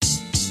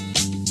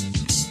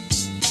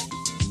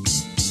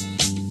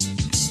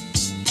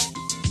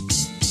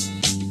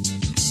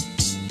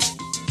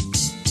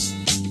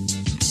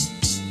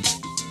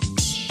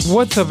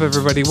What's up,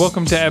 everybody?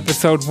 Welcome to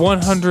episode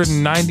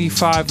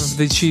 195 of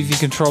the Cheesy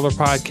Controller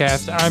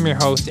Podcast. I'm your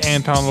host,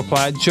 Anton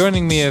LaPlatte.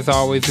 Joining me, as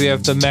always, we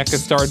have the Mecha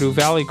Stardew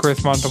Valley, Chris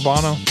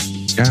Montalbano.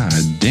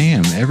 God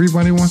damn,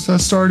 everybody wants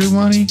that Stardew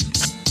money?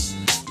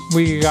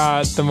 We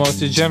got the most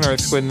degenerate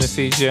squid in the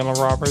sea, Jalen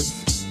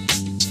Roberts.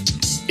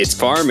 It's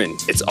farming.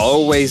 It's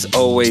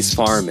always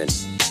farming.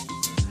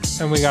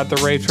 And we got the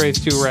Ray Trace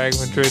Durag,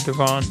 Madrid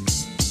Devon.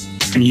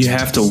 And you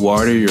have to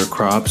water your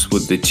crops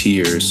with the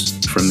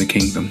tears from the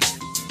kingdom.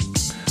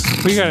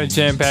 We got a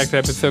jam-packed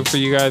episode for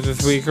you guys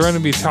this week. We're going to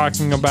be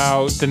talking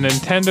about the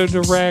Nintendo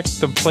Direct,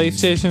 the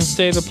PlayStation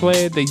State of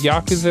Play, the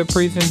Yakuza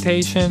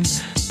presentation,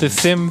 The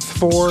Sims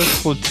 4,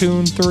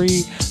 Splatoon 3,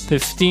 the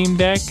Steam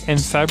Deck, and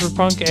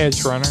Cyberpunk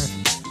Edge Runners.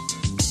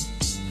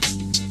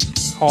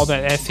 All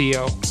that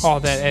SEO.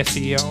 All that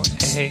SEO.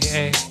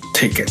 Hey.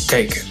 Take it.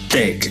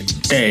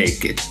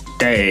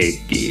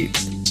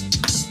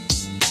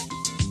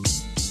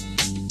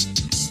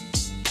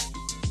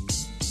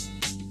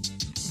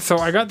 So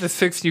I got the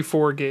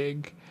 64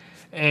 gig,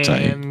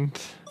 and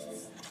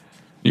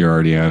You're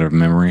already out of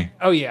memory?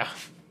 oh yeah,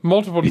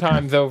 multiple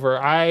times over.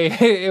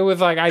 It was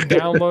like I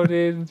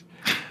downloaded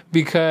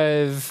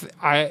because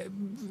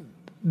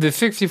the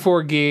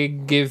 64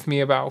 gig gives me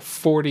about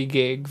 40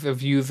 gigs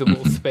of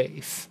usable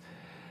space.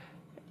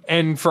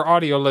 And for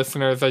audio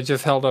listeners, I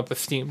just held up a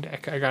Steam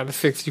Deck. I got a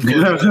 64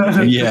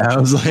 gig. Yeah, I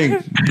was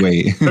like,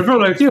 wait. They're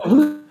like, yo,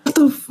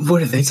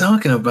 what are they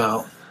talking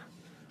about?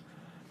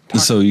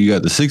 So you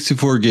got the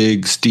 64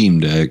 gig Steam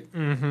Deck.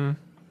 Mm-hmm.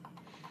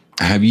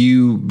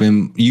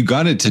 You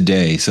got it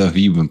today, so have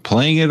you been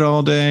playing it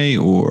all day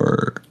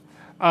or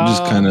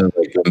just kind of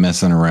like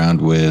messing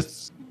around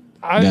with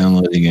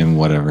downloading and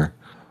whatever?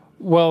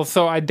 Well,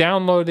 so I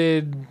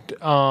downloaded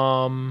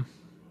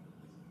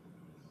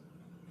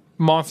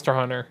Monster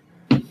Hunter.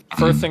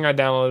 First thing I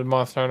downloaded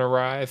Monster Hunter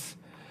Rise.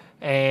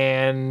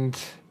 And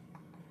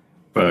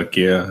Fuck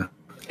yeah.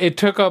 it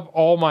took up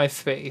all my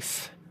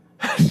space.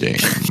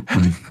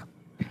 Damn.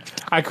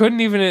 I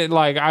couldn't even,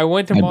 I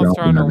went to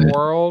Monster Hunter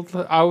World.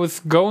 I was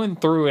going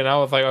through and I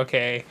was like,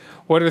 okay,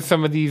 what are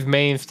some of these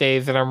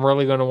mainstays that I'm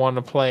really going to want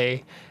to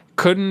play?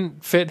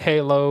 Couldn't fit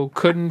Halo,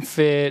 couldn't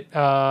fit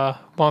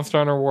Monster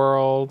Hunter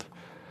World,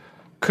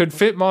 could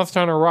fit Monster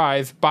Hunter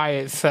Rise by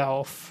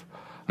itself.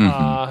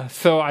 Mm-hmm.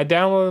 So I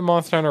downloaded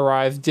Monster Hunter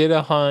Rise, did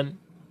a hunt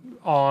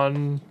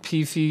on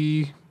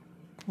PC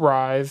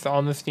Rise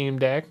on the Steam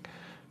Deck,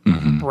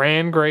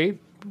 ran great.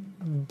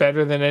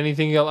 Better than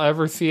anything you'll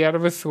ever see out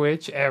of a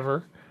Switch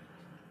ever.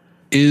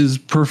 Is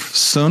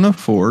Persona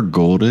 4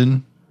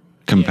 Golden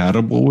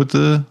compatible with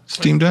the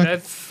Steam Deck?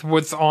 That's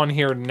what's on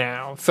here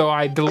now. So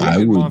I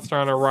deleted Monster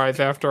Hunter Rise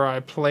after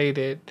I played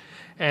it,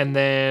 and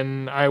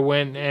then I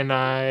went and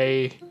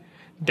I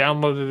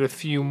downloaded a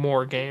few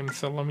more games.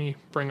 So let me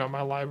bring up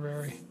my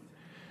library.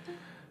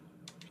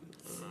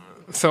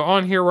 So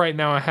on here right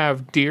now I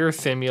have Deer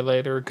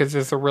Simulator because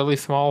it's a really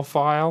small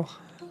file.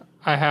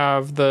 I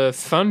have the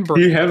Sunbreak.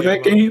 Do you have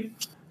that game?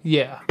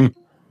 Yeah.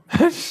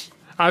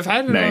 I've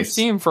had it on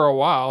Steam for a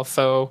while,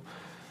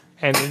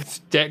 and it's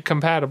deck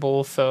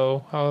compatible,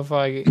 so I was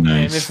like, and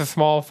it's a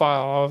small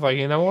file. I was like,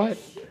 you know what?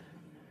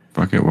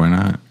 Fuck it, why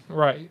not?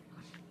 Right.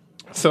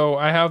 So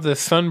I have the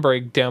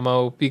Sunbreak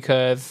demo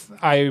because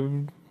I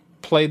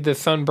played the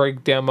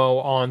Sunbreak demo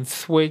on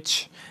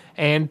Switch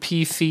and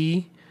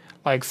PC,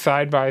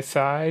 side by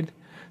side.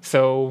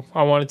 So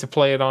I wanted to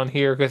play it on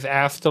here because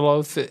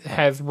Astalos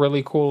has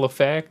really cool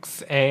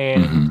effects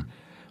and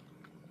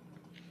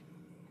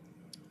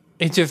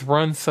it just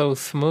runs so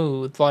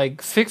smooth.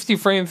 60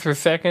 frames per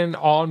second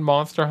on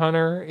Monster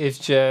Hunter is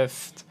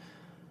just...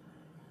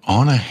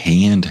 On a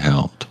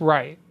handheld.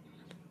 Right.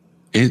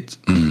 It's...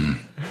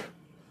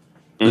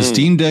 The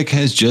Steam Deck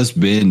has just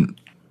been...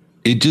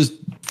 It just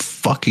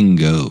fucking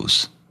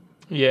goes.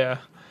 Yeah.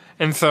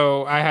 And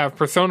so I have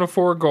Persona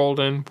 4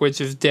 Golden, which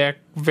is deck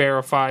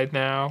verified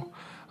now.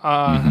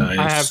 Nice.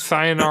 I have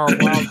Sayonara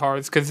Wild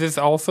Hearts because it's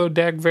also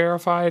deck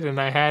verified, and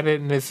I had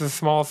it, and it's a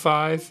small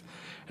size.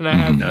 And I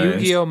have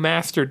Yu-Gi-Oh!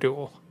 Master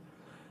Duel.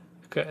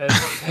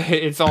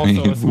 It's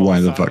also a small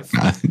why size. the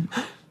fuck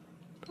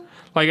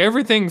not?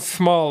 Everything's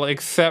small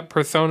except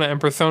Persona, and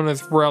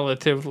Persona's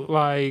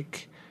relatively,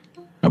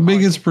 How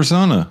big is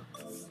Persona?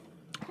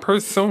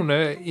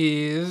 Persona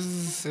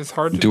is... It's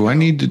hard to Do I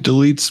need to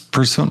delete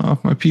Persona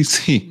off my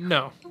PC?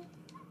 No.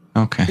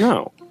 Okay.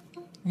 No.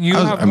 You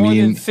have more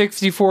than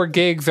 64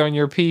 gigs on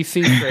your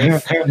PC,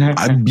 Chris.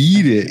 I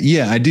beat it.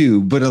 Yeah, I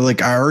do. But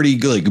I already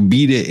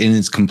beat it in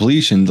its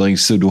completion.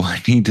 So do I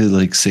need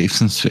to save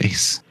some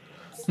space?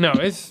 No,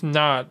 it's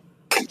not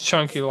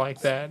chunky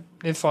like that.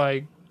 It's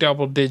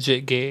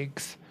double-digit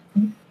gigs.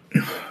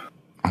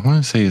 I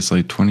want to say it's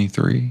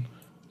 23.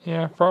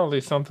 Yeah,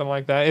 probably something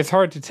like that. It's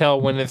hard to tell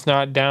when it's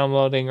not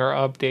downloading or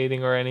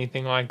updating or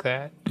anything like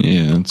that.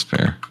 Yeah, that's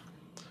fair.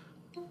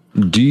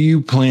 Do you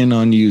plan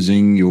on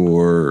using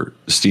your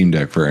Steam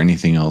Deck for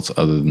anything else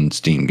other than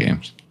Steam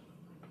games?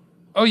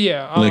 Oh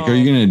yeah. Are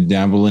you gonna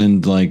dabble in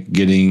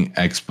getting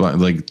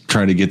Xbox,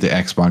 try to get the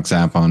Xbox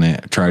app on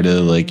it, try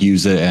to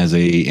use it as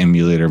a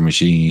emulator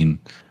machine,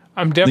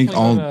 I'm definitely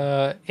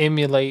gonna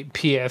emulate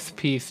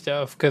PSP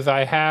stuff because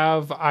I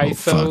have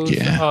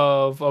ISOs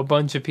of a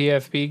bunch of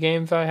PSP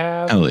games I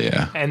have. Hell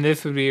yeah! And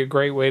this would be a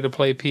great way to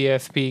play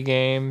PSP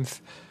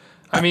games.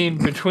 I mean,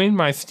 between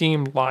my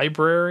Steam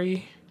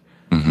library,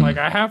 like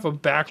I have a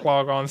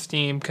backlog on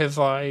Steam because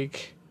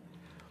like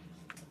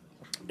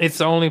it's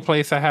the only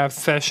place I have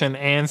Session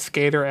and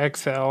Skater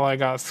XL. I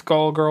got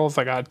Skullgirls,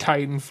 I got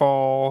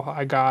Titanfall,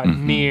 I got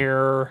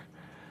Nier,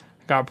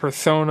 got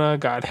Persona,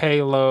 got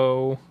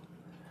Halo.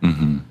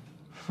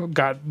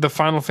 Got the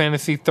Final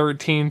Fantasy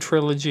 13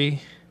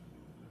 trilogy.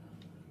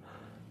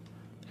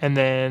 And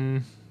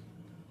then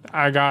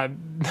I got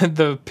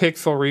the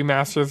Pixel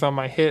remasters on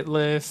my hit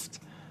list.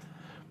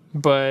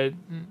 But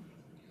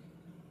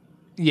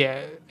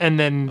yeah, and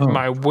then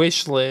my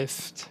wish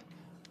list.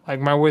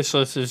 Like my wish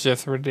list is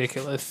just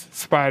ridiculous.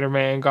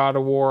 Spider-Man, God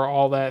of War,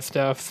 all that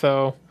stuff.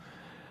 So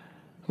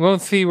we'll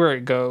see where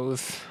it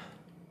goes.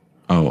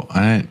 Oh,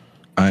 I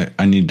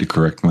need to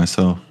correct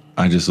myself.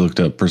 I just looked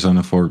up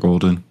Persona 4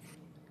 Golden.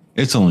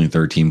 It's only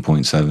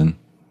 13.7.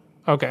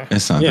 Okay.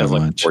 It's not that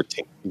much.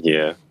 14.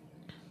 Yeah.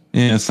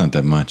 Yeah, it's not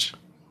that much.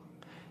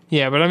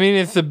 Yeah, but I mean,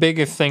 it's the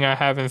biggest thing I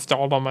have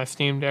installed on my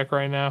Steam Deck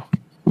right now.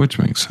 Which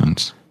makes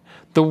sense.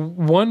 The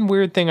one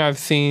weird thing I've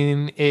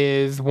seen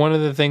is one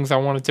of the things I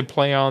wanted to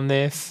play on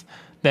this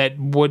that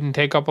wouldn't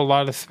take up a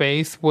lot of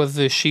space was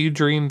the She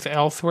Dreams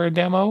Elsewhere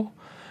demo,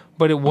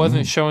 but it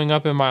wasn't showing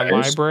up in my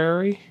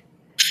library.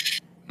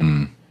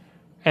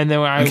 And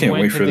then I can't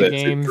went wait to for the that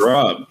games. to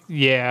drop.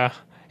 Yeah.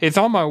 It's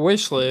on my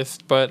wish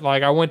list, but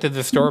like I went to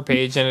the store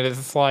page and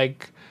it's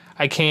like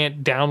I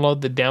can't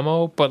download the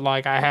demo, but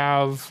like I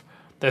have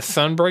the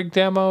Sunbreak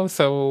demo,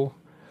 so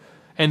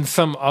and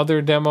some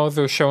other demos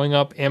are showing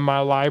up in my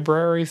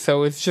library,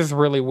 so it's just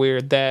really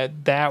weird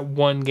that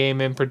one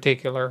game in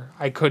particular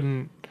I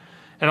couldn't,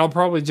 and I'll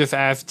probably just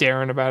ask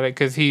Darren about it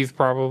because he's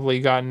probably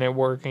gotten it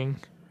working.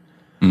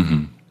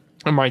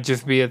 It might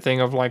just be a thing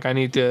of like I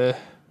need to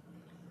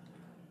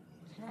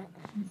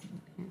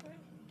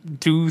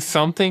do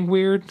something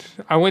weird.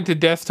 I went to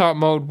desktop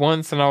mode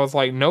once and I was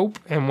like, nope,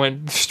 and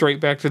went straight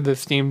back to the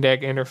Steam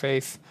Deck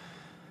interface.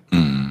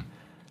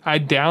 I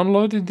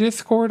downloaded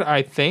Discord,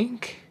 I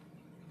think,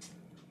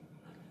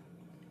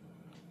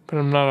 but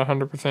I'm not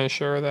 100%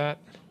 sure of that.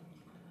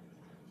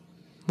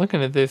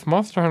 Looking at this,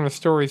 Monster Hunter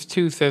Stories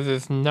 2 says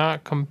it's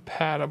not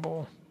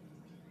compatible.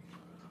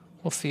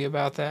 We'll see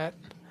about that.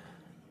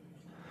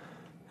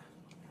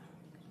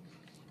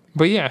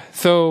 But yeah,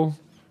 so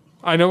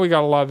I know we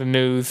got a lot of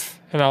news,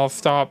 and I'll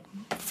stop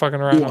fucking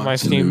around on my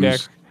Steam Deck.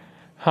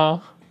 Huh?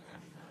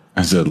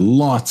 I said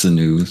lots of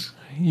news.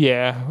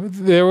 Yeah.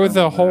 There was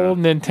a whole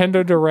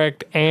Nintendo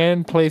Direct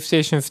and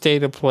PlayStation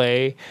State of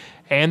Play,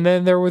 and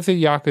then there was a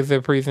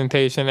Yakuza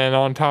presentation, and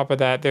on top of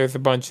that, there's a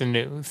bunch of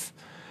news.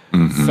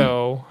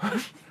 So.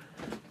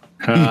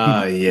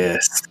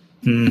 Yes.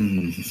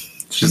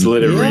 Just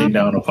let it rain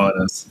down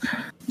upon us.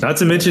 Not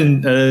to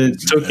mention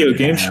Tokyo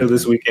Game Show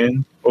this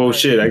weekend. Oh,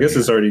 shit. I guess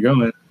it's already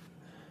going.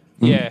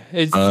 Yeah,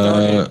 it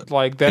started,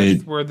 like,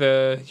 that's where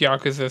the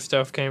Yakuza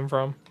stuff came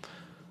from.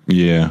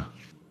 Yeah.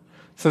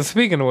 So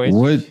speaking of which...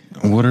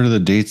 What are the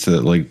dates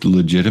that, like,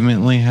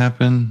 legitimately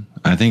happen?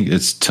 I think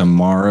it's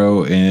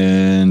tomorrow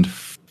and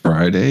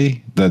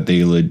Friday that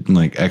they,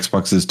 like,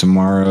 Xbox is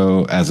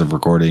tomorrow as of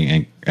recording,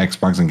 and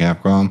Xbox and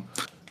Capcom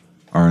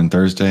are on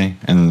Thursday,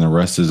 and then the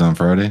rest is on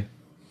Friday.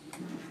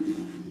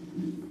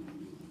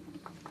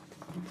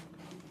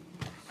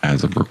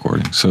 As of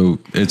recording. So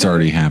it's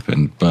already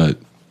happened, but...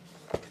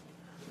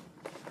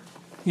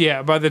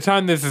 Yeah, by the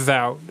time this is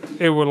out,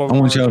 it will have... I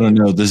want y'all to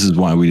know this is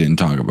why we didn't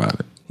talk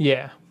about it.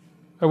 Yeah.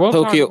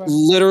 Tokyo,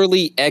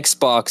 literally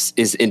Xbox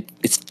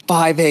it's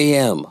 5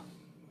 a.m.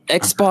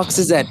 Xbox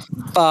is at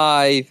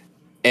 5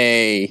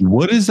 a.m.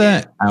 What is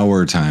that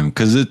hour time?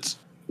 Because it's...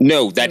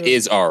 No, that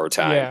is our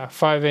time. Yeah,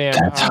 5 a.m.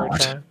 That's our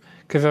time.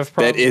 Because that's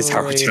probably that is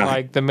our time.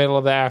 Like the middle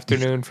of the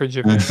afternoon for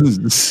Japan.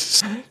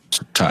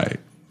 Tight.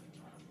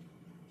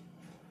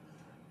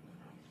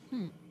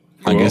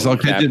 I guess I'll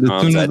catch it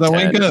as soon as I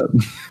wake up.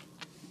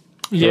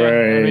 Yeah,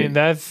 right. I mean,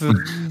 that's...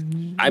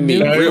 I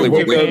mean, really,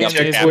 we're waking up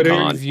to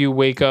Capcom. You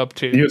wake up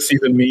to. You'll see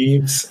the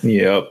memes.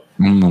 Yep.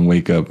 I'm going to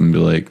wake up and be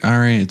like, all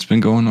right, it's been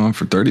going on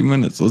for 30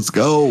 minutes. Let's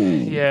go.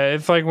 Yeah,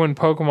 it's like when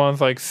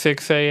Pokemon's like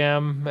 6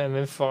 a.m. and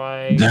it's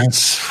like...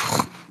 That's...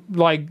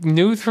 Like,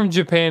 news from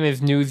Japan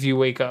is news you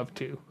wake up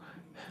to.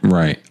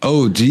 Right.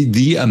 Oh,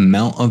 the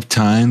amount of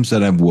times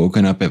that I've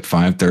woken up at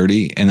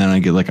 5:30 and then I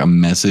get like a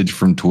message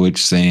from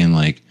Twitch saying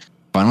like,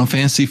 Final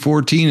Fantasy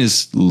 14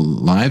 is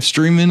live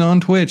streaming on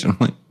Twitch. I'm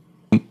like,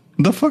 what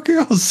the fuck are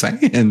y'all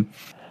saying?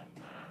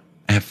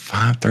 At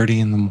 5:30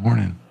 in the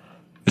morning.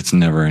 It's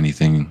never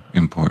anything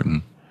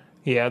important.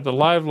 Yeah, the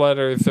live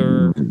letters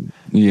are...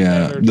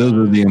 Yeah, those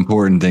are the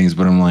important things,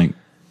 but I'm like,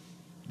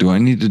 do I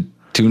need to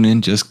tune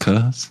in just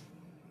cuz?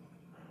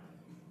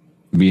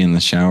 Be in the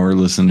shower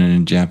listening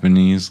in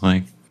Japanese?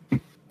 Like,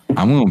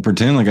 I'm going to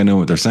pretend like I know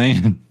what they're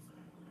saying.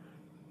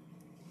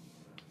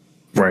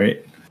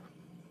 Right.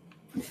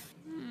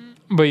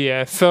 But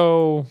yeah,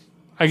 so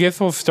I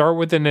guess we'll start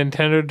with the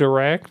Nintendo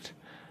Direct.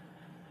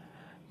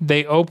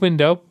 They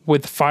opened up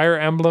with Fire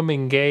Emblem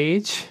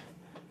Engage.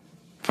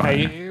 How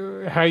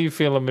you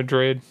feeling,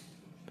 Madrid?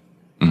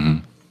 Mm-hmm.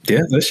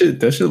 Yeah, that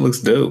shit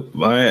looks dope.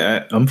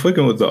 I'm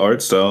fucking with the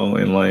art style,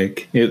 and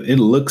like it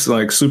looks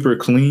like super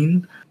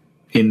clean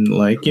in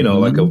like, you know,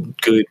 like a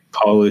good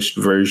polished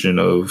version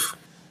of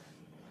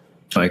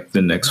like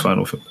the next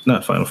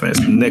not Final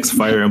Fantasy, the next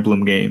Fire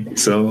Emblem game.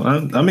 So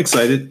I'm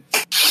excited.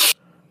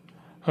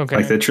 Okay.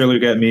 Like the trailer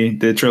got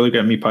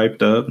me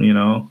piped up, you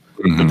know.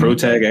 The pro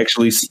tag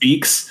actually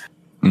speaks.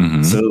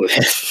 So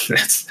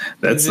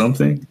that's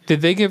something.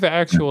 Did they give an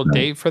actual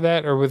date for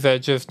that, or was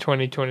that just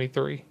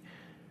 2023?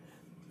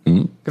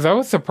 Because I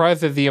was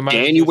surprised at the amount.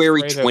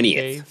 January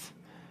 20th.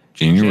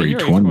 January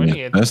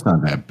 20th. That's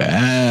not that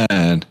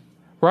bad.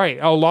 Right.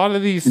 A lot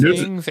of these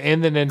things,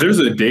 and then there's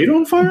a date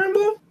on Fire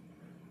Emblem.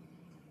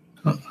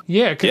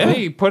 Yeah, because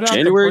they put out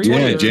January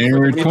 20th.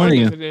 January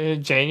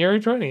 20th. January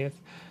 20th.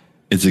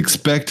 It's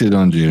expected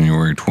on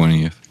January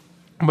 20th.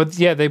 But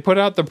yeah, they put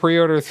out the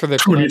pre-orders for the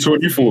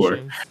 2024.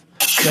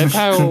 That's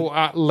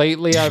how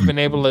lately I've been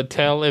able to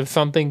tell if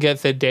something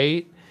gets a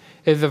date,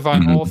 is if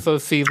I also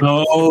see.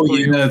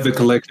 The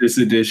collector's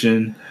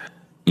edition.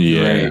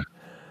 Yeah, right.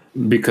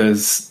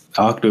 Because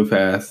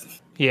Octopath.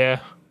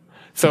 Yeah.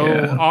 So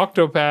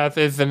Octopath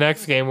is the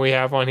next game we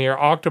have on here.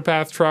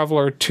 Octopath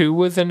Traveler 2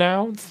 was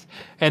announced,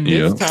 and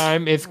this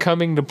time it's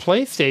coming to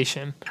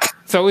PlayStation.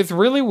 So it's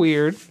really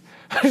weird.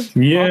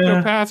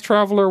 Octopath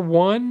Traveler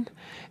 1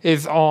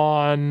 is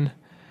on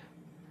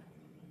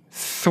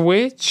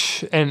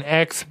Switch and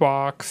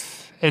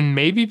Xbox and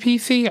maybe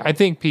PC. I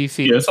think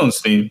PC. Yeah, it's on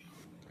Steam.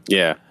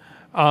 Yeah.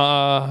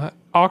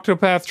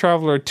 Octopath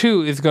Traveler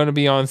 2 is going to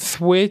be on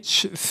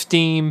Switch,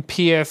 Steam,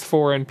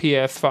 PS4, and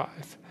PS5,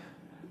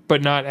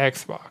 but not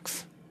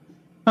Xbox.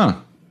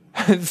 Huh.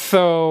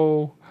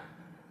 So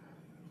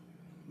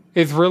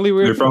it's really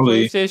weird for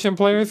PlayStation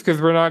players because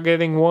we're not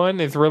getting 1.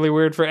 It's really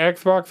weird for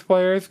Xbox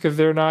players because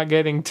they're not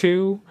getting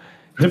 2.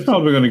 They're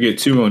probably going to get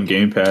 2 on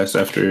Game Pass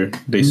after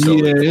they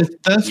sell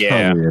it. That's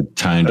probably a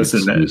timed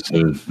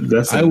exclusive.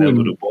 That's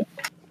inevitable.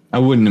 I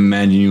wouldn't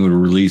imagine you would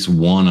release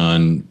 1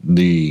 on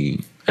the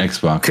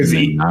Xbox and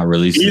then not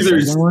release either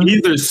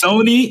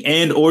Sony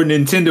and or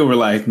Nintendo were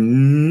like,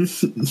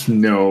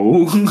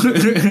 no.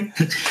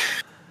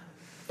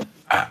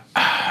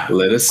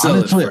 Let us sell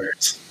it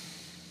first.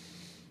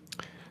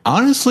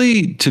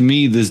 Honestly, to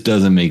me, this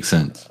doesn't make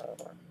sense.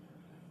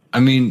 I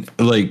mean,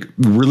 like,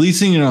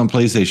 releasing it on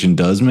PlayStation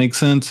does make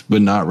sense,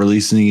 but not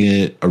releasing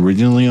it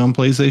originally on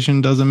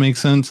PlayStation doesn't make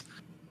sense.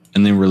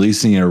 And then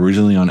releasing it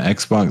originally on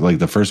Xbox, like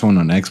the first one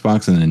on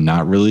Xbox, and then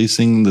not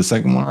releasing the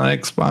second one on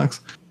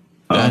Xbox,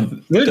 that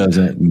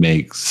doesn't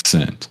make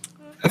sense.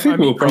 I think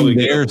we'll probably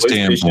get their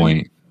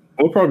standpoint.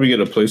 We'll probably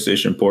get a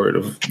PlayStation port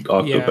of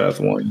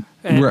Octopath 1.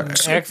 And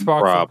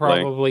Xbox will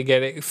probably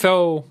get it.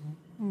 So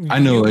I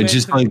know it's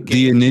just like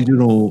the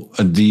initial,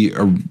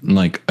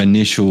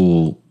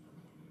 initial.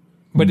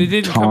 But it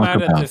didn't come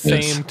out at the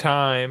same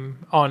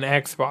time on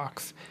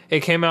Xbox.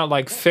 It came out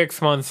like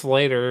 6 months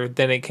later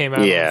than it came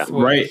out. Yeah, on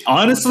Switch, right.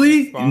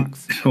 Honestly,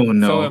 oh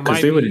no,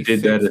 because they would have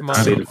did that at the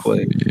State of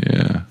Play.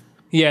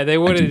 Yeah, they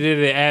would have did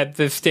it at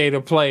the State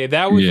of Play.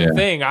 That was the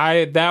thing.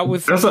 I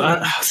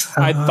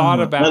thought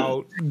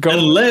about going.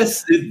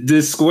 Unless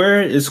is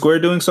Square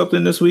doing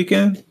something this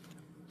weekend,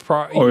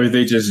 or are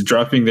they just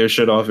dropping their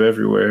shit off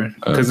everywhere?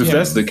 Because if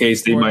that's the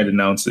case, they might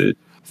announce it.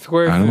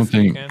 Square. I don't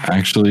think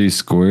actually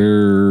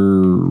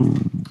Square.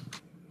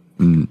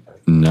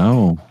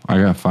 No, I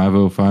got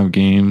 505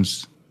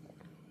 games,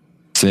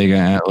 Sega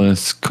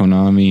Atlas,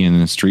 Konami, and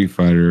then Street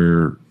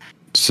Fighter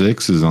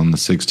 6 is on the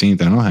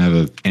 16th. I don't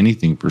have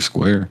anything for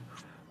Square.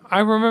 I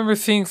remember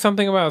seeing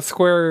something about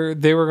Square.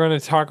 They were going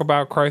to talk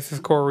about Crisis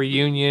Core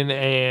Reunion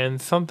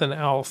and something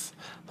else.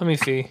 Let me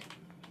see.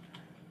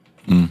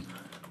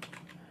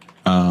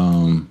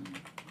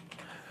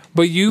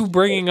 But you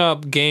bringing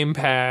up Game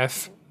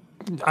Pass,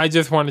 I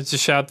just wanted to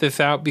shout this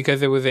out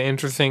because it was an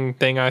interesting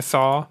thing I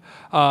saw.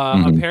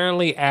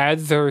 Apparently,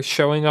 ads are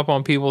showing up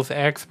on people's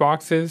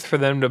Xboxes for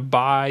them to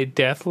buy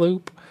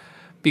Deathloop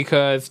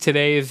because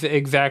today is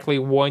exactly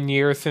 1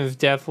 year since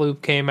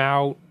Deathloop came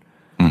out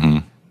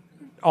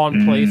on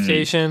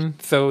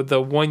PlayStation. So the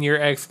 1 year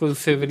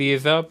exclusivity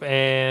is up,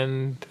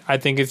 and I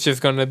think it's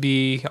just going to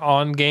be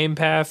on Game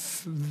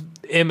Pass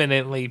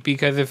imminently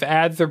because if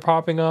ads are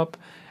popping up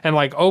and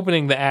like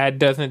opening the ad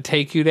doesn't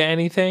take you to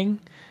anything.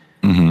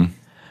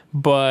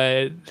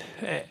 But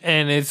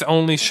it's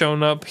only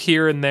shown up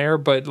here and there,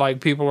 but like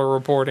people are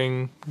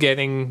reporting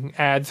getting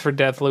ads for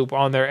Deathloop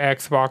on their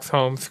Xbox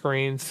home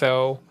screen,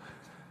 so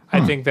I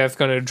think that's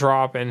going to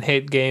drop and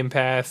hit Game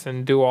Pass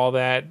and do all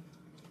that.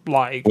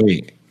 Like,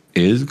 wait,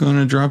 is going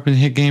to drop and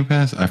hit Game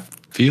Pass? I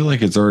feel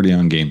like it's already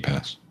on Game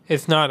Pass.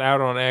 It's not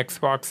out on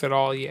Xbox at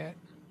all yet.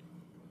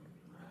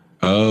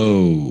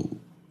 Oh,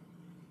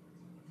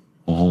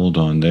 well, hold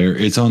on there.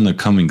 It's on the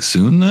coming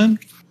soon then.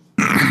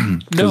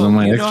 Because on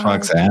my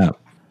Xbox app.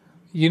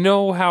 You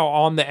know how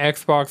on the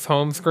Xbox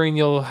home screen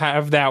you'll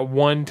have that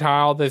one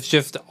tile that's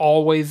just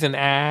always an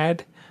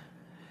ad?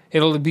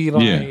 It'll be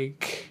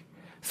like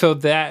so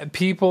that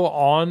people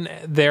on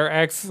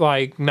their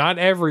like not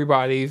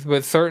everybody's,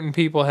 but certain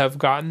people have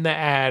gotten the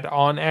ad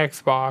on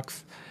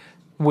Xbox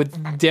with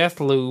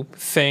Deathloop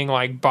saying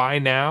like buy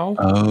now.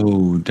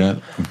 Oh,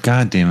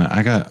 God damn it!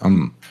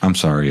 I'm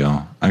sorry,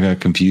 y'all. I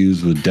got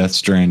confused with Death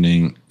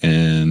Stranding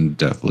and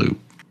Deathloop.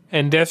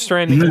 And Death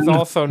Stranding is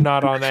also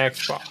not on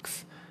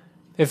Xbox.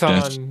 It's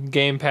on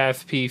Game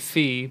Pass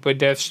PC, but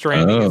Death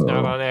Stranding is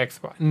not on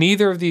Xbox.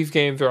 Neither of these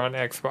games are on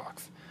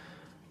Xbox.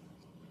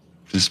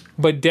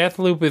 But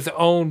Deathloop is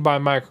owned by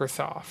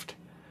Microsoft.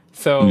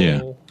 So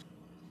yeah.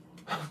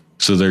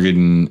 So they're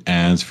getting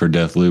ads for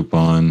Deathloop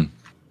on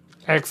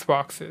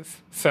Xboxes.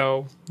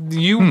 So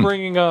you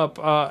bringing up,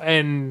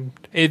 and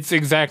it's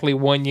exactly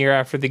 1 year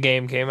after the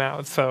game came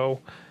out. So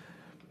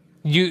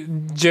you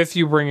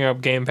bringing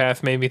up Game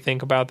Pass made me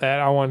think about that.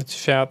 I wanted to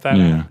shout that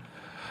out.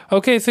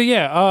 Okay, so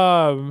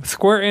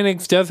Square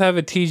Enix does have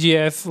a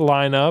TGS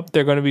lineup.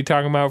 They're going to be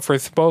talking about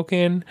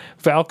Forspoken,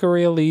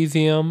 Valkyrie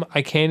Elysium.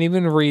 I can't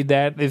even read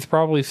that. It's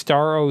probably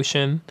Star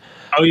Ocean.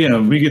 Oh yeah,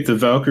 we get the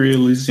Valkyrie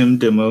Elysium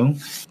demo.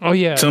 Oh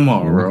yeah,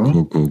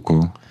 tomorrow.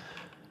 Cool.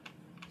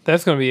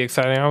 That's going to be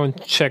exciting. I'm going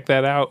to check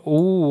that out.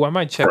 Ooh, I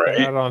might check that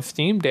out on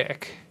Steam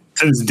Deck.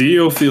 Since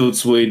DioField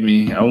swayed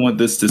me, I want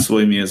this to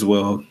sway me as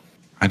well.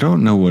 I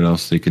don't know what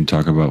else they can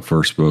talk about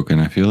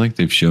Forspoken. I feel like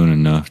they've shown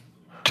enough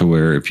to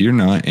where if you're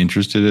not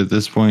interested at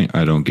this point,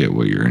 I don't get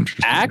what you're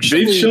interested in.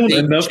 Actually, they've shown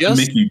enough to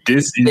make you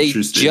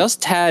disinterested.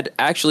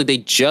 They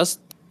just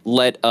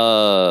let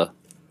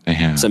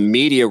some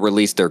media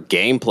release their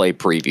gameplay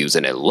previews,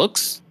 and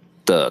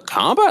the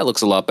combat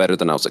looks a lot better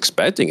than I was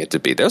expecting it to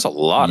be. There's a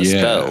lot of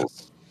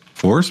spells.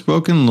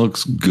 Forspoken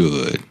looks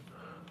good.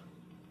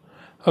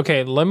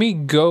 Okay, let me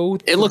go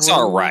through it looks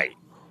all right.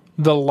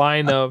 The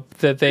lineup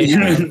that they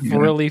have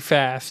really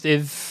fast.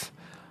 It's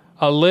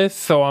a list,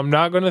 so I'm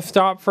not going to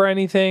stop for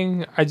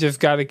anything. I just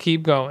got to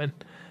keep going.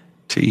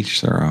 To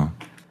each their own.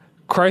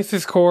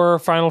 Crisis Core,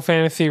 Final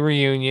Fantasy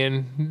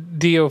Reunion,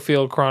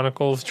 DioField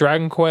Chronicles,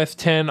 Dragon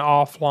Quest X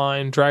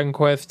Offline, Dragon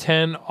Quest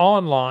X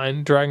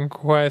Online, Dragon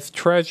Quest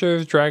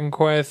Treasures, Dragon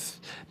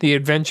Quest The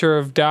Adventure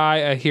of Dai,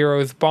 A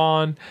Hero's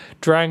Bond,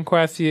 Dragon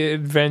Quest The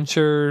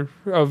Adventure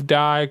of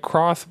Dai,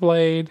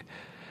 Crossblade,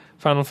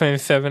 Final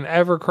Fantasy VII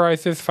Ever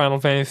Crisis, Final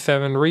Fantasy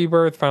VII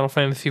Rebirth, Final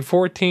Fantasy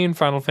XIV,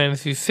 Final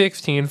Fantasy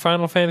XVI,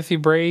 Final Fantasy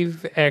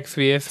Brave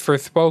Exvius,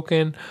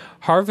 Forspoken,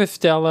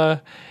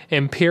 Harvestella,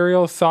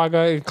 Imperial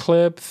Saga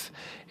Eclipse,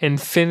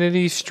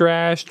 Infinity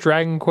Strash,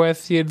 Dragon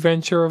Quest The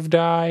Adventure of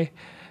Dai,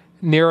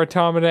 Nier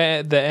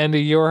Automata The End of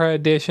Yorha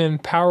Edition,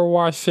 Power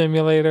Wash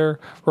Simulator,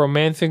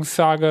 Romancing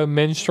Saga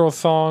Minstrel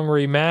Song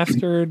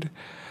Remastered,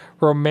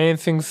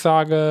 Romancing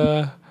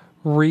Saga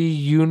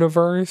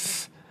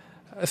Re-Universe,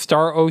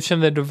 Star Ocean,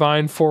 The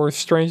Divine Force,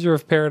 Stranger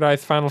of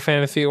Paradise, Final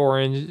Fantasy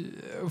Origin,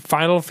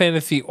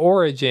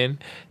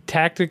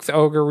 Tactics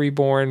Ogre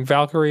Reborn,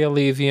 Valkyrie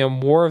Elysium,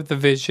 War of the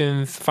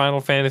Visions, Final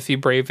Fantasy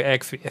Brave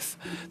Exvius.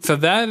 So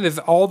that is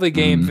all the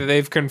games that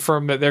they've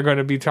confirmed that they're going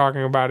to be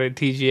talking about at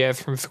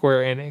TGS from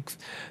Square Enix.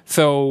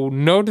 So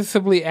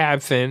noticeably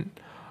absent,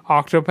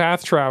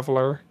 Octopath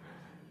Traveler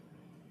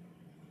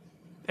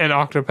and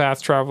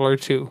Octopath Traveler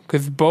 2,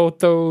 because both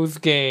those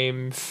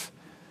games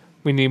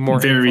we need more.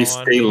 Various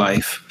Day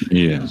Life.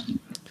 Yeah.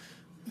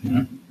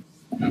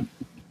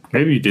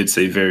 Maybe you did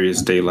say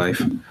Various Day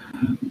Life.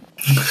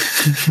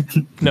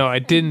 No, I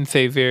didn't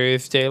say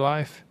Various Day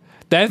Life.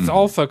 That's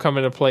also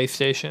coming to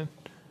PlayStation.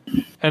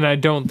 And I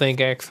don't think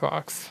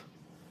Xbox.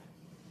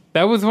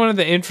 That was one of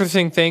the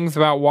interesting things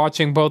about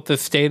watching both the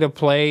State of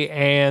Play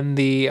and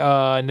the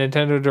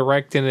Nintendo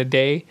Direct in a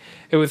day.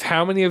 It was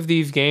how many of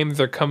these games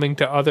are coming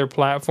to other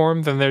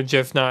platforms and they're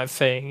just not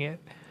saying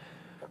it.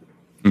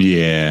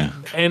 Yeah.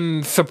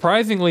 And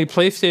surprisingly,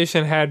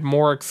 PlayStation had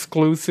more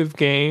exclusive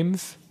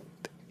games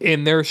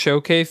in their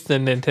showcase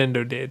than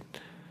Nintendo did.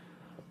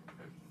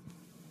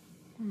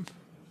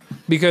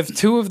 Because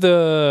 2 of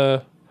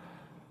the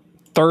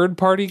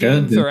third-party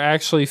games are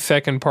actually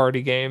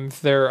second-party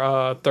games. They're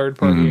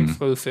third-party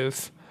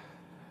exclusives.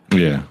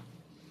 Yeah.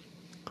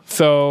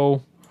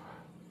 So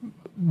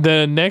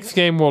the next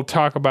game we'll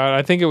talk about,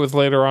 I think it was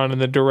later on in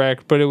the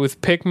Direct, but it was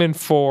Pikmin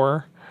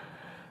 4.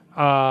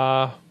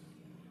 Are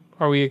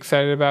we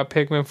excited about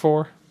Pikmin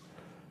 4?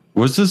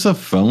 Was this a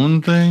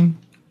phone thing?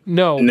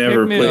 No.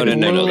 Never played.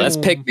 No. That's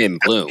Pikmin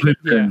Bloom.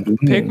 Yeah.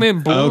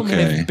 Pikmin Bloom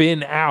has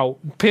been out.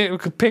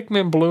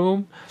 Pikmin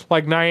Bloom,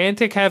 like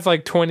Niantic has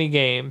like 20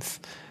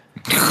 games.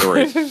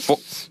 3. 4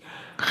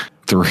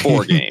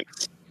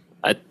 games.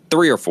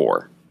 3 or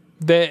 4.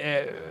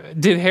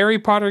 Did Harry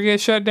Potter get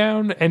shut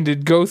down? And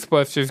did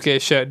Ghostbusters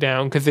get shut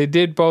down? Because they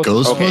did both.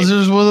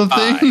 Ghostbusters was a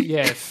thing?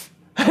 Yes.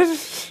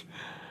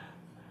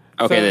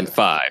 Okay, then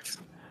 5.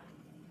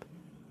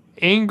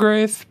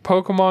 Ingress,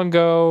 Pokemon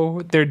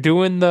Go. They're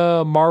doing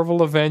the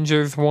Marvel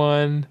Avengers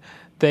one.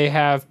 They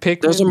have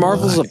Pikmin. There's a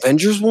Marvel's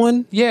Avengers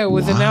one? Yeah, it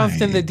was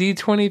announced in the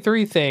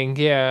D23 thing.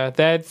 Yeah,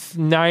 that's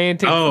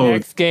Niantic's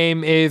next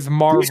game is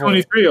Marvel.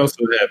 D23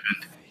 also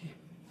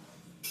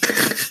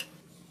happened.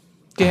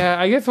 Yeah,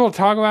 I guess we'll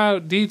talk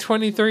about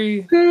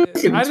D23. We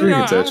can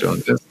touch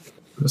on this.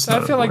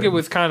 I feel like it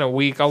was kind of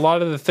weak. A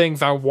lot of the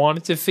things I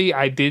wanted to see,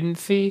 I didn't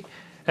see.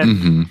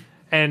 And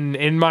and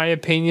in my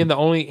opinion, the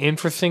only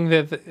interesting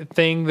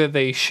thing that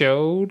they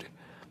showed,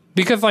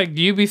 because like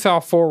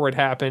Ubisoft Forward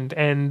happened,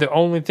 and the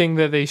only thing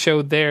that they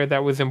showed there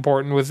that was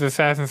important was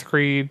Assassin's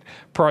Creed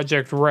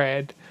Project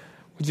Red,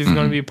 which is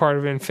going to be part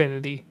of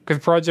Infinity.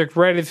 Because Project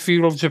Red is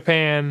feudal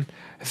Japan,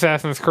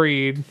 Assassin's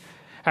Creed,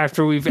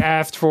 after we've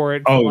asked for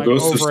it for like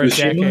over a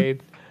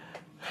decade.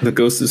 The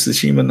Ghost of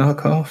Tsushima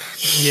knockoff?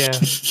 Yeah.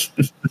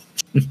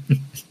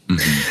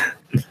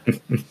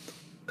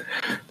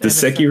 The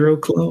Sekiro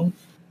clone?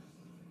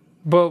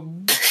 But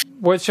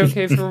what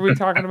showcase were we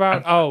talking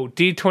about? Oh,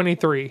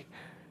 D23.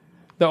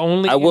 The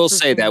only I will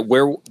say that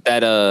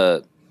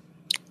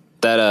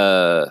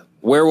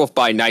Werewolf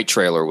by Night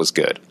trailer was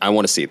good. I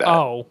want to see that.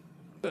 Oh,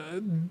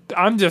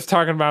 I'm just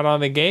talking about on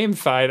the game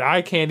side.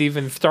 I can't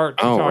even start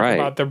to talk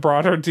about the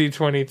broader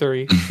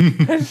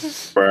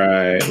D23.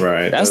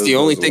 Right. That's the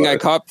only thing I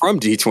caught from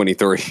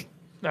D23.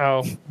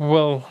 Oh,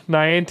 well,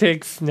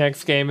 Niantic's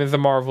next game is a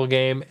Marvel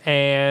game.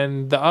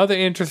 And the other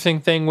interesting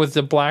thing was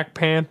the Black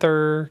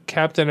Panther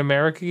Captain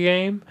America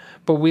game.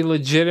 But we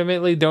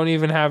legitimately don't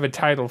even have a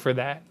title for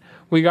that.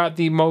 We got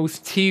the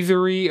most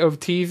teasery of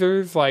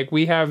teasers. Like,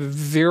 we have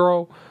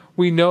zero.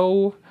 We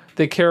know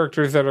the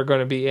characters that are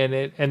going to be in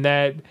it. And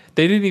that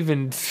they didn't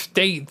even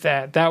state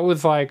that. That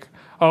was like,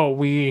 oh,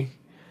 we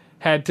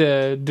had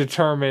to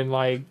determine,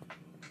 like,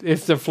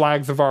 it's the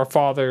Flags of Our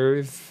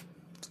Fathers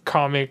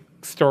comic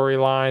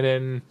storyline.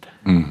 And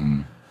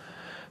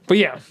but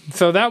yeah,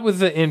 so that was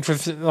the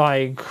interesting,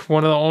 like,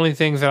 one of the only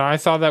things that I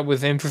saw that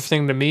was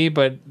interesting to me.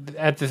 But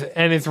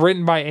and it's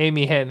written by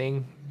Amy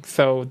Hennig,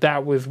 so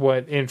that was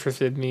what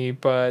interested me.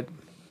 But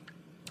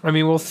I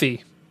mean, we'll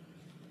see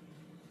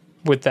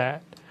with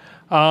that.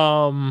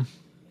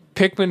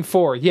 Pikmin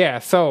 4, yeah.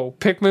 So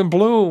Pikmin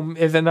Bloom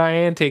is a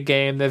Niantic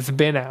game that's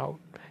been out.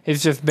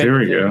 It's just been there.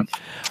 We go.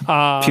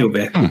 Peel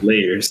back the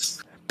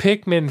layers.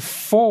 Pikmin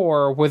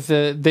 4 was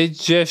they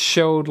just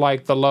showed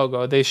like the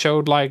logo. They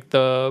showed like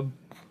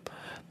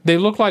they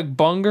look like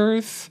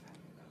bungers.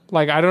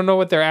 Like, I don't know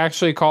what they're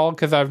actually called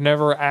because I've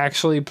never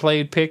actually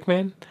played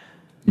Pikmin.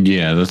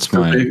 Yeah, that's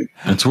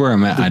where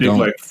I'm at. I don't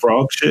like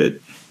frog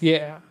shit.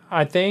 Yeah,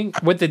 I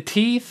think with the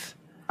teeth.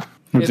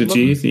 With the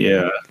teeth,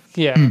 yeah.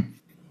 Yeah.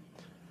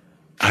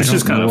 I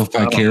don't know if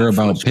I care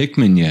about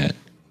Pikmin yet.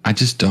 I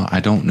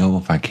don't know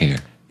if I care.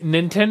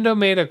 Nintendo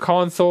made a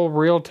console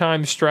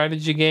real-time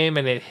strategy game,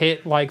 and it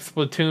hit like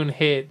Splatoon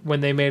hit when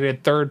they made a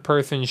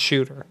third-person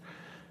shooter.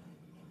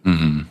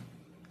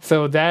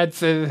 So that's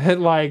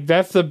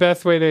that's the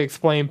best way to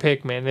explain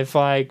Pikmin. It's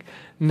like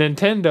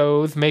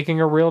Nintendo's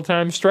making a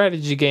real-time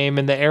strategy game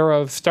in the era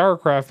of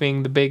StarCraft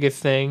being the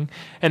biggest thing,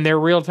 and their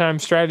real-time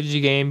strategy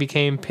game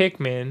became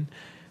Pikmin.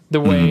 The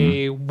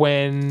way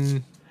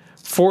when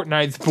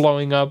Fortnite's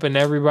blowing up and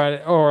everybody,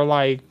 or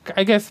like,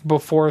 I guess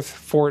before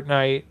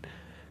Fortnite,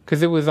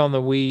 because it was on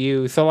the Wii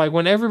U. So like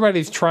when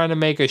everybody's trying to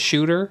make a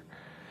shooter,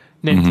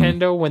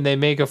 Nintendo, when they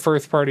make a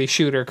first-party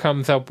shooter,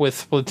 comes up with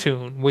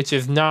Splatoon, which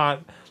is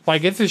not,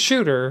 like, it's a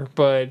shooter,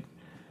 but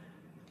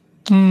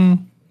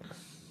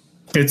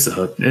it's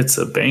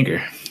a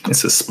banger.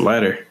 It's a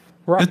splatter.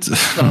 Right.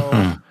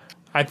 So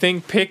I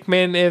think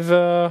Pikmin is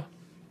a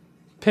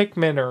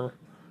Pikminer.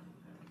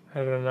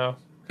 I don't know.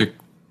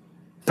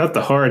 Not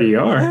the hard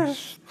ER.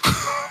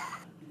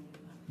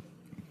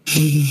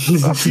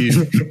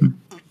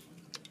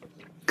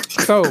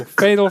 So,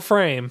 Fatal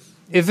Frame.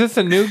 Is this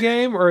a new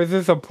game or is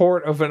this a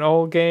port of an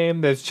old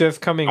game that's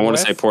just coming west? I want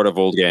to say port of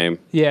old game.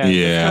 Yeah.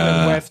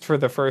 Coming west for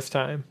the first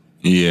time.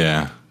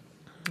 Yeah.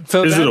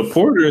 So is it a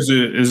port or is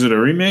it a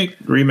remake,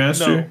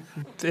 remaster? No,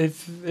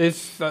 it's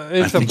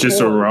a just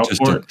port. a raw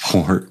port. Just a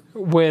port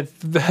with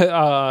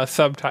the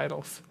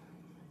subtitles.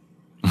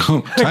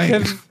 Oh,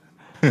 tight.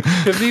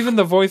 Because even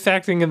the voice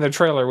acting in the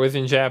trailer was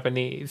in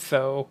Japanese,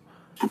 so,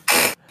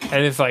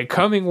 and it's like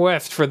coming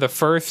west for the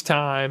first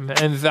time,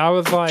 and I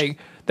was like,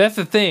 that's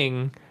the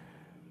thing.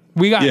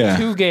 We got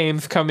 2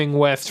 games coming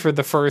west for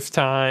the first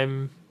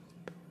time,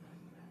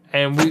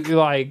 and we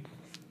like,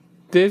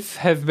 this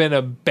has been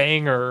a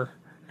banger,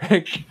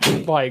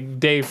 like,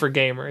 day for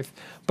gamers.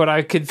 But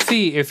I could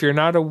see if you're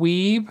not a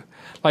weeb,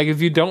 like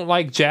if you don't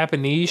like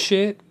Japanese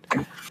shit,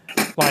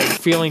 like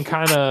feeling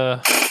kind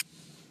of.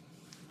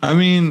 I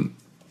mean,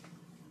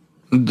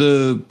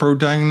 the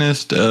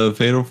protagonist of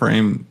Fatal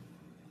Frame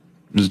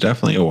is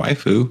definitely a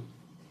waifu.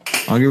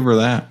 I'll give her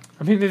that.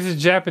 I mean, it's a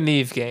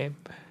Japanese game.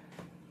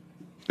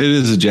 It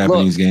is a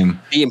Japanese game.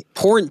 The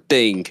important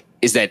thing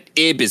is that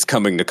IB is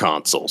coming to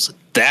consoles.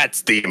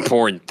 That's the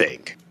important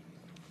thing.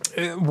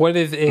 What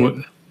is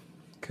IB?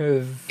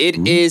 Because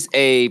it is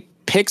a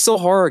pixel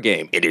horror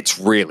game, and it's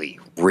really,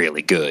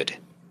 really good.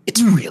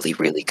 It's really,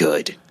 really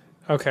good.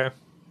 Okay.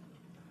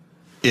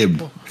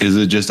 IB. Is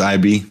it just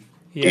IB?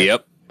 Yeah.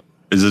 Yep.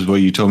 Is this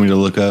what you told me to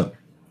look up?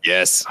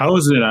 Yes. How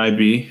is it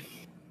IB?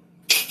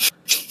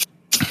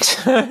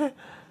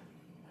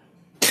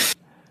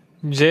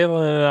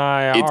 Jalen and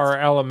I are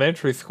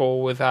elementary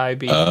school with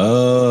IB.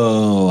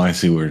 Oh, I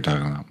see what you're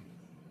talking about.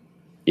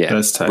 Yeah,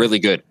 that's tight. Really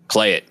good.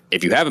 play it.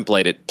 If you haven't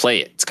played it, play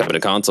it. It's coming to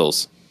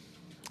consoles.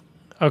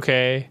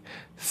 Okay.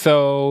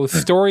 So,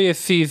 Story of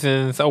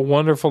Seasons, A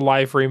Wonderful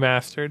Life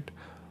Remastered.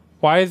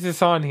 Why is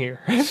this on here?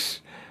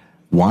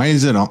 Why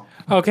is it on?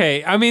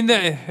 Okay, I mean,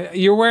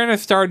 you're wearing a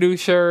Stardew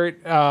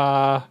shirt.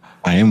 I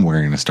am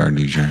wearing a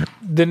Stardew shirt.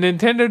 The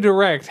Nintendo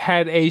Direct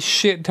had a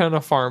shit ton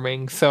of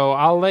farming, so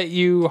I'll let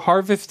you.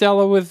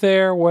 Harvestella was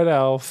there. What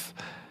else?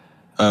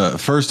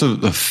 First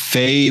of the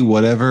Fae,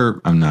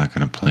 whatever. I'm not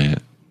going to play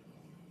it.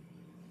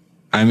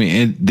 I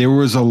mean, there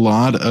was a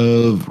lot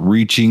of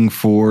reaching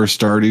for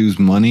Stardew's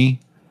money,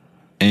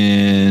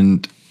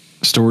 and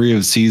Story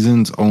of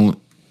Seasons only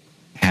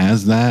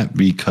has that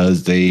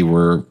because they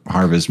were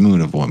Harvest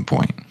Moon at one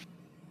point.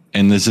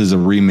 And this is a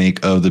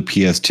remake of the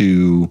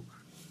PS2,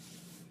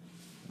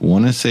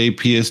 want to say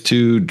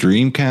PS2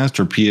 Dreamcast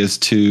or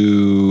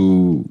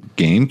PS2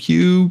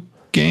 GameCube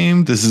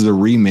game. This is a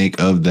remake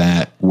of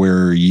that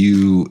where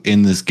you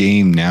in this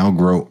game now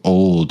grow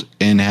old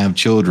and have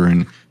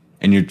children,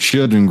 and your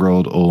children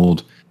grow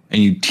old,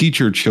 and you teach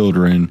your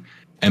children,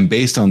 and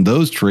based on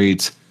those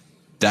traits,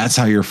 that's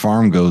how your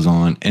farm goes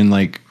on. And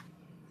like,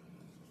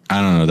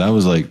 I don't know, that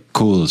was like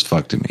cool as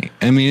fuck to me.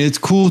 I mean, it's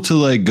cool to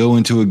like go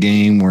into a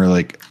game where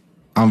like,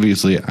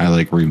 obviously I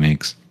like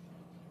remakes,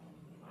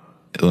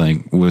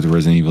 like with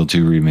Resident Evil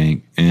 2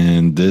 remake,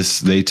 and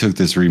they took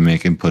this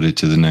remake and put it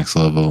to the next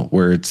level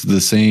where it's the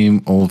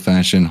same old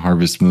fashioned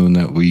Harvest Moon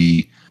that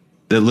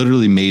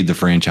literally made the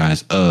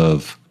franchise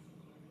of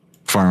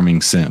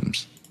farming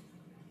sims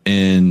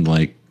and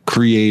like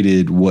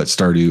created what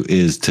Stardew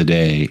is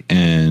today.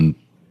 And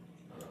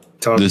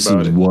this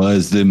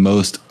was the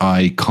most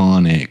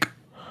iconic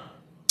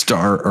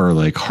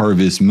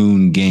Harvest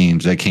Moon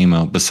games that came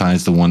out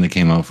besides the one that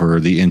came out for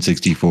the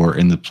N64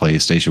 and the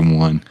PlayStation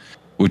 1,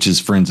 which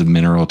is Friends of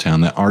Mineral Town,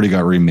 that already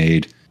got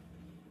remade.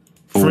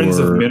 Friends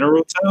of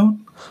Mineral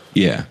Town?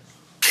 Yeah.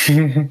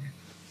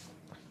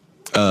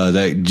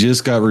 That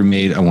just got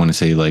remade, I want to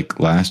say like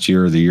last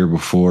year or the year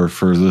before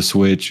for the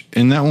Switch.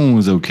 And that one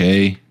was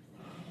okay.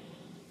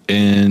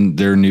 And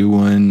their new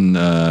one,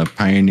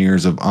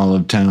 Pioneers of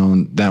Olive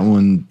Town, that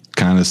one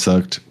kind of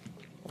sucked.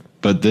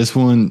 But this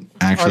one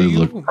actually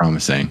looked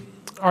promising.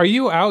 Are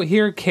you out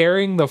here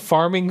carrying the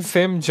farming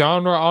sim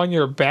genre on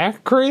your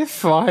back,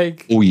 Chris?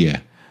 Like, oh yeah.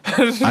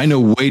 I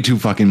know way too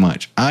fucking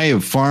much. I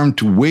have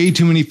farmed way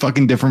too many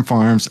fucking different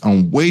farms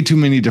on way too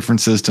many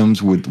different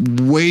systems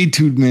with way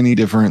too many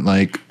different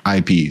like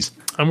IPs.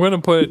 I'm going to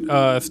put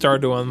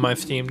Stardew on my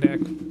Steam Deck.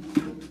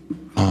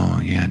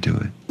 Oh yeah, do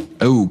it.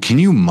 Oh, can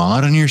you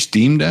mod on your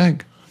Steam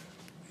Deck?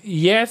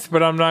 Yes,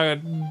 but I'm not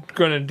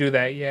going to do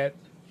that yet.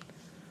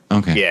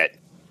 Okay. Yet.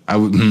 I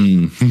would.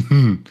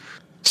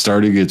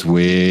 Stardew gets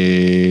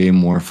way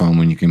more fun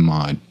when you can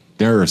mod.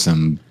 There are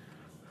some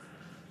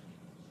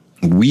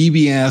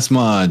weeby ass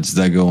mods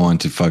that go on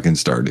to fucking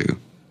Stardew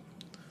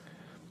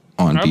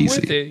on I'm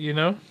PC. With it, you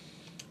know.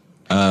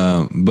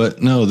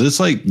 But no, this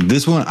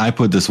one, I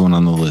put this one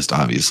on the list.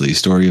 Obviously,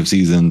 Story of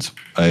Seasons,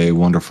 A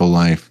Wonderful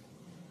Life,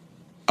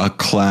 a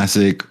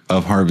classic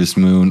of Harvest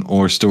Moon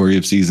or Story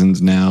of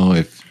Seasons. Now,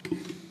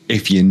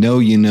 if you know,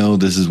 you know.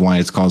 This is why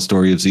it's called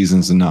Story of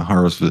Seasons and not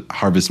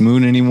Harvest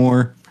Moon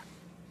anymore.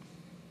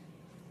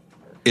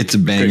 It's a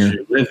banger.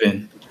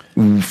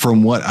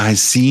 From what I've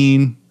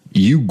seen,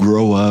 you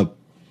grow up,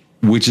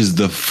 which is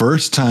the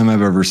first time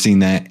I've ever seen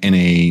that in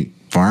a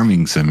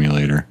farming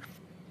simulator.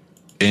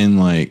 And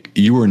like,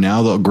 you are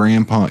now the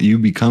grandpa, you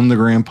become the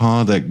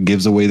grandpa that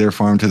gives away their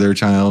farm to their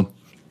child.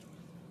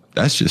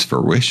 That's just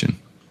fruition.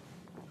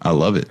 I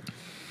love it.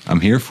 I'm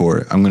here for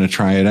it. I'm going to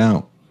try it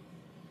out.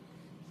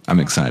 I'm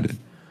excited.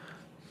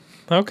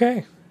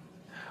 Okay.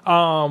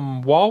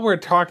 While we're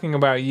talking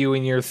about you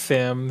and your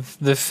Sims,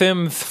 The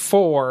Sims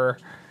 4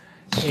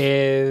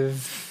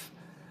 is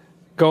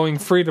going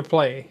free to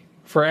play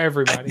for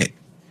everybody.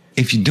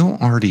 If you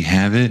don't already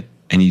have it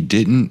and you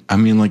didn't, I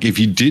mean, like if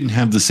you didn't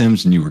have The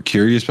Sims and you were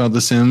curious about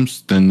The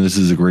Sims, then this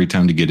is a great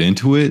time to get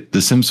into it.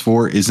 The Sims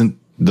 4 isn't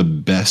the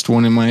best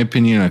one in my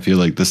opinion. I feel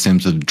like The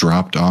Sims have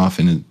dropped off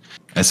in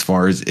as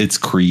far as its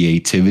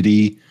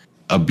creativity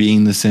of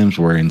being The Sims,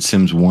 where in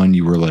Sims 1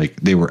 you were like,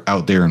 they were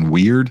out there and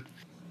weird.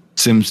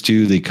 Sims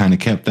 2, they kind of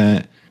kept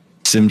that.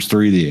 Sims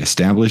 3, they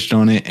established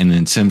on it. And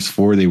then Sims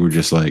 4, they were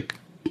just like,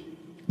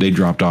 they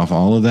dropped off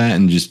all of that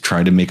and just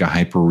tried to make a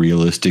hyper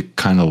realistic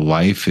kind of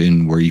life,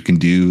 and where you can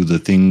do the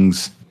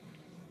things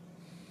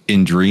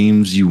in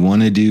dreams you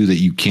want to do that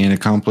you can't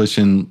accomplish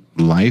in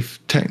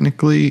life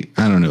technically.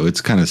 I don't know.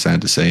 It's kind of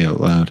sad to say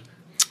out loud.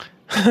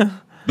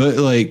 But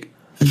like,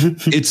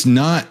 it's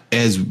not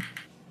as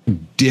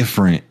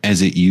different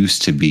as it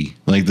used to be.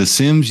 Like The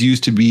Sims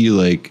used to be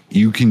like,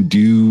 you can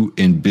do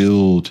and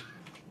build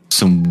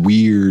some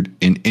weird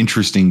and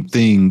interesting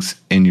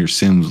things in your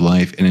Sims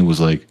life. And it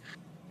was like,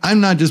 I'm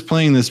not just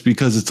playing this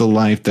because it's a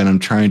life that I'm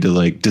trying to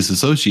like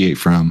disassociate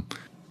from.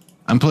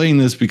 I'm playing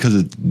this because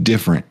it's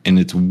different and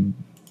it's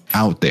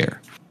out there.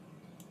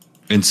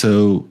 And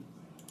so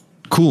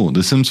cool.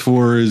 The Sims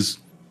 4 is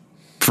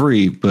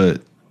free,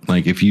 but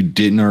like if you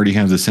didn't already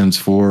have The Sims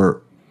 4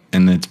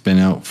 and it's been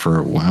out for,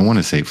 I want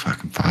to say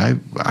fucking 5.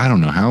 I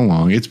don't know how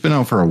long. It's been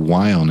out for a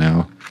while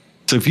now.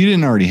 So if you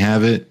didn't already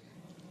have it,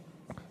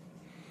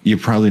 you're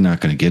probably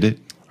not going to get it.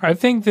 I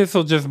think this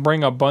will just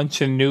bring a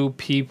bunch of new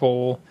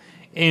people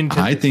into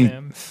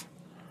Sims.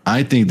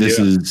 I think this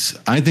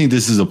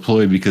is a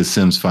ploy because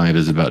Sims 5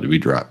 is about to be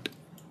dropped.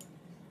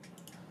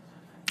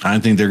 I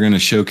think they're going to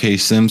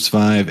showcase Sims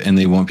 5 and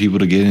they want people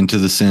to get into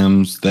the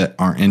Sims that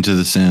aren't into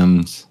the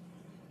Sims.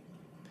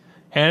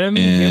 And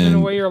giving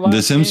away your last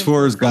The Sims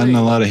 4 has gotten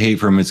a lot of hate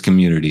from its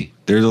community.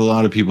 There's a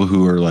lot of people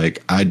who are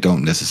like, I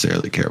don't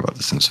necessarily care about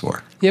the Sims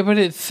 4. Yeah, but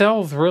it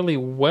sells really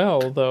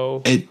well,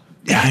 though.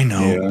 I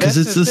know, because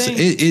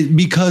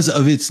because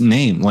of its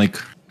name. Like,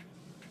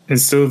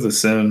 it's still The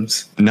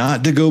Sims.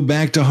 Not to go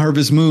back to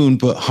Harvest Moon,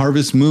 but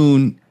Harvest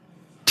Moon,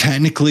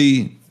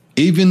 technically,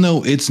 even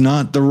though it's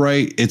not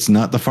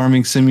the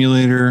farming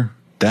simulator.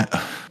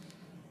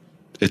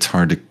 It's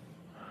hard to.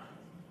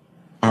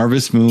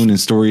 Harvest Moon and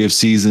Story of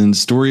Seasons.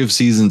 Story of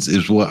Seasons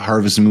is what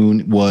Harvest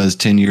Moon was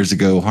 10 years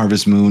ago.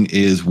 Harvest Moon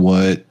is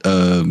what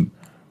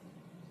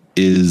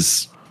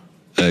is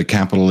a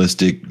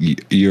capitalistic,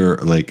 your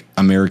like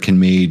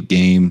American-made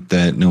game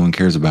that no one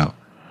cares about.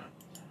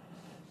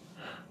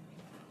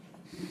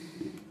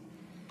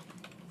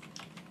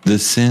 The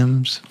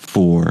Sims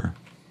 4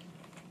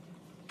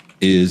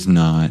 is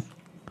not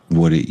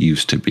what it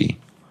used to be.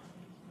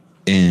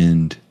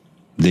 And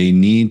they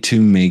need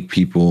to make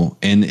people,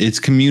 and its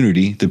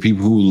community, the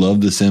people who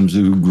love The Sims,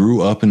 who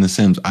grew up in The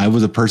Sims. I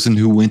was a person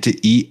who went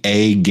to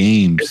EA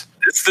Games.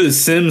 It's the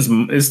Sims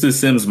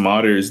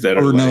modders that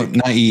are, or no,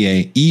 not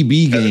EA,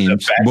 EB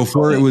Games,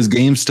 before it was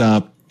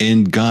GameStop,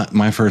 and got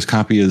my first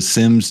copy of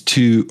Sims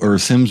 2 or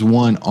Sims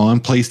 1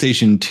 on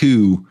PlayStation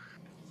 2.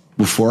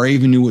 Before I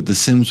even knew what The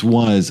Sims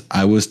was,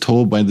 I was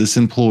told by this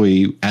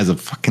employee as a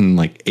fucking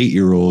like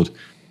 8-year-old,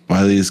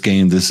 by this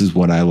game, this is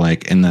what I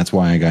like, and that's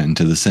why I got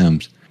into The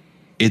Sims.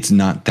 It's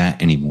not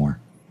that anymore.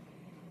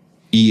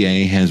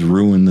 EA has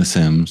ruined The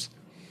Sims,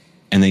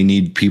 and they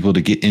need people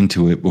to get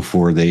into it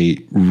before they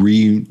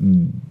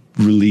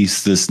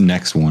release this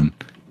next one.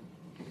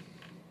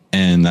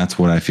 And that's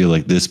what I feel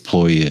like this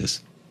ploy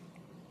is.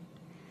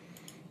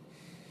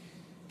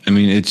 I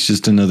mean, it's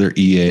just another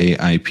EA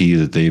IP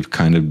that they've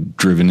kind of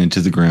driven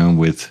into the ground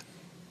with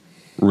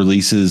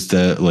releases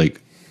that, like,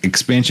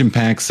 expansion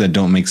packs that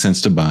don't make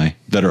sense to buy,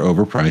 that are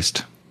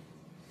overpriced.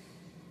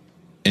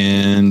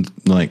 And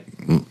like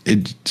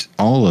it,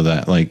 all of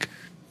that, like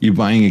you're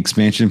buying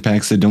expansion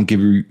packs that don't give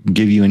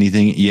you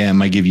anything. Yeah, it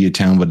might give you a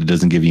town, but it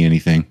doesn't give you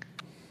anything.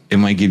 It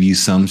might give you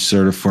some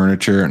sort of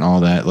furniture and all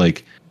that.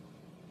 Like,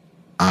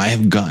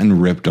 I've gotten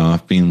ripped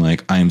off being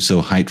like, I'm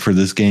so hyped for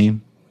this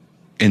game,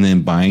 and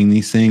then buying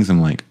these things,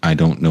 I'm like, I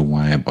don't know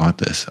why I bought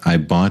this. I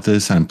bought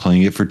this, I'm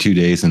playing it for 2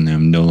 days, and then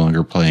I'm no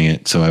longer playing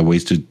it. So I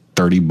wasted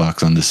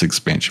 $30 on this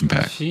expansion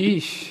pack.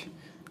 Sheesh.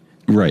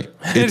 Right.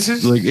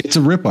 It's like, it's a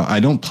ripoff.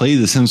 I don't play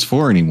The Sims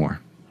 4 anymore.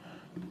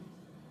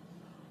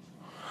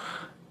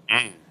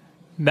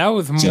 That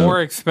was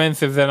more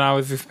expensive than I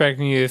was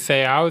expecting you to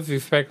say. I was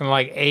expecting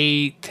like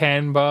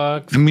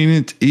 $8-10. I mean,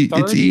 it's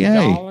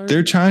EA.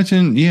 They're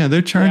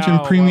charging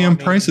premium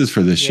prices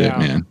for this shit,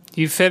 man.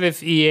 You said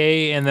it's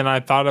EA, and then I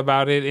thought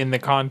about it in the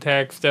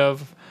context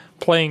of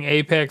playing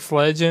Apex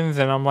Legends,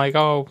 and I'm like,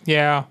 oh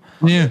yeah.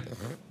 Yeah.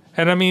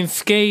 And I mean,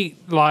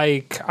 Skate,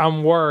 like,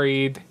 I'm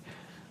worried.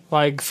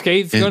 Like,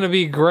 Skate's going to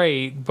be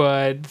great,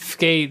 but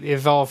Skate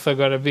is also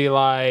going to be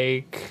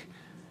like,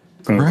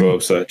 go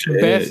up such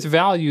best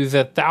value is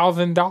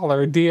 $1,000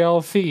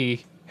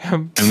 DLC. I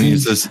mean,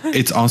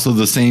 it's also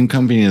the same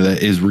company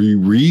that is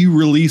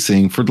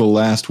re-releasing for the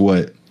last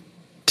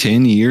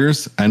 10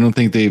 years. I don't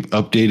think they've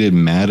updated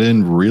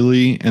Madden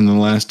really in the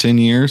last 10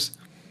 years,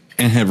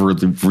 and have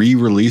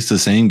re-released the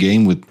same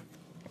game with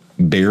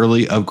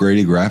barely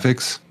upgraded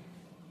graphics.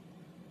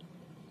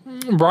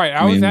 Right,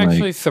 I was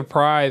actually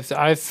surprised.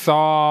 I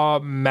saw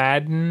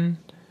Madden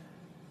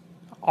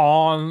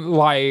on,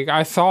 like,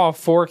 I saw a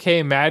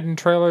 4K Madden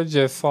trailer,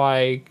 just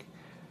like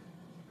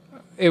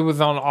it was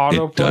on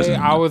autoplay.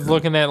 I was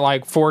looking at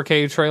like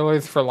 4K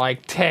trailers for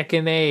like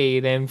Tekken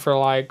 8 and for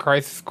like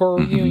Crisis Core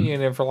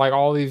Reunion and for like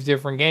all these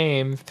different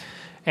games,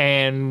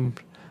 and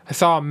I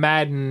saw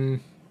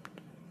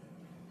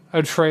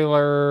a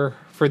trailer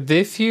for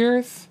this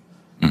year's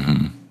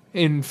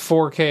in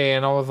 4K,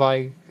 and I was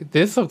like,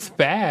 this looks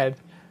bad.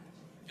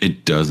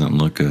 It doesn't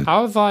look good.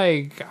 I was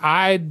like,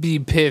 I'd be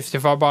pissed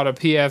if I bought a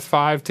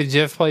PS5 to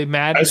just play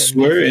Madden. I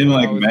swear, in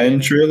like Madden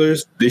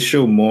trailers, they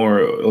show more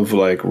of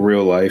like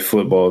real life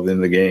football than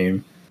the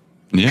game.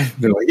 Yeah,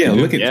 they're like,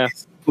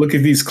 look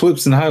at these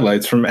clips and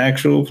highlights from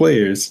actual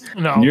players.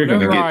 No,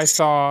 whatever I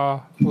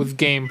saw was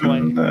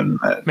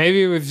gameplay.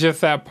 Maybe it was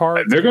just that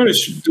part. They're going to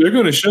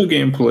show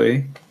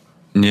gameplay.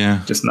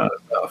 Yeah, just not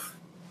enough.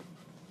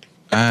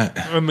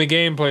 And the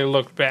gameplay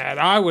looked bad.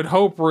 I would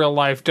hope real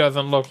life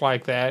doesn't look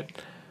like that.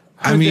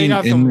 I mean, they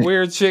got some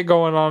weird shit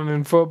going on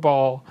in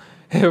football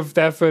if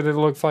that's what it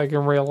looks like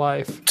in real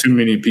life. Too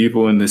many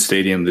people in the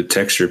stadium. The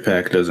texture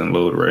pack doesn't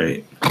load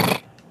right.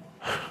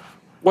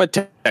 What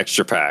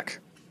texture pack?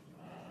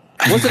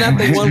 Wasn't that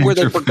the one where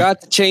they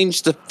forgot to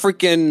change the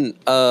freaking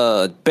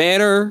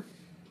banner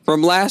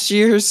from last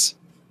year's?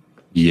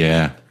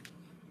 Yeah.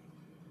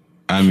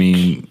 I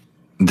mean,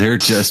 they're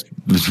just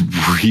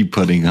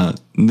re-putting up.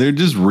 They're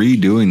just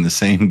redoing the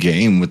same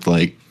game with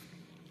like,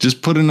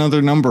 just put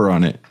another number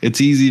on it. It's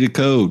easy to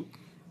code.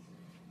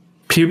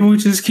 People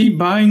just keep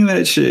buying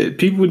that shit.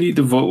 People need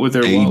to vote with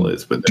their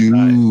wallets, but they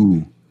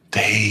do.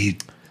 They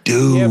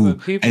do.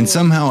 Yeah, and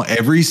somehow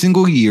every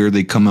single year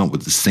they come out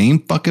with the same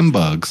fucking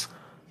bugs.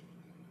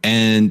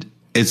 And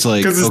it's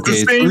like, it's okay,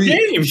 the same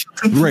game.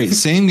 Right,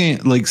 same game,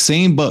 like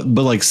same bug,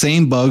 but like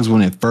same bugs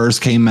when it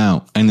first came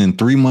out. And then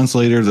 3 months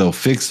later, they'll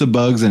fix the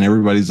bugs, and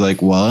everybody's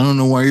like, well, I don't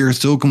know why you're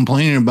still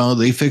complaining about it.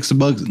 They fixed the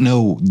bugs.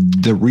 No,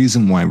 the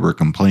reason why we're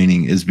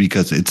complaining is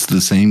because it's the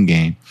same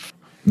game,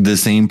 the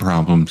same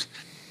problems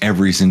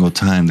every single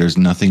time. There's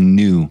nothing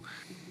new.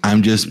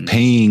 I'm just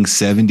paying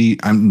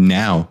 $70. I'm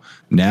now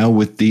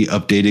with the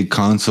updated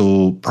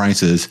console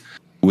prices.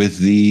 With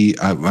the,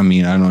 I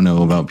mean, I don't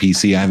know about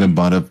PC. I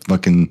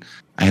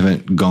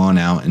haven't gone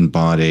out and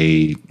bought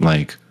a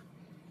like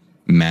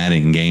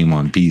Madden game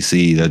on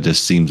PC. That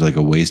just seems like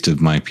a waste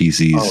of my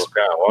PC's. Oh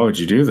God, why would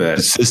you do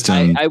that?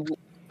 System.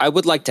 I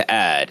would like to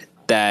add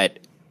that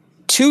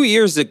 2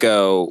 years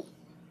ago,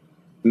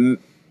 the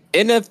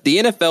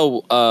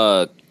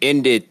NFL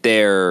ended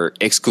their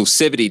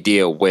exclusivity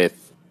deal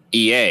with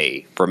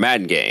EA for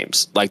Madden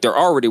games. Like they're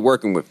already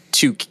working with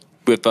the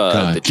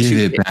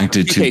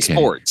 2K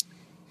Sports.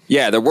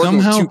 Yeah, they're working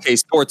with 2K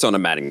Sports on a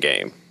Madden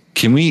game.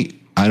 Can we?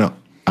 I don't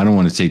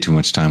want to take too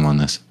much time on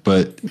this,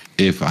 but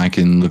if I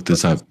can look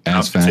this up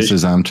as fast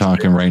as I'm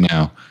talking right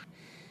now,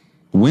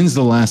 when's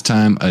the last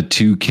time a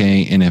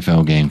 2K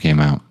NFL game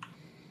came out?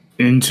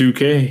 In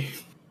 2K.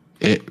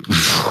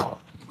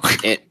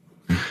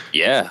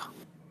 Yeah.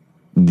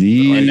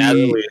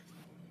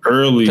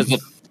 Early. The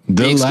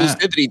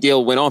exclusivity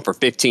deal went on for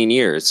 15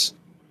 years.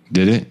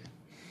 Did it?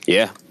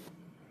 Yeah.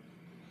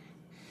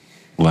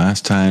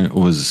 Last time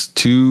was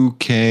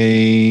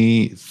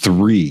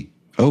 2K3.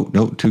 Oh,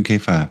 no,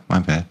 2K5. My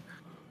bad.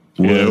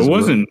 Yeah, it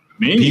wasn't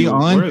me.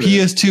 On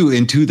PS2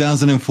 in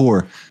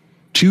 2004.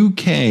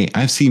 2K,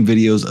 I've seen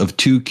videos of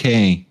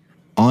 2K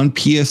on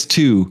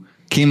PS2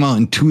 came out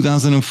in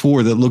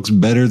 2004 that looks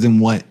better than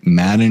what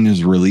Madden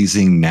is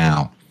releasing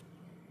now.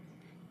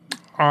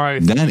 All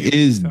right. That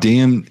is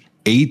damn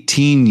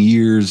 18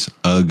 years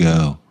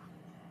ago.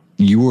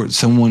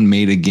 Someone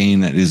made a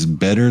game that is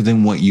better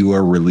than what you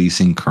are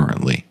releasing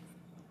currently.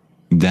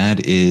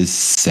 That is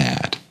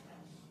sad.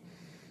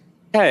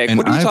 Hey,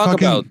 what are you talking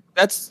about?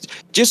 That's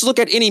just look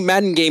at any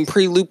Madden game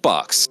pre-loot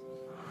box.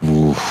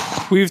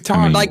 We've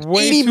talked like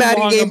way any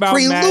Madden game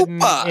pre-loot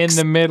box in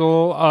the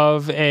middle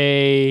of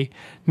a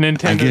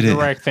Nintendo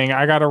Direct thing.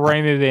 I gotta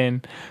rein it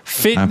in.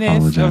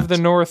 Fitness of the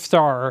North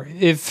Star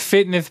is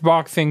fitness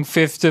boxing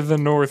fist of the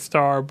North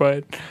Star,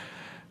 but.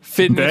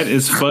 Fitness. That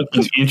is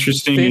fucking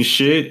interesting as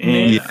shit.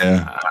 And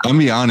yeah, I'll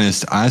be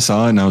honest. I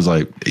saw it and I was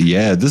like,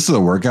 "Yeah, this is a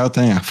workout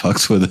thing. I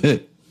fucks with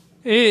it."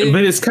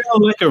 But it's kind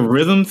of like a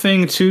rhythm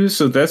thing too.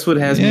 So that's what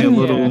has me a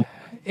little. Yeah.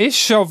 It's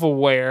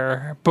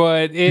shovelware,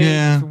 but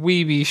it's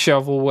weeby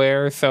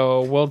shovelware,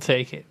 so we'll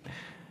take it.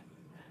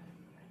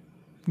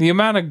 The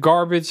amount of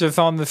garbage that's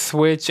on the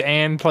Switch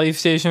and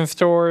PlayStation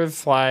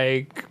stores,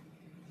 like,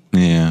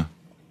 yeah,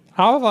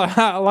 I was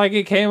like,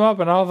 it came up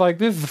and I was like,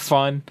 "This is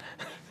fun."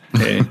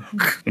 Hey,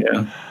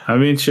 yeah, I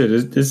mean,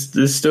 shit.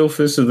 This still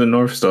Fist of the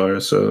North Star.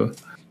 So,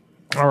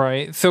 all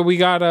right. So we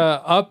got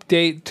a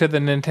update to the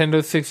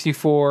Nintendo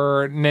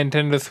 64,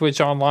 Nintendo Switch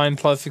Online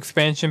Plus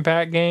expansion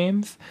pack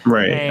games.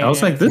 Right. And I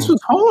was like, this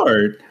was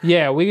hard.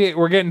 Yeah,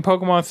 we're getting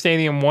Pokemon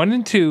Stadium 1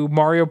 and 2,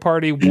 Mario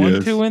Party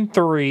 1, 2, and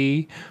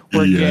 3.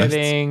 We're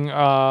getting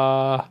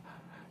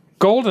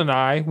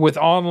GoldenEye with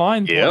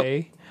online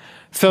play.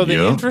 So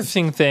the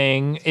interesting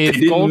thing is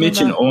they didn't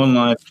mention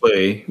online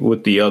play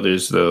with the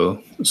others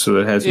though, so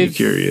that has me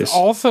curious. It's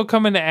also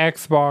coming to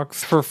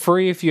Xbox for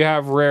free if you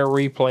have Rare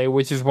Replay,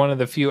 which is one of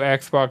the few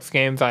Xbox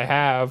games I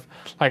have.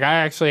 Like I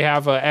actually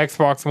have a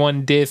Xbox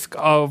One disc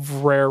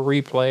of Rare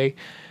Replay,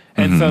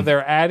 and so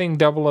they're adding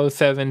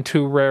 007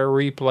 to Rare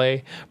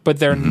Replay, but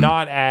they're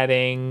not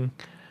adding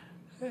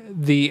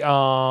the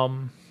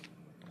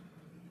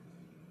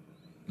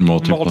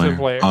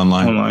multiplayer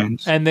online,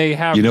 and they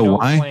have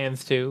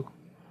plans to.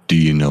 Do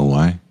you know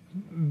why?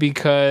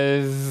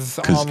 Because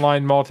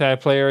online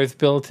multiplayer is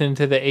built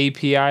into the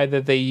API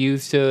that they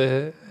use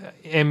to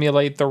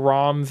emulate the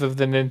ROMs of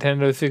the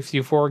Nintendo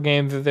 64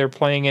 games that they're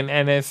playing in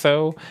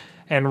NSO,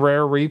 and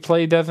Rare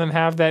Replay doesn't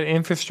have that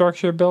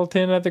infrastructure built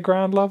in at the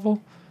ground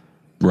level.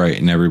 Right,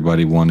 and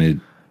everybody wanted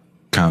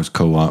couch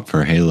co-op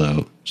for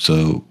Halo,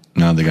 so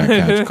now they got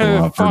couch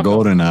co-op for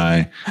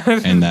GoldenEye,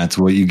 and that's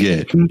what you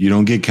get. You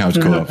don't get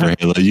couch co-op for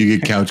Halo, you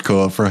get couch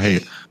co-op for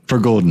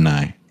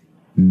GoldenEye.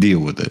 Deal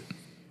with it.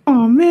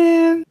 Oh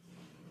man!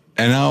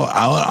 And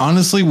I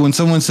honestly, when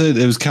someone said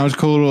it was couch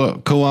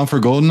co-op for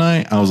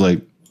GoldenEye, I was like,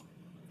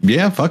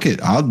 "Yeah, fuck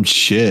it. I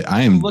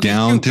am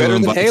down to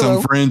invite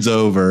some friends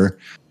over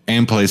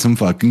and play some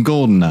fucking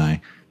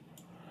GoldenEye."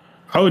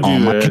 I would do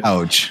on my that.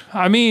 couch.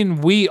 I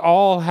mean, we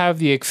all have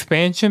the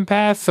expansion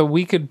pass, so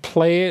we could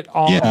play it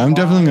on. Yeah, I'm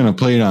definitely gonna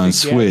play it on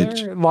together.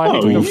 Switch.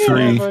 Like, for the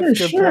free. four of us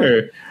For could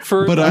sure.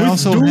 For, But I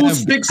also dual have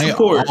stick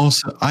support.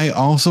 I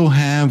also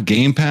have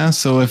Game Pass.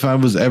 So if I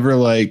was ever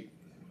like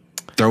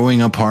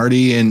throwing a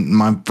party and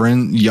my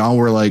friend y'all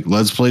were like,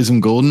 let's play some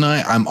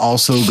GoldenEye, I'm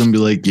also gonna be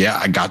like, yeah,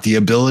 I got the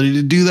ability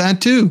to do that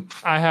too.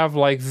 I have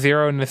like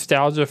zero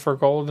nostalgia for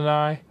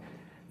GoldenEye.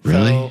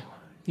 Really? So,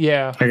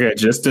 yeah. I got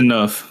just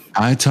enough.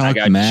 I talk I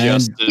got mad.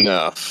 just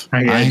enough.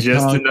 I got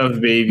just talk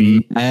enough,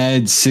 baby.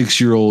 Mad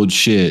 6-year-old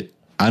shit.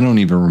 I don't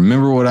even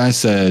remember what I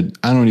said.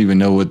 I don't even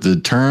know what the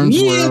terms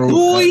were.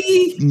 Boy.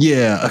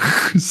 Yeah,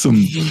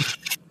 some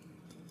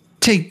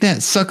take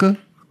that, sucker.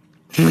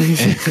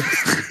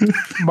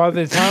 By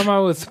the time I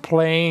was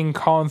playing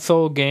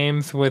console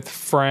games with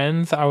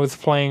friends, I was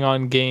playing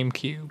on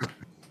GameCube.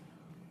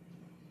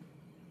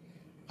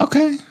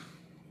 Okay.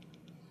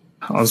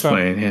 I was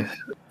playing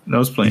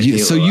Halo.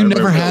 So you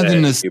never had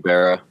the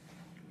nostalgia.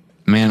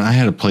 Man, I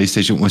had a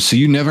PlayStation. So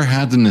you never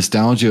had the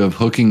nostalgia of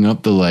hooking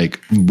up the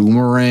like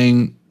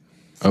boomerang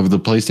of the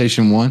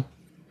PlayStation 1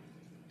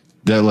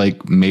 that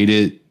like made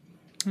it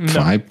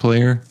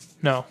 5-player?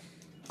 No.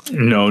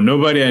 No,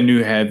 nobody I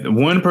knew had.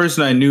 One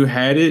person I knew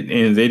had it,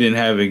 and they didn't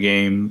have a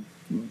game.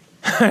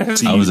 I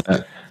was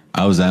that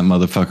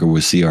motherfucker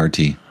with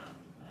CRT.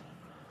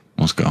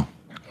 Let's go.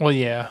 Well,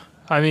 yeah.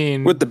 I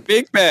mean, With the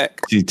big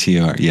back.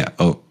 CTR. Yeah.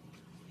 Oh.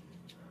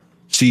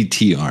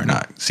 CTR,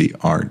 not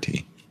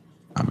CRT.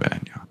 My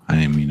bad, y'all. I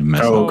didn't mean to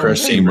mess up.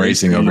 Crash Team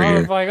Racing over I here.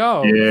 was like,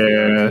 oh,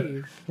 Yeah.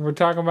 geez. We're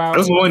talking about.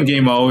 That's one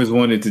game I always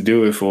wanted to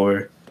do it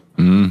for.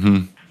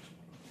 Mm-hmm.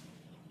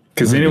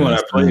 Because anyone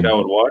I played, I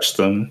would watch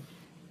them.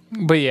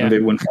 But yeah, And they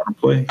wouldn't want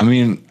to play. I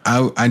mean,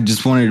 I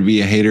just wanted to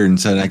be a hater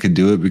and said I could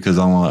do it because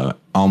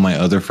all my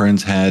other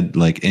friends had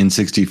like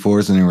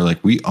N64s and they were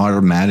like, we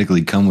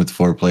automatically come with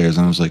 4 players.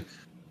 And I was like,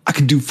 I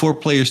can do 4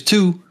 players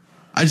too.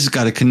 I just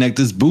got to connect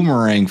this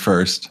boomerang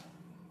first.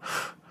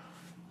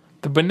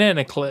 the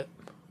banana clip.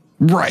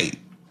 Right.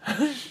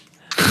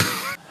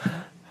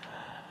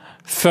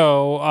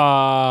 So,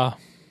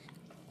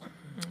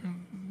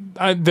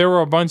 there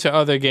were a bunch of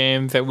other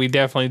games that we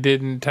definitely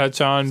didn't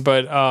touch on,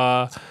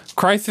 but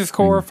Crisis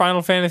Core,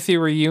 Final Fantasy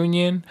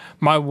Reunion.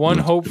 My one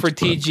hope for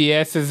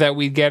TGS is that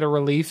we get a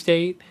release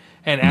date.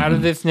 And out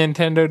of this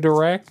Nintendo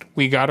Direct,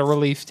 we got a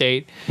release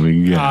date.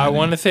 I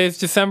want to say it's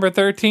December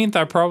 13th.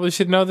 I probably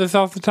should know this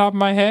off the top of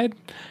my head,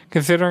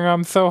 considering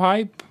I'm so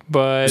hype.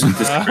 But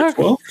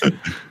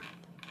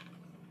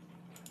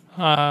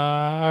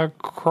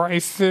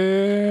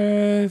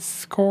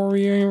Crisis Core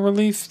Reunion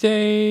release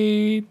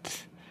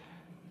date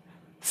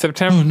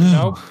September. Oh, no.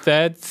 Nope,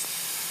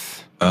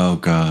 that's. Oh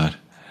God.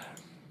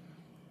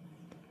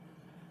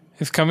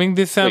 It's coming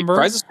December. Wait,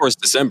 Crisis Core is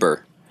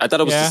December. I thought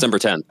it was December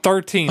 10th.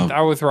 13th. I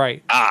was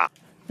right.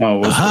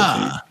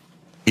 Aha!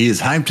 He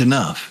is hyped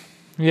enough.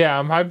 Yeah,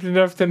 I'm hyped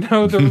enough to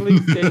know the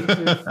release date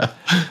is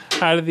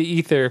out of the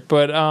ether.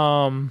 But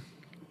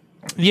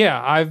yeah,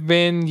 I've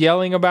been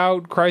yelling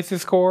about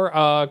Crisis Core.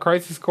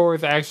 Crisis Core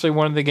is actually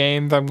one of the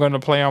games I'm going to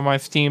play on my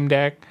Steam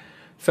Deck.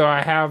 So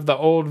I have the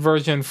old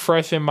version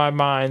fresh in my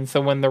mind. So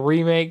when the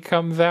remake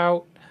comes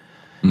out,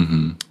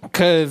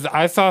 because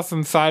I saw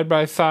some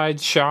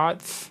side-by-side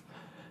shots,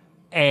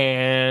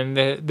 and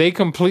they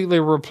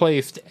completely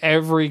replaced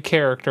every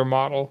character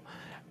model,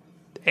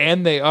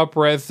 and they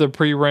up-res the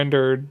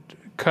pre-rendered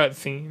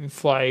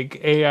cutscenes,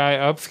 like AI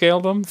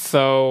upscaled them.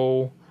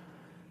 So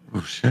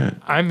oh shit,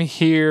 I'm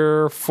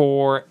here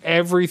for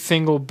every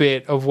single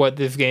bit of what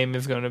this game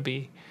is going to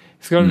be.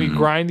 It's going to be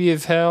grindy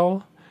as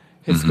hell.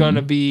 It's going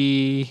to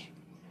be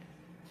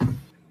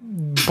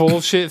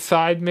bullshit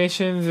side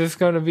missions. It's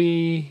going to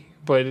be,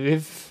 but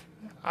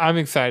I'm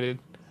excited.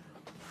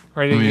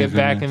 Ready to get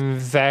back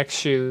in Zach's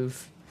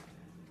shoes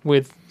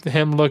with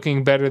him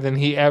looking better than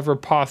he ever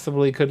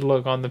possibly could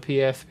look on the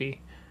PSP.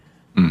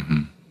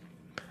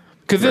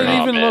 Because it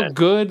didn't even look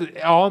good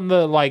on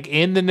the, like,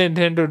 in the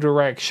Nintendo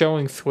Direct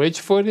showing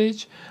Switch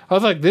footage. I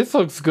was like, this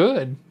looks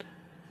good.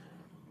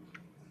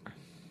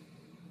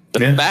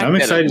 I'm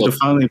excited to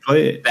finally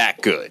play it.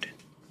 That good.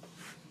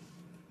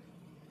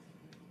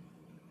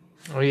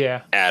 Oh,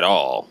 yeah. At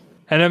all.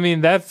 And I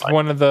mean, that's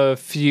one of the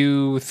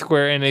few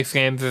Square Enix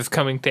games that's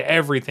coming to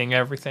everything.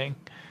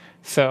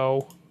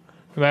 So,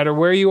 no matter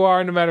where you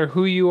are, no matter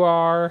who you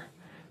are,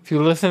 if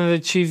you listen to the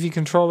Cheesy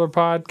Controller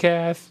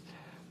podcast,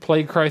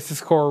 play Crisis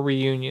Core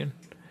Reunion.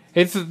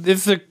 It's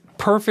a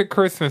perfect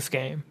Christmas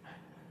game.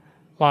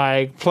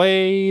 Like,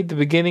 play the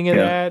beginning of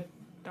that.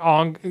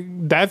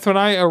 That's when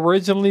I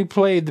originally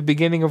played the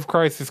beginning of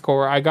Crisis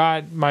Core. I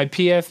got my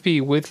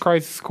PSP with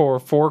Crisis Core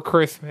for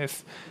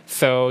Christmas.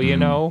 So, you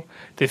know,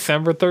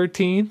 December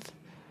 13th.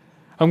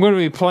 I'm going to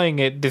be playing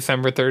it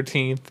December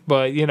 13th,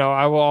 but, you know,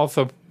 I will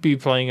also be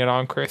playing it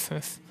on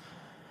Christmas.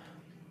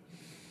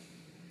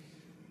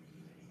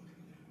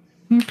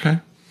 Okay.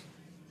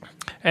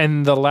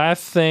 And the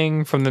last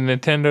thing from the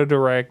Nintendo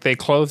Direct, they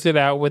closed it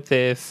out with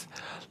this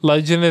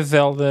Legend of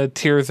Zelda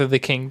Tears of the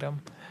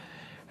Kingdom.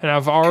 And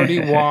I've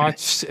already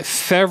watched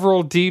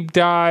several deep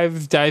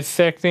dives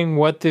dissecting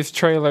what this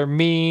trailer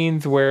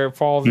means, where it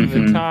falls in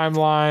the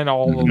timeline,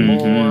 all the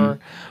lore,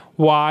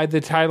 why the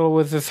title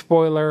was a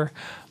spoiler.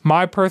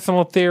 My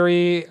personal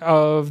theory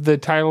of the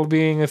title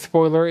being a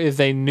spoiler is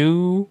they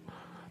knew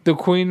the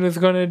queen was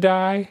going to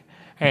die,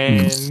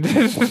 and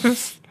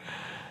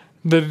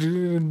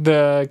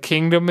the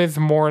kingdom is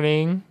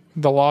mourning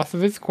the loss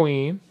of its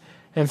queen.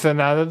 And so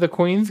now that the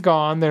queen's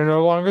gone, they're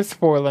no longer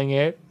spoiling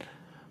it.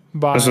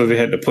 So they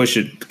had to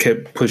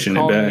kept pushing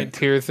it back.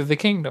 Tears of the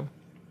Kingdom.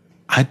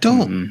 I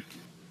don't.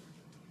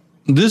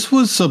 This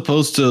was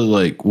supposed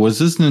to was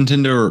this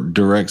Nintendo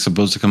Direct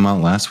supposed to come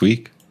out last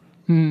week?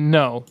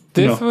 No,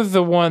 this was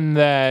the one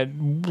that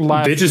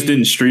last. They just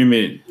didn't stream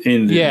it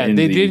in the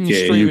they didn't UK.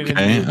 stream it in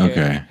the UK.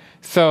 Okay,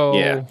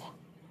 so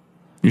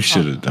you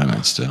should have done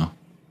it still.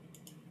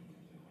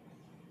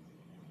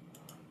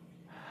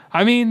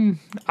 I mean,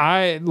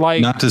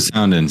 not to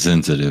sound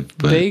insensitive,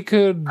 but they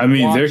could. I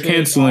mean, they're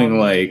canceling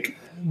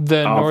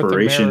the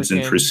operations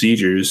and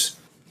procedures.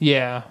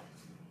 Yeah,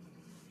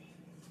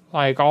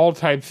 all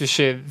types of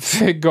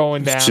shit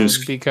going down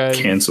just because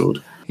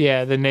canceled.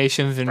 Yeah, the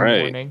nation's in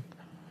mourning.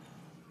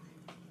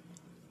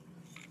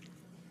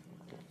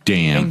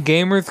 Damn. And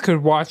gamers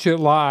could watch it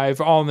live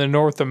on the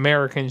North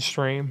American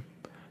stream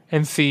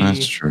and see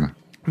That's true.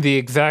 the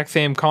exact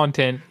same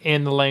content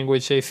in the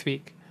language they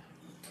speak.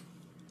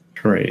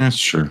 Right. That's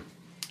true.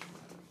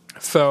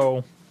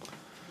 So,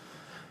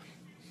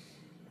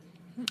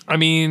 I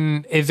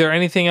mean, is there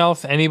anything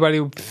else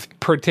anybody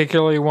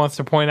particularly wants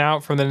to point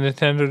out from the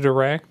Nintendo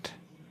Direct?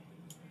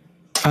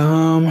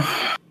 No.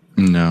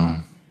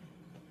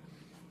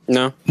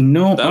 I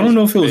don't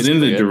know if it was in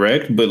the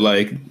Direct, but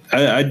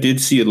I did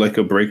see it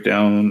a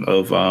breakdown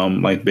of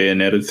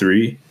Bayonetta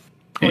 3.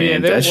 Oh, yeah,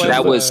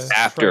 that was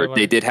after trailer.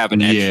 they did have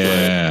an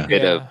extra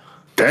bit of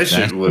that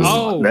shit was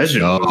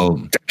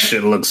that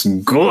shit looks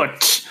good.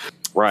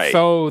 Right.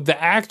 So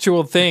the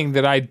actual thing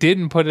that I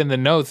didn't put in the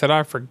notes that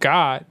I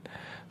forgot,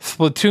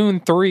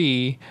 Splatoon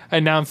 3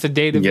 announced the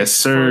date of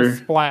its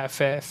first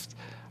Splatfest.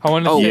 I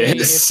want to say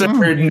it's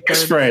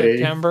next Friday.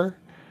 September.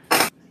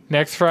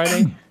 Next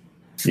Friday?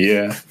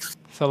 Yeah.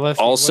 So let's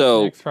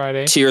also next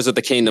Friday? Tears of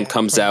the Kingdom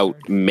comes out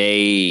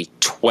May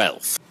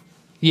 12th.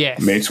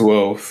 Yes. May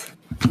 12th.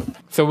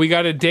 So we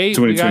got a date,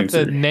 we got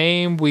the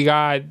name, we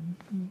got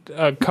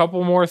a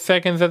couple more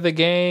seconds of the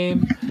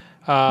game,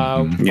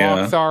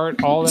 box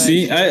art, all that.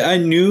 See, I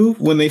knew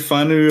when they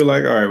finally were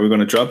like, all right, we're going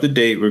to drop the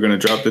date, we're going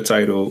to drop the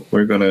title,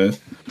 we're going to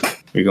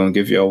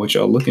give y'all what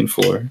y'all looking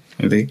for.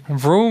 And they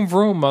vroom,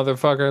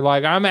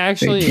 motherfucker. I'm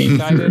actually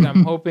excited.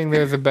 I'm hoping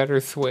there's a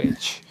better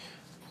Switch.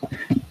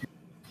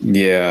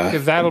 Yeah.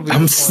 Because that'll be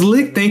I'm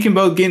slick thinking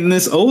about getting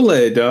this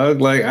OLED,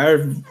 dog.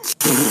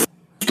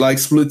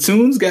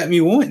 Splatoon's got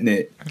me wanting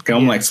it.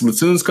 I'm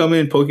Splatoon's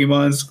coming,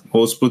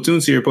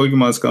 Splatoon's here,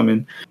 Pokemon's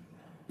coming.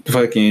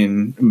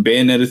 Fucking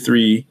Bayonetta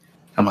 3.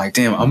 I'm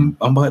damn, I'm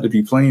about to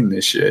be playing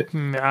this shit.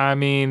 I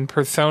mean,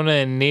 Persona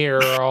and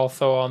Nier are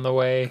also on the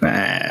way.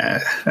 Nah,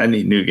 I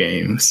need new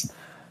games.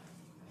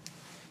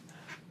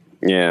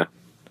 Yeah.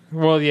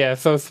 Well, yeah,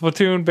 so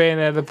Splatoon,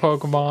 Bayonetta,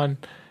 Pokemon,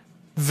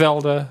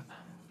 Zelda.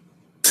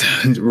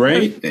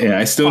 Right? Yeah,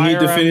 I still need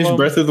to finish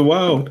Breath of the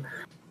Wild.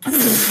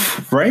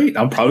 Right?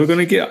 I'm probably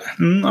gonna get.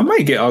 I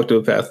might get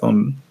Octopath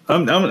on.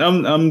 I'm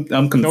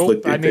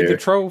conflicted. Nope, I need the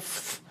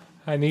trophies.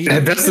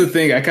 That's the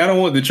thing. I kind of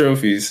want the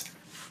trophies.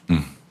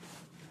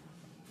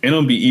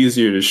 It'll be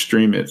easier to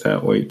stream it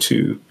that way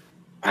too.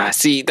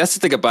 See, that's the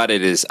thing about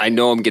it is I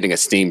know I'm getting a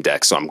Steam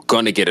Deck, so I'm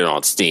gonna get it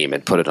on Steam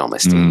and put it on my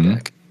Steam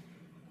Deck.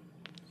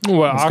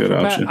 Well,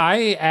 Octopath,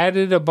 I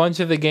added a bunch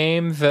of the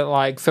games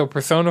that so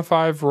Persona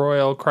 5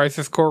 Royal,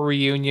 Crisis Core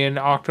Reunion,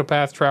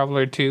 Octopath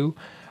Traveler 2.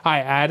 I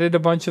added a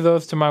bunch of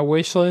those to my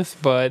wish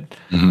list, but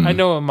I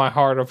know in my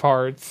heart of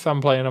hearts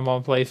I'm playing them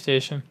on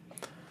PlayStation.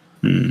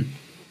 I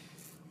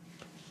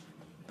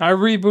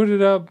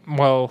rebooted up.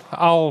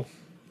 Well,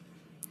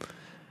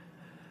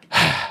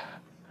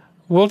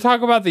 we'll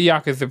talk about the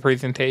Yakuza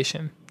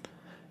presentation,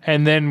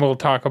 and then we'll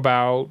talk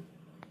about.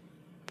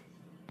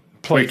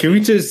 Wait, can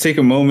we just take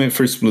a moment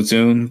for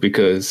Splatoon?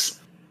 Because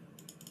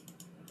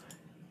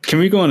can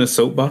we go on a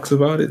soapbox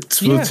about it?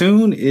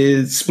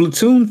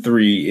 Splatoon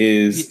 3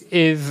 is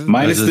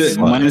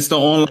minus the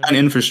online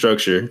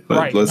infrastructure.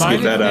 Let's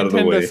get that out of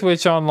the way.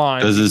 Switch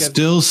Online. Does it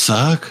still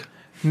suck?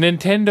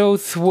 Nintendo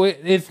Switch.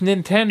 It's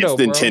Nintendo.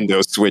 It's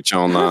Nintendo Switch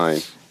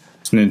Online.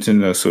 It's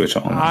Nintendo Switch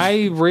Online.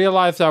 I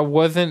realized I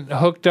wasn't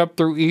hooked up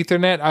through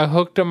Ethernet. I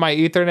hooked up my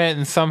Ethernet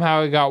and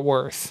somehow it got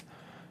worse.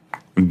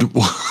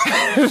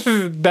 That's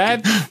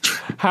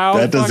how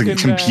that doesn't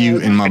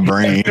compute in my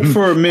brain.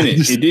 For a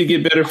minute, it did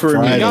get better for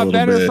a minute. It got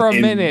better for a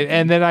minute,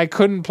 and then I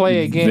couldn't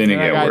play again. Then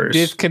and I got worse.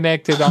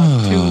 disconnected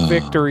on 2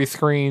 victory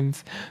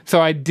screens,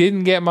 so I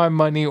didn't get my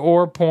money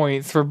or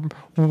points for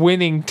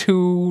winning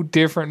 2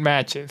 different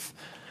matches.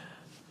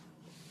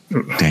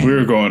 Damn. We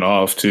were going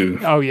off too.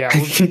 Oh yeah,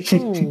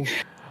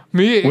 when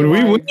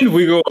we win,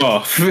 we go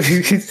off.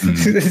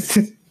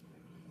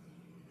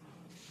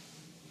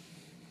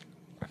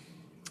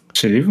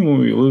 Shit, even when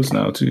we lose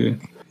now too.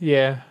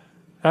 Yeah,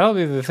 that'll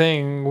be the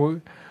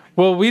thing.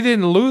 Well, we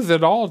didn't lose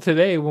at all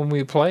today when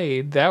we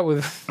played. That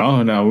was we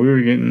were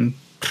getting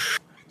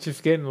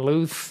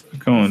loose.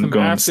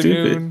 Going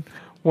stupid.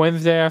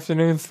 Wednesday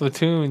afternoon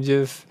Splatoon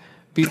just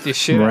beat the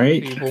shit out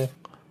of people.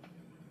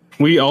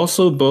 We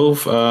also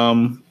both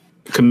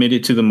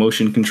committed to the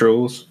motion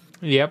controls.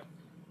 Yep.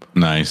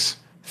 Nice.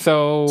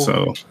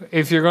 So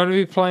if you're going to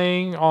be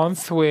playing on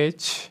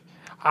Switch,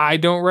 I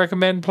don't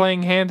recommend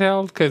playing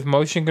handheld because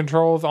motion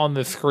controls on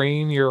the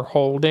screen you're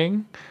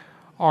holding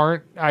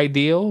aren't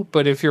ideal.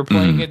 But if you're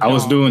playing it, I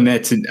was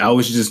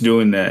just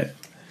doing that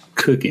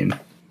cooking.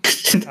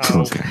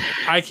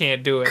 I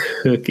can't do it.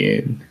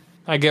 Cooking.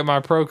 I get my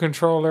Pro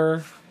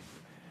Controller.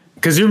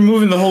 Because you're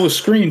moving the whole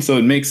screen, so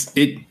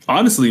it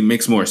honestly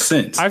makes more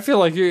sense. I feel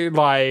like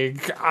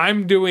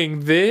I'm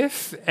doing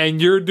this and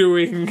you're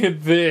doing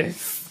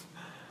this.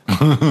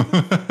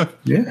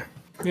 Yeah.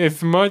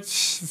 It's much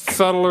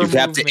subtler. You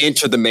have to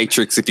enter the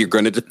Matrix if you're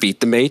going to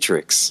defeat the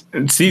Matrix.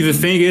 See, the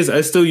thing is,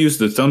 I still use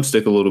the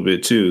thumbstick a little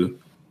bit too.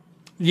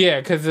 Yeah,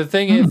 because the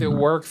thing is, it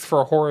works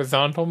for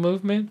horizontal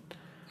movement.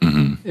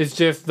 Mm-hmm. It's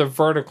just the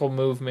vertical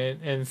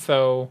movement. And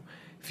so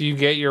if you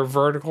get your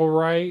vertical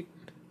right,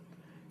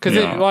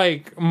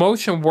 because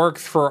motion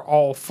works for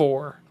all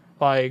four,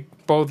 like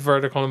both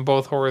vertical and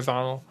both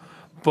horizontal,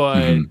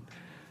 but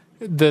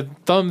the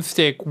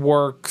thumbstick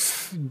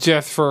works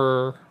just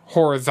for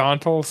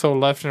horizontal, so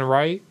left and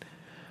right.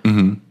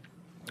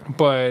 Mm-hmm.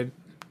 But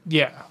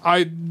yeah,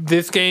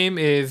 this game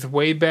is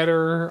way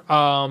better.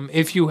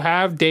 If you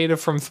have data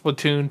from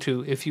Splatoon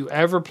 2, if you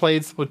ever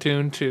played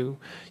Splatoon 2,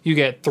 you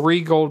get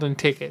 3 golden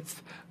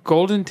tickets.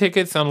 Golden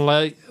tickets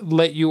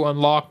let you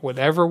unlock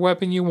whatever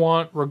weapon you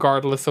want,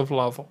 regardless of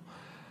level.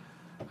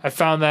 I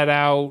found that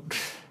out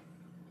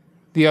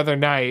the other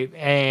night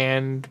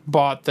and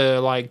bought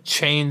the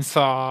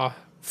chainsaw,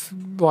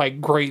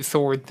 great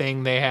sword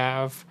thing they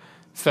have.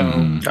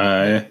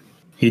 So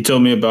he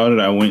told me about it.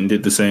 I went and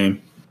did the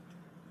same.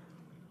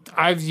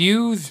 I've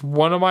used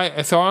one of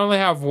my... So I only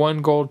have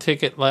 1 gold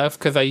ticket left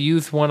because I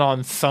used one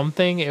on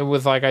something. It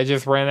was I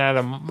just ran out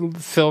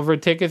of silver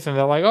tickets and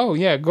they're like, oh,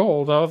 yeah,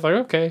 gold. I was like,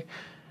 okay.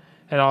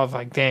 And I was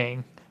like,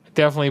 dang.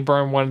 Definitely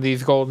burned one of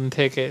these golden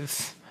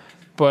tickets.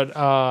 But,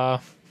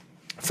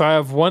 so I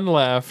have 1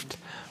 left,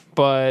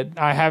 but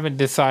I haven't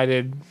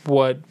decided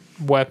what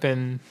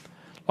weapon...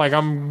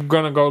 I'm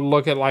going to go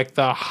look at,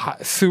 the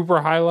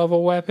super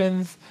high-level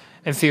weapons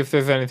and see if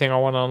there's anything I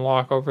want to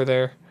unlock over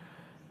there.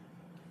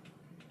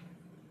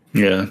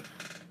 Yeah,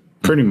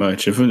 pretty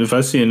much. If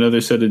I see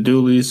another set of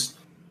dualies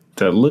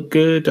that look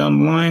good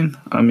down the line,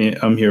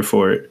 I'm here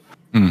for it.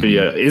 Mm-hmm. But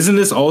yeah, isn't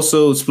this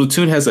also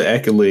Splatoon has an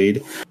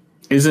accolade?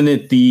 Isn't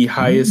it the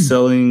highest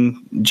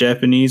selling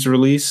Japanese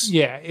release?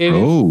 Yeah.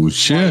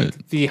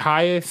 Shit! The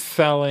highest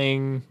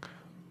selling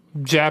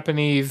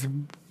Japanese.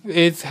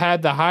 It's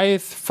had the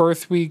highest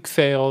first week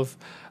sales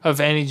of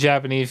any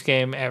Japanese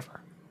game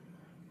ever.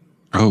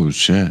 Oh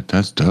shit!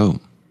 That's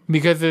dope.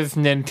 Because it's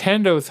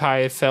Nintendo's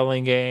highest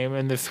selling game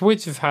and the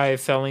Switch's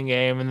highest selling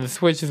game, and the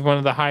Switch is one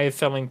of the highest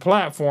selling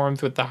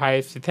platforms with the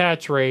highest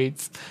attach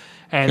rates.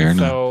 And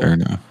fair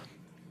enough.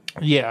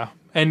 Yeah.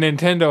 And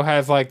Nintendo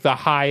has the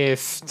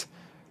highest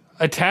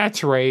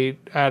attach rate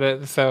at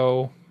it.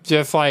 So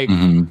just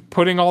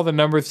putting all the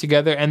numbers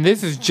together, and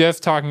this is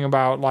just talking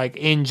about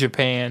in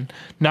Japan,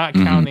 not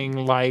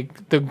counting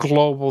the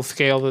global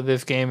scale that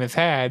this game has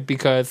had,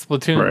 because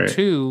Splatoon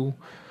 2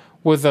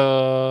 was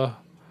a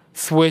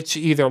Switch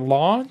either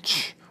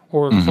launch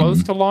or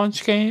close to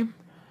launch game.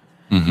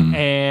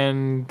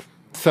 And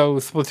so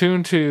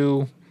Splatoon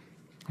 2,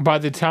 by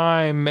the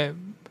time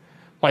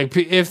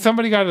if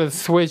somebody got a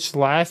Switch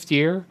last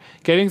year,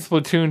 getting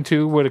Splatoon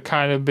 2 would have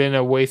kind of been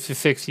a waste of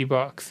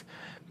 $60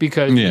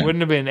 because it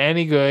wouldn't have been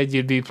any good.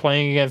 You'd be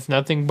playing against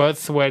nothing but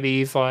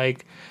sweaties.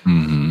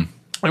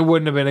 It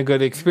wouldn't have been a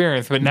good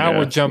experience. But now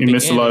we're jumping in. You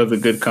missed a lot of the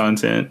good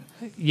content.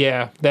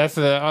 Yeah, that's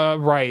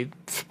right.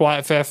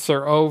 Splatfests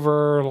are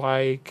over.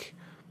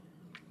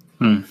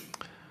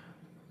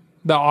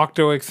 The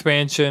Octo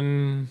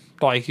expansion,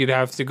 you'd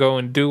have to go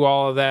and do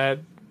all of that.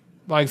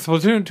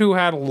 Splatoon 2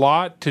 had a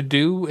lot to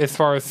do as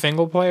far as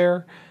single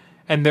player,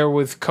 and there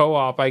was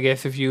co-op, I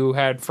guess, if you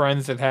had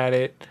friends that had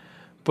it.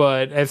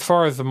 But as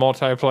far as the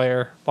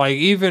multiplayer,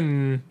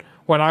 even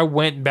when I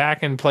went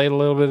back and played a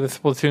little bit of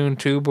Splatoon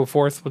 2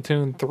 before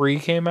Splatoon 3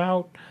 came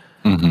out,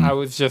 I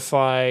was just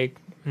nah.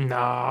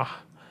 I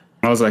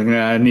was like,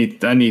 nah, I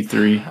need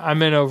 3.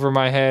 I'm in over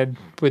my head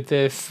with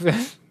this.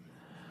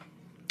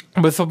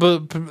 But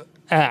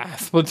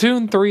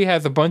Splatoon 3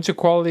 has a bunch of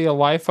quality of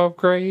life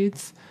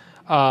upgrades.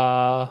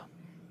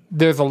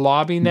 There's a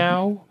lobby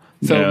now,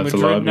 so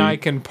Madrid and I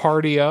can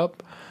party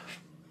up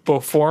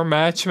before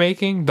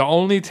matchmaking. The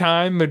only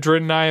time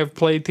Madrid and I have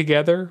played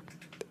together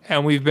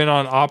and we've been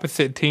on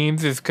opposite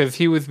teams is because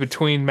he was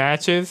between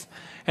matches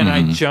and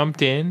I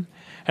jumped in,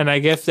 and I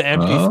guess the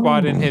empty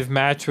spot in his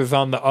match was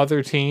on the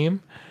other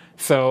team,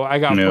 so I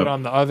got put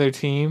on the other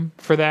team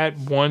for that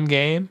one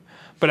game.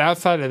 But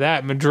outside of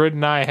that, Madrid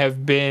and I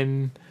have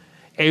been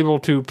able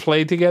to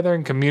play together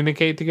and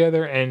communicate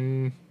together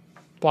and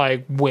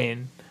like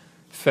win.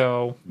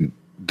 So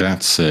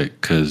that's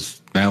sick,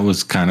 because that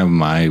was kind of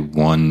my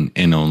one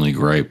and only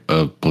gripe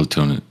of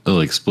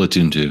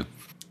Splatoon 2.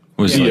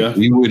 Was like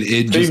we would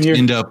just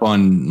end up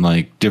on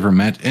like different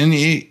match, and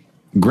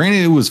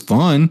granted it was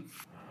fun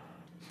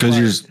because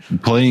you're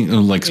playing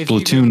like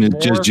Splatoon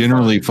is just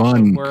generally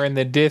fun. We're in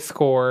the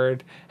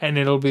Discord, and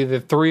it'll be the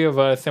three of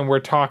us, and we're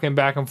talking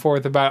back and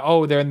forth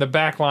about they're in the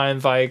back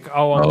lines, like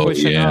I'm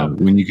pushing up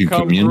when you can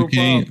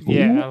communicate.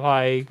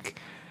 Like.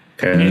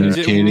 And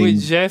with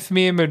just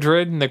me in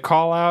Madrid and the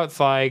call outs,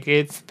 like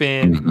it's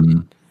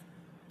been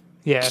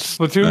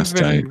Splatoon's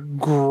been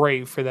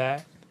great for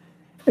that.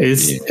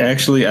 It's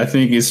actually, I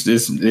think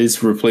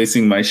it's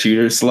replacing my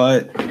shooter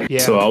slot. Yeah.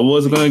 So I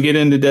was gonna get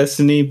into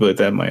Destiny, but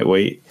that might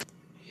wait.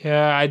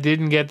 Yeah, I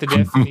didn't get the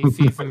Destiny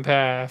season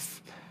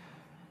pass.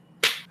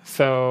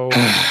 So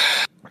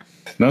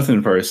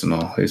nothing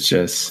personal.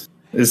 It's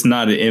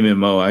not an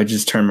MMO. I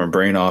just turn my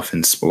brain off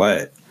and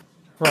splat.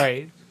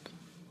 Right.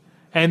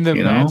 And the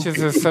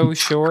matches are so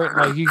short.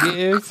 Like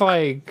it's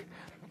like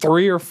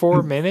 3 or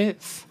 4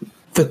 minutes.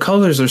 The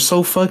colors are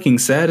so fucking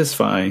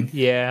satisfying.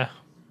 Yeah.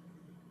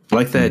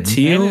 Like that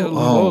teal.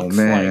 Oh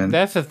man,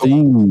 that's the thing.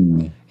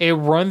 Ooh. It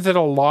runs at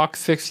a lock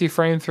 60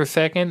 frames per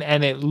second,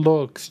 and it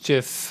looks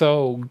just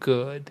so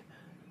good.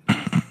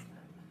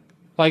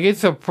 Like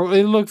it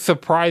looks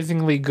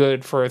surprisingly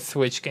good for a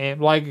Switch game.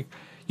 Like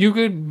you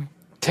could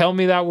tell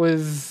me that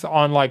was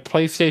on like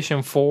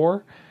PlayStation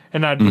 4,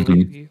 and I'd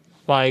believe you.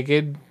 Like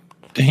it.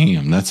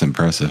 Damn, that's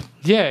impressive.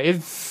 Yeah,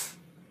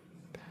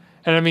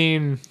 and I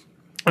mean,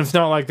 it's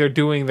not like they're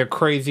doing the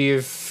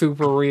craziest,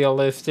 super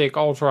realistic,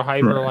 ultra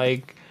hyper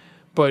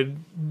but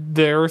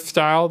their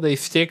style, they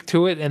stick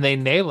to it and they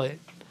nail it.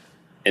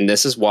 And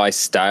this is why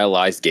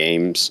stylized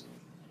games,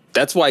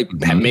 that's why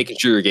making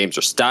sure your games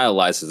are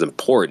stylized is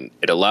important.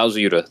 It allows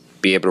you to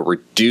be able to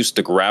reduce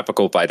the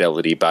graphical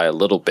fidelity by a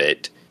little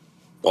bit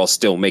while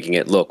still making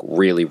it look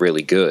really,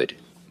 really good.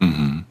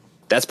 Mm-hmm.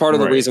 That's part of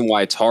the reason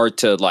why it's hard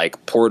to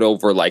like port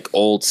over like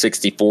old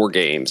 64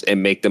 games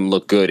and make them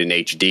look good in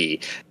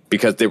HD,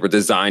 because they were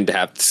designed to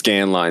have the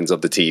scan lines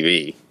of the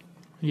TV.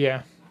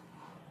 Yeah.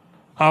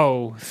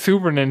 Oh,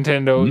 Super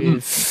Nintendo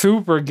is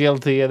super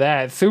guilty of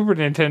that. Super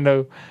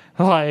Nintendo,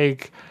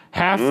 like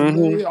half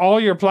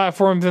all your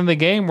platforms in the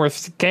game were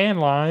scan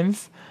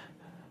lines.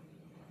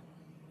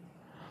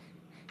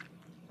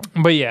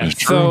 But yeah,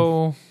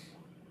 so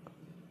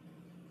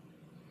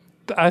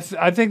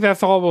I think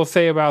that's all we'll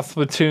say about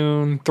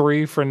Splatoon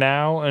 3 for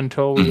now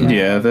until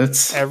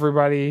that's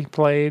everybody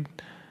played.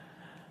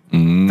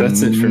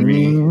 That's it for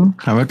me.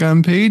 Haven't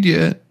gotten paid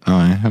yet. Oh,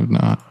 I have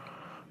not.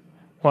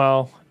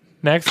 Well,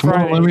 next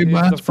Friday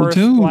is the first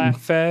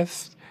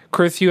Splatfest.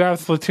 Chris, you have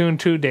Splatoon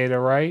 2 data,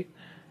 right?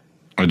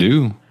 I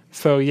do.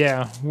 So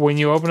yeah, when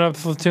you open up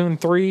Splatoon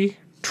 3,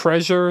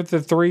 treasure the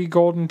 3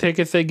 golden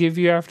tickets they give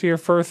you after your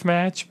first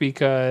match,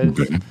 because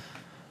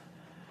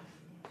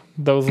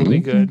those will be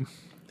good.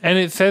 And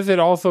it says it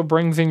also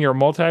brings in your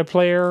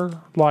multiplayer,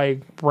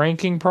 like,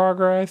 ranking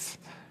progress.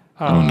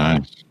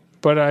 Nice.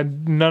 But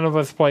none of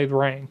us played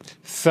ranked,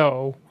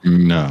 so...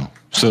 No.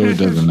 So it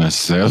doesn't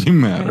necessarily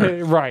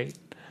matter. Right.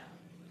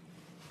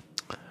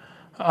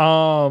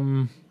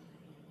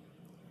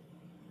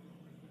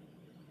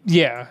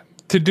 Yeah.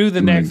 To do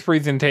the next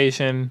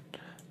presentation,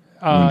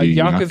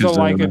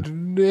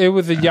 Yakuza it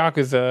was a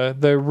Yakuza,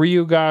 the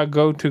Ryuga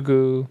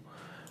Gotoku.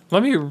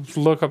 Let me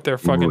look up their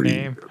fucking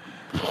name.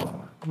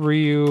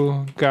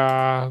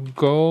 Ryuga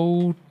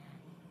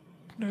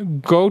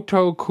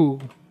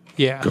Gotoku.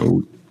 Yeah.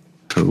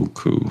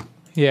 Gotoku.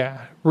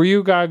 Yeah.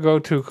 Ryuga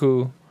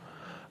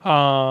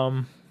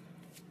Gotoku.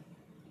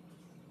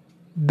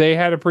 They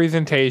had a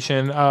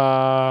presentation.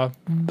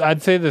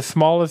 I'd say the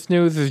smallest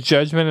news is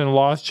Judgment and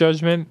Lost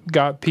Judgment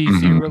got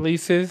PC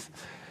releases,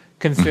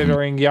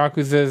 considering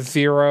Yakuza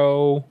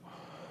 0,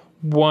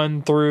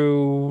 1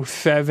 through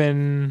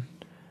 7,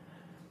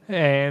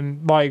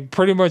 and like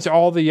pretty much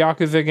all the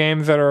Yakuza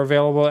games that are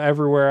available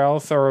everywhere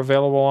else are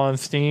available on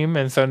Steam,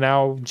 and so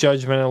now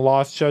Judgment and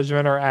Lost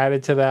Judgment are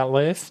added to that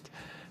list.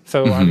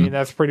 So I mean,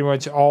 that's pretty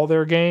much all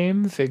their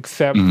games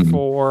except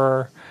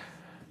for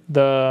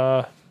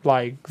the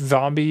like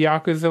zombie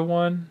Yakuza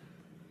one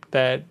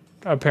that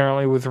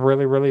apparently was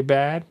really, really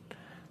bad.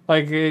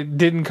 Like it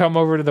didn't come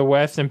over to the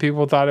West, and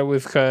people thought it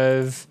was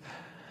because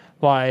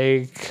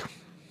like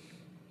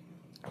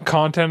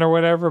content or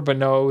whatever, but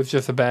no, it was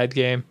just a bad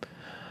game.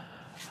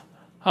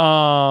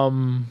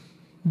 Yakuza,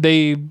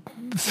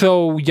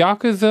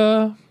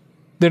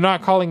 they're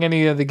not calling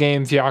any of the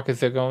games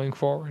Yakuza going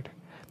forward.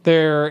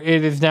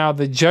 It is now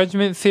the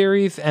Judgment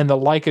series and the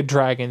Like a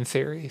Dragon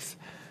series.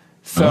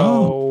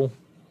 So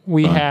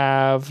we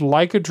have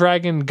Like a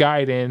Dragon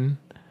Gaiden,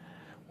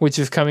 which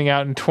is coming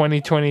out in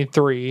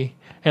 2023,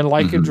 and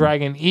Like a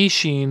Dragon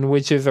Ishin,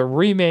 which is a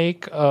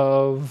remake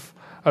of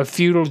a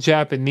feudal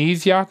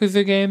Japanese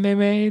Yakuza game they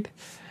made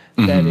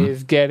that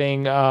is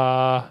getting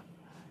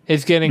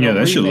is getting a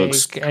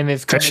remake, and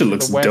it's coming to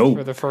the West dope.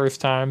 For the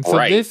first time. So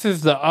this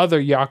is the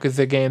other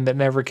Yakuza game that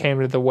never came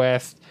to the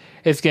West.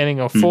 It's getting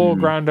a full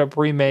ground up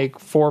remake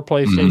for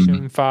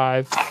PlayStation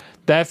 5.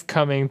 That's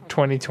coming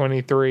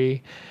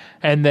 2023.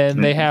 And then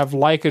they have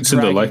Like a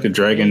Dragon. The Like a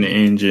Dragon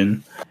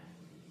engine.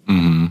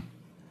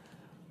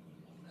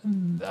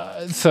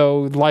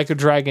 So Like a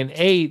Dragon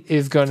 8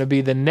 is going to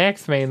be the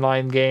next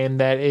mainline game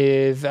that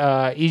is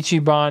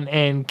Ichiban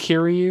and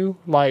Kiryu,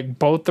 like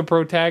both the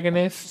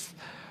protagonists.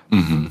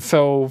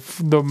 So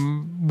the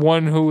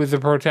one who is the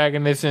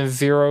protagonist in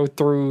 0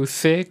 through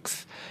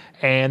 6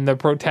 and the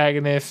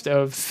protagonist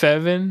of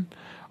 7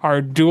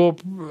 are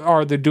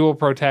the dual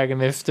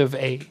protagonists of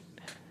 8.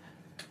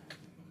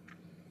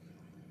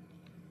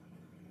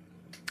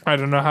 I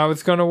don't know how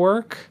it's going to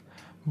work,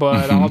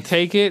 but I'll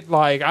take it.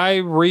 Like, I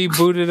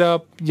rebooted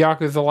up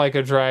Yakuza Like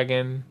a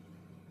Dragon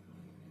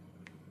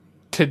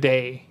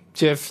today,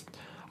 just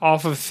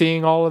off of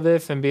seeing all of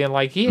this and being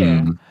like,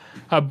 yeah,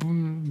 I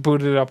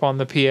booted up on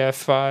the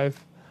PS5.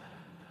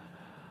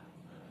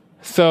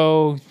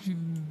 So,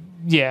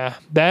 yeah,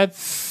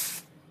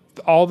 that's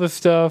all the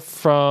stuff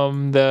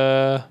from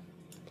the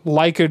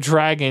Like a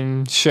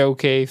Dragon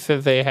showcase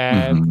that they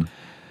had.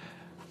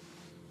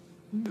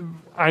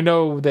 I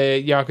know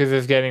that Yakuza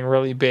is getting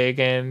really big,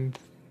 and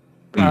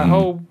I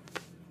hope.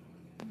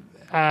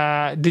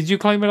 Did you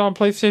claim it on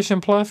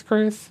PlayStation Plus,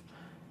 Chris?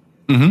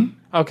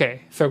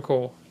 Okay, so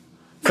cool.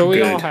 So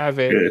we all have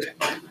it.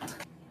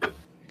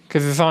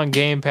 Because it's on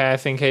Game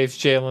Pass in case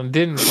Jalen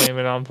didn't claim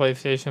it on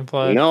PlayStation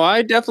Plus. No,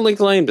 I definitely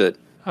claimed it.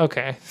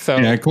 Okay, so.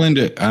 Yeah, I claimed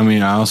it. I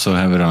mean, I also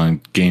have it on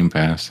Game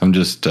Pass. I'm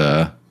just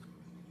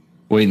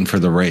waiting for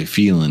the right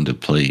feeling to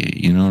play it.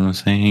 You know what I'm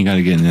saying? You got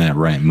to get in that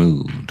right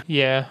mood.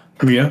 Yeah.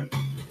 Yeah.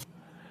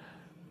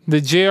 The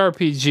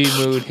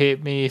JRPG mood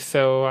hit me,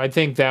 so I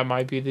think that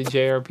might be the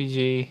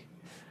JRPG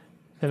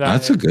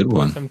that's a good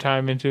one. Some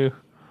time into.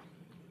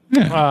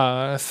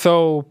 Yeah.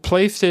 So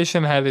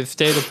PlayStation had its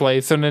State of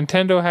Play. So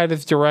Nintendo had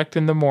its Direct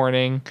in the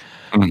morning.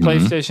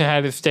 PlayStation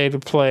had its State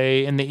of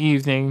Play in the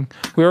evening.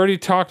 We already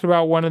talked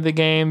about one of the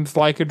games,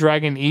 Like a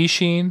Dragon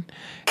Ishin.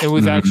 It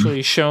was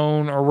actually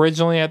shown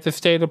originally at the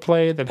State of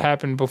Play that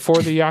happened before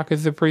the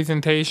Yakuza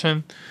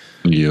presentation.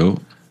 Yep.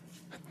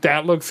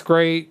 That looks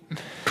great.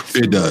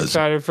 It does.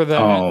 Excited for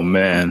that. Oh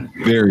man,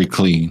 very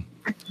clean.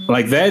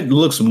 Like that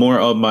looks more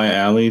up my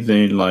alley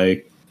than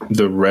like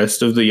the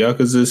rest of the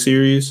Yakuza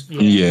series.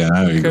 Yeah,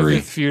 I agree. Because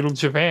it's feudal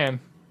Japan.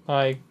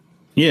 Like.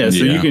 Yeah,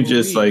 so you can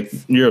just like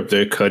you're up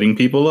there cutting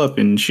people up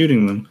and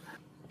shooting them.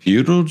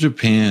 Feudal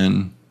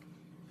Japan,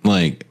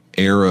 like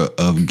era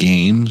of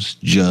games,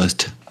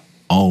 just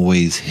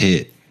always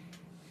hit.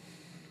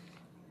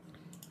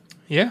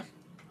 Yeah,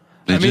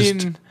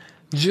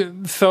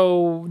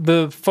 so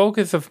the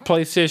focus of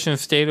PlayStation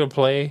State of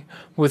Play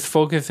was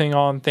focusing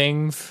on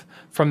things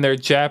from their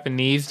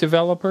Japanese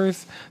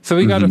developers. So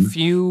we got a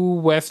few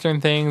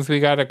Western things, we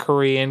got a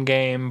Korean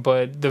game,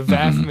 but the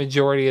vast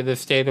majority of the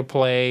State of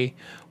Play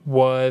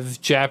was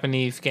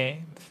Japanese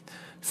games.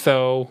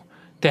 So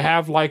to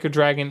have Like a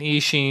Dragon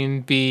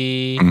Ishin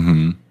be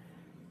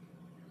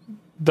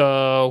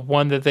the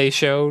one that they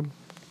showed,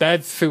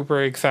 that's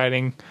super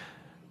exciting.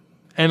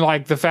 And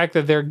like the fact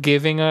that they're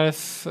giving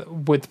us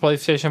with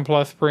PlayStation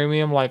Plus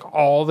Premium like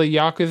all the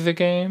Yakuza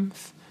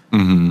games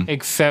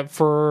except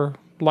for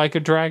Like a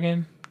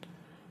Dragon,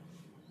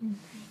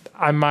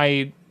 I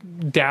might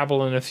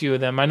dabble in a few of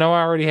them. I know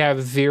I already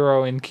have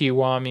 0 in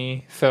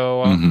Kiwami,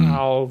 so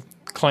I'll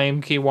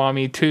claim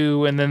Kiwami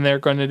 2, and then they're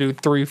going to do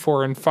 3,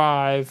 4, and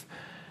 5.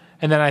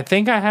 And then I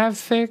think I have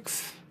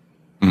 6.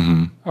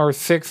 Or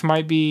 6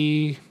 might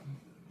be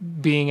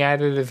being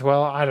added as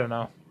well. I don't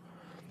know.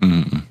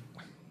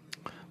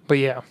 But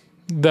yeah,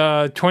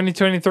 the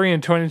 2023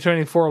 and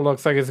 2024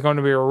 looks like it's going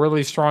to be a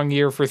really strong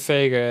year for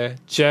Sega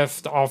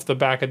just off the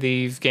back of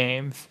these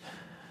games.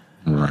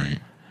 Right.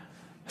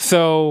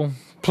 So,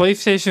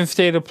 PlayStation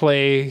State of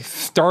Play,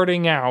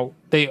 starting out,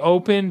 they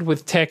opened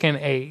with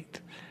Tekken 8.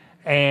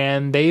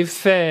 And they've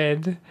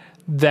said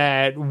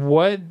that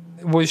what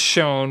was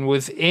shown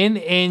was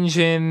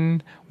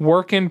in-engine,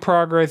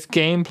 work-in-progress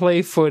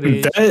gameplay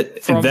footage.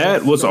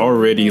 That was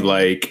already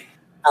like...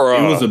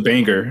 It was a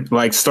banger.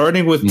 Like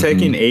starting with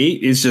Tekken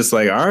 8 is just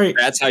like, all right.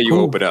 That's how you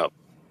open up.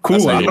 Cool.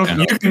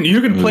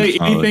 You can play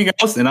anything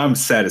else and I'm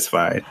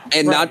satisfied.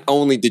 And not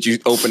only did you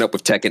open up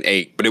with Tekken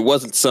 8, but it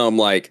wasn't some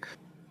like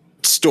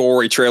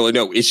story trailer.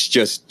 No, it's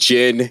just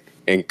Jin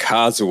and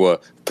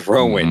Kazuha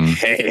throwing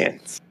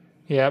hands.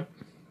 Yep.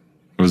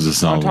 It was a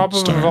solid on top of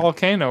start. a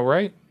volcano,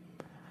 right?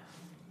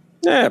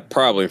 Yeah,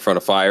 probably in front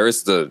of fire.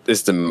 It's the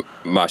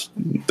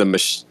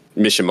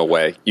Mishima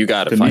way. You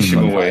got to fight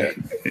Mishima way,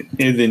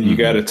 and then you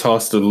got to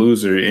toss the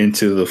loser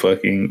into the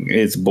fucking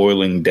its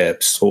boiling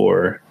depths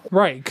or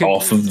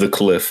off of the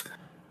cliff.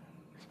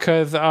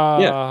 Because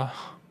not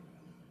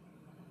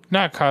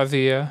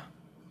Kazuya.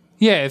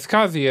 Yeah, it's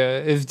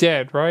Kazuya is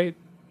dead, right?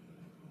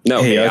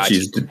 No,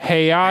 Heihachi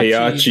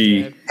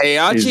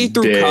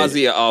threw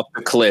Kazuya off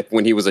the cliff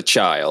when he was a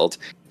child,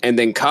 and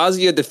then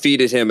Kazuya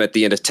defeated him at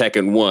the end of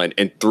Tekken 1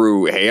 and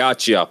threw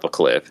Heihachi off a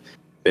cliff.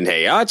 Then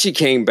Heihachi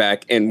came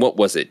back, and what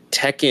was it?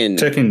 Tekken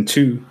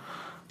 2.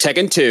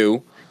 Tekken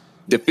 2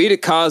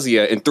 defeated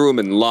Kazuya and threw him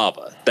in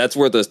lava. That's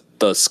where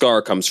the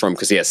scar comes from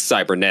because he has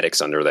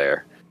cybernetics under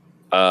there.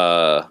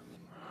 Tekken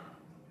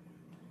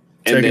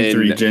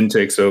 3, Jin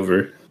takes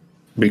over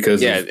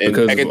because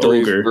Tekken of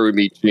 3 Ogre. threw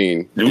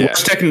Michin.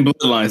 Watch Tekken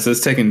Bloodlines.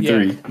 That's Tekken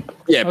 3.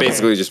 Yeah,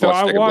 basically just watch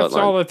Tekken Bloodline. I watched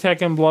all the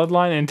Tekken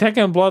Bloodline, and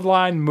Tekken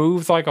Bloodline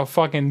moves like a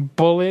fucking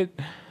bullet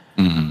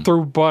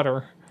through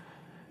butter.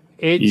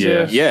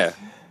 Yeah.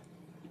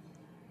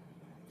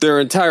 Their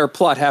entire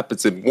plot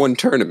happens in one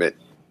tournament.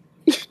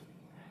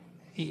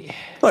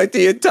 Like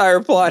the entire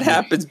plot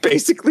happens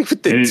basically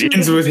within. And it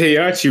ends with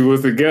Heihachi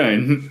with a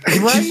gun.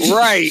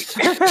 Right.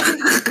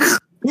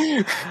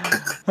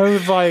 I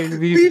was like,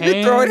 we've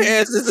been throwing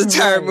hands this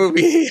entire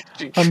movie.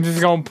 I'm just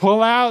gonna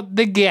pull out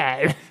the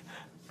gat.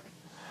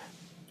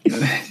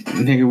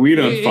 Nigga, we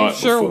done fought. It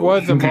sure before.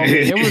 was a moment.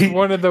 It was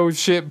one of those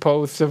shit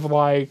posts of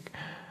like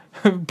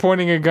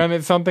pointing a gun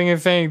at something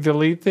and saying,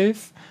 "Delete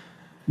this."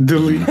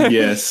 Delete.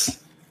 Yes.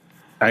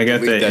 I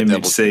got that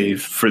image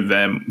saved for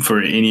them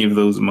for any of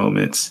those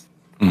moments.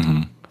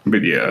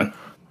 But yeah.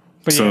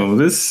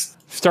 This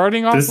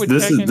starting off with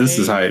this Tekken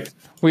is 8, hype.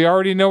 We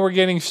already know we're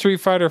getting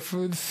Street Fighter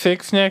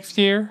 6 next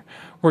year.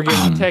 We're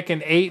getting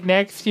Tekken 8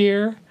 next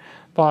year.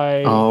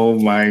 Oh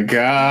my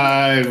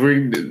god!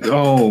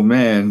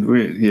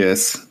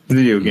 Yes,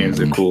 video games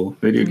are cool.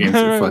 Video games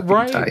are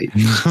fucking tight.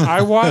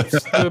 I watched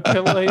the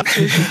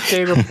PlayStation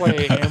State of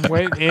Play and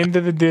went into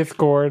the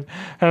Discord,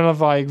 and I was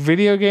like,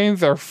 "Video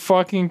games are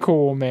fucking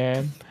cool,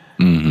 man."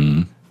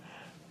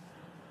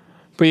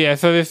 But yeah,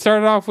 so they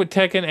started off with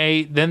Tekken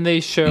 8, then they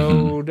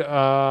showed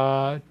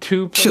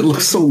 2. Shit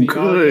looks so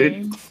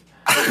good.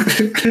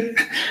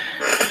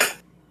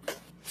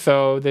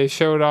 So they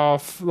showed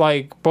off,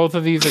 like, both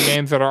of these are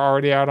games that are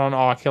already out on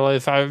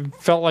Oculus. I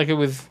felt like it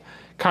was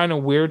kind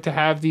of weird to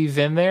have these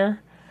in there.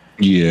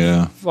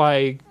 Yeah.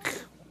 Like,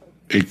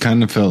 it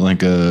kind of felt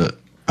like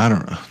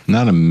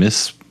not a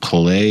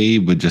misplay,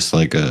 but just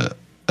like a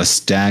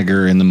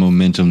stagger in the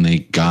momentum they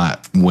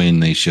got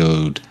when they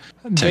showed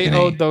Tekken 8. They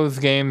owed those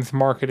games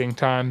marketing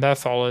time.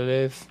 That's all it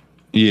is.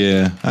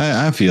 Yeah,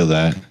 I feel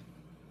that.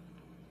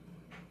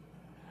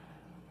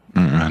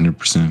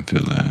 100%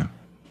 feel that.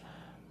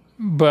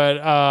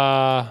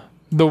 But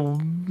the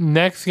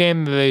next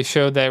game that they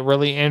showed that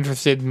really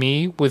interested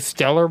me was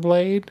Stellar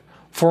Blade,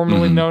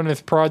 formerly known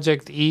as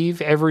Project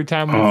Eve. Every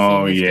time we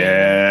see this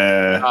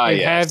game,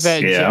 it has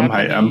that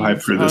I'm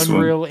hyped for this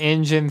Unreal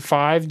Engine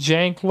 5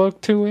 jank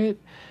look to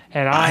it,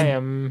 and I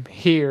am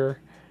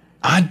here.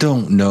 I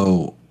don't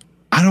know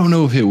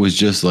if it was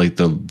just like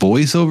the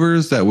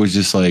voiceovers that was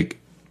just like,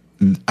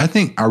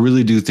 I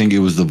really do think it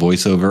was the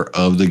voiceover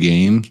of the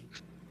game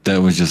that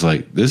was just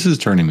like, this is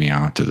turning me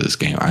on to this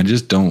game. I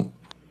just don't.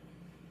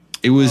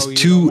 It was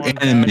too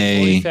anime.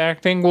 Voice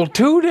acting, well,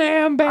 too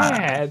damn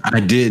bad. I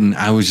didn't.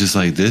 I was just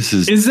like, this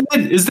is. Is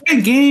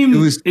that game? It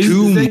was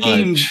too much.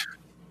 Game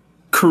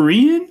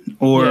Korean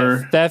or?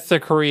 Yes, that's the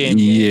Korean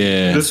game.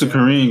 Yeah, that's a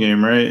Korean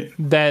game, right?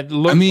 That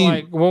looked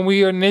like when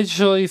we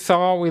initially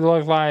saw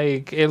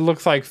it, it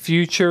looks like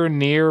Future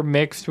Nier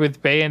mixed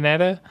with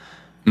Bayonetta,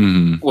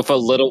 with a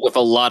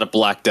lot of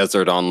Black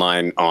Desert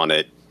Online on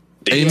it.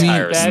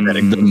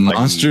 The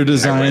monster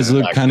designs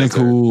look kind of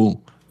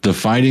cool. The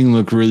fighting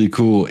looked really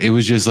cool. It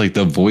was just like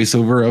the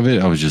voiceover of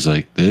it. I was just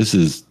like, this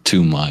is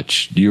too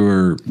much.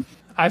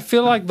 I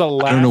feel like I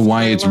don't know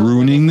why it's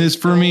ruining this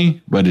for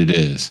me, but it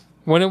is.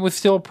 When it was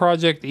still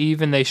Project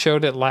Eve and they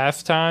showed it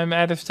last time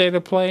at a State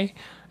of Play,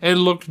 it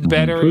looked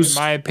better, in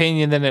my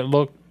opinion, than it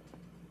looked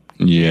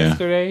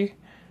yesterday.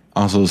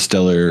 Also,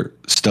 Stellar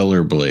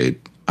Blade.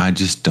 I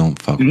just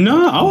don't fuck with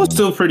No, I was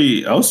still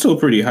pretty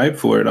hyped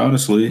for it,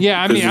 honestly.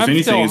 Yeah, I mean, if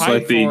anything, it's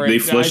like they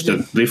fleshed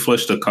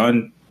the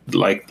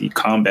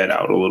combat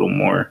out a little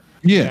more.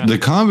 Yeah, the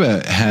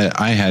combat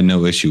I had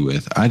no issue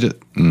with.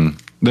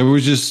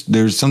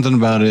 There's something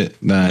about it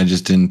that I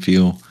just didn't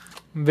feel.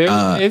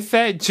 It's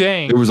that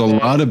jank. There was a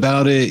lot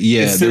about it.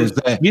 Yeah, there was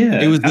that.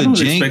 Yeah, it was the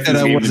jank that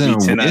I wasn't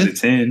 10 out of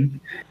 10.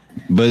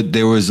 But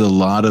there was a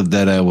lot of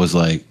that I was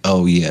like,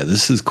 oh yeah,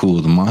 this is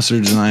cool. The monster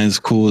design is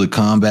cool. The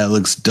combat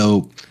looks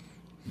dope.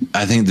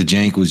 I think the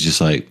jank was just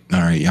like,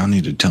 all right, y'all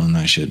need to tone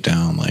that shit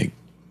down. Like,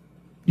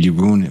 you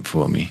ruined it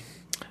for me.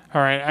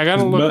 All right, I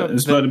gotta look up.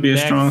 It's about to be a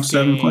strong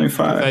 7.5.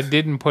 I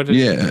didn't put it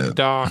in the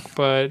doc,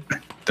 but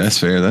that's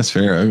fair. A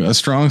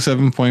strong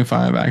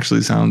 7.5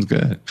 actually sounds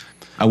good.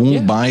 I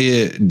won't buy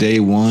it day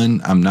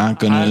one. I'm not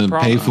gonna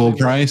pay full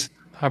price.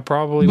 I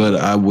probably but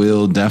I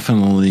will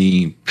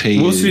definitely pay.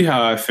 We'll see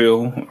how I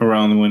feel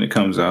around when it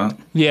comes out.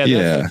 Yeah,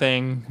 that's the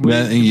thing. We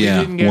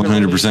didn't get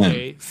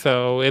 100%.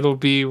 So it'll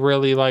be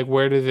really like,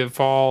 where does it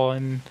fall?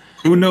 And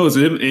who knows?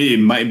 It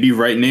might be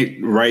right.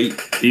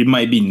 It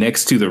might be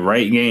next to the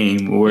right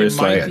game, where it's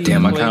like,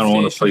 damn, I kind of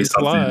want to play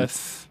something.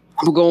 Plus.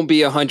 I'm going to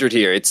be 100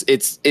 here.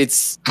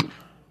 It's.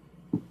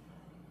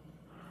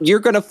 You're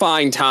going to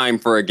find time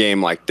for a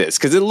game like this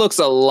because it looks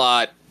a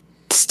lot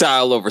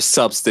style over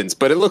substance,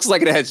 but it looks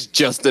like it has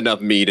just enough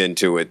meat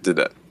into it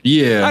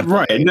Yeah,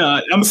 right.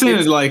 No, I'm saying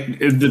it's like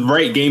the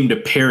right game to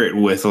pair it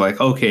with. Like,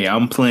 okay,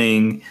 I'm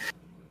playing.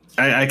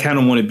 I kind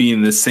of want to be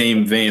in the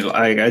same vein.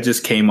 Like, I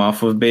just came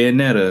off of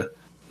Bayonetta.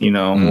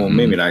 Well,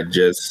 maybe not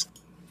just.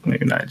 Yeah,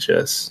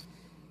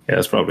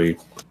 that's probably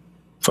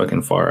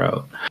fucking far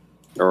out.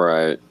 All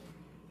right.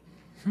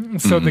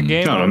 So the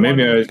game I don't know,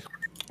 maybe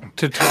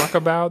to talk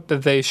about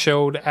that they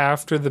showed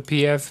after the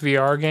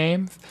PSVR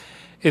games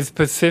is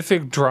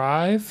Pacific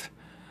Drive,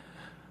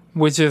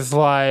 which is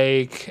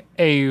like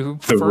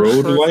the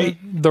road light.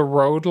 The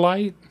road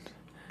light.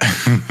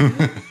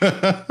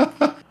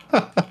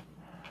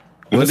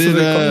 What did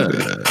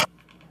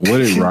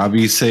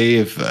Robbie say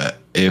if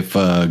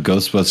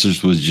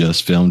Ghostbusters was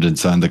just filmed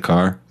inside the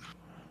car?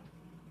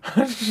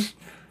 Oh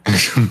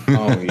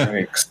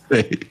yikes!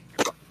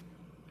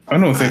 I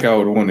don't think I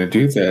would want to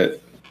do that.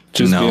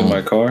 Just be in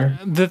my car.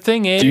 The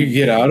thing is, do you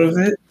get out of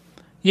it?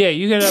 Yeah,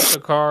 you get out the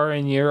car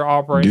and you're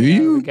operating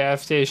at the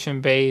gas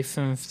station base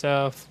and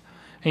stuff,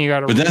 and you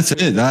got to. But that's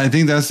it. I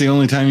think that's the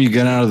only time you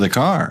get out of the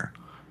car.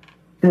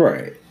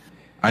 Right.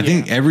 I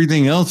think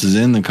everything else is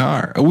in the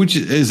car, which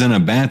isn't a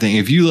bad thing.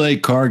 If you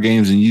like car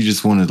games and you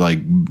just want to like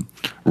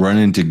run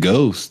into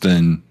ghosts,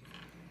 then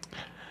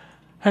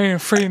I ain't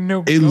afraid of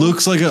no. It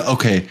looks like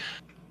okay.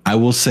 I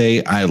will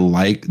say I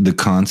like the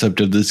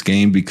concept of this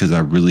game because I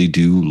really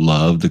do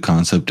love the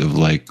concept of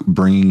like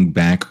bringing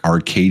back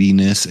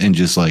arcadiness and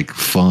just like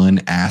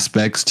fun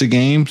aspects to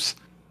games.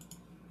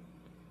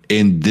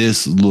 And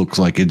this looks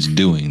like it's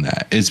doing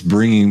that.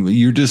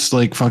 You're just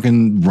like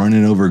fucking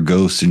running over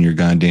ghosts in your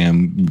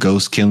goddamn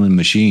ghost killing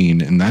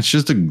machine. And that's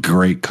just a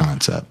great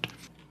concept.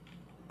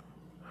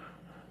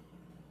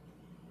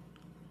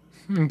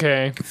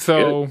 Okay.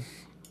 So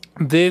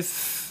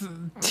this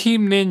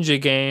Team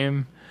Ninja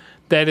game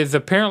that is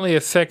apparently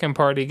a second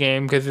party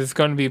game because it's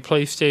going to be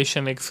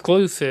PlayStation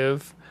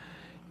exclusive,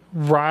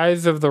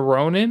 Rise of the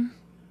Ronin.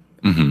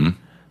 Mm-hmm.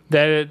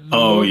 That it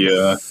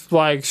looks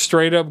like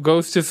straight up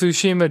Ghost of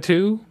Tsushima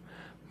 2,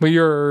 but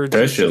you're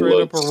just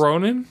straight up a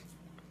Ronin.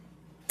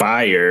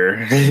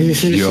 Fire.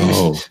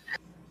 Yo.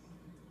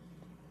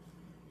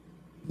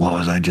 What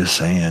was I just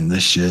saying?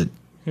 This shit.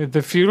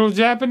 The feudal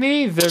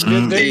Japanese.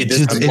 I'm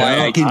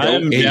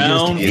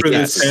down for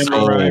the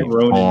Samurai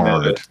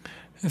Ronin.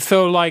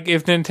 So, like,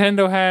 if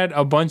Nintendo had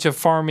a bunch of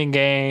farming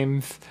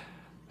games,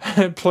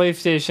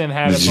 PlayStation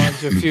had a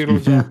bunch of feudal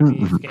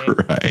Japanese games.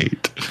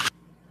 Right.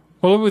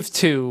 Well, it was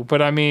 2, but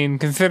I mean,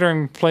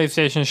 considering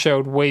PlayStation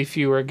showed way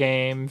fewer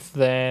games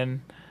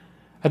than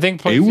I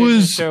think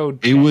PlayStation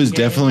showed. It was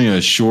definitely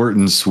a short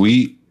and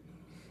sweet.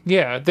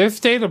 Yeah, their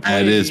state of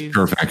play. That is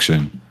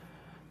perfection.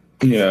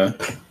 Yeah.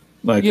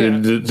 Like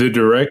the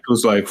direct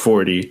was like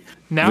 40.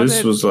 Now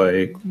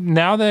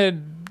that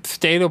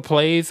state of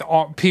plays,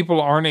 people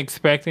aren't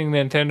expecting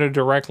Nintendo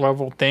Direct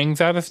level things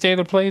out of state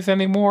of plays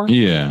anymore.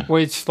 Yeah,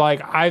 which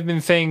like I've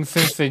been saying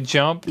since the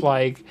jump,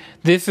 like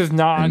this is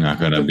not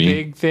the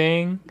big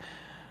thing.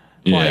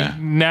 Yeah. Like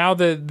now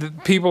that the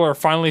people are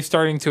finally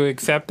starting to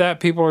accept that,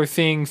 people are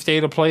seeing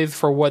state of plays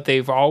for what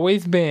they've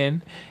always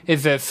been.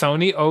 Is that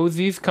Sony owes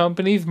these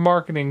companies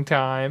marketing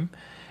time.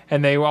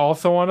 And they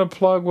also want to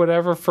plug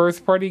whatever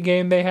first party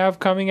game they have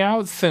coming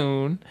out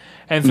soon.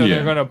 And so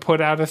they're going to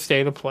put out a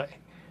state of play.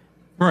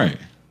 Right.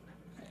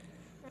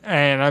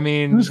 And I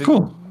mean, that's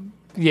cool.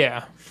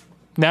 Yeah.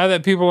 Now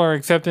that people are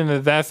accepting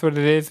that that's what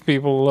it is,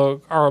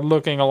 people are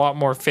looking a lot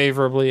more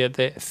favorably at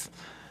this.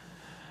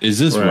 Is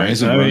this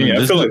Rise of Ronin?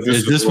 Is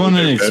this one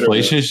a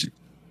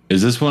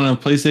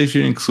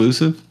PlayStation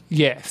exclusive?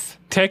 Yes.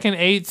 Tekken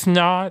 8's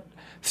not.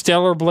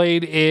 Stellar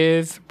Blade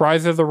is,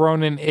 Rise of the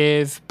Ronin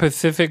is,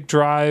 Pacific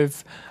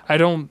Drive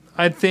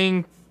I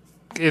think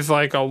is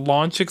like a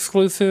launch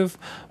exclusive,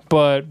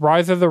 but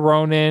Rise of the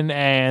Ronin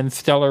and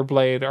Stellar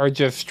Blade are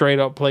just straight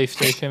up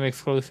PlayStation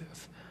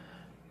exclusives.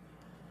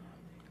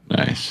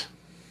 Nice.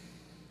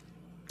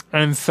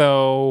 And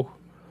so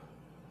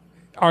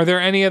are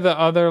there any of the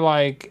other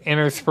like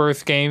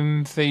interspersed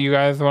games that you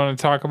guys want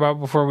to talk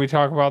about before we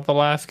talk about the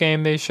last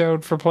game they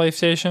showed for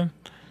PlayStation?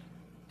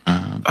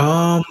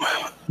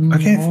 I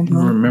can't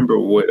remember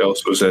what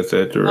else was at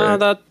that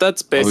direct.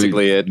 That's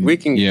basically it. We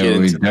can get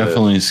into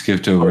definitely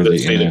skipped over the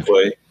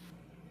NFT.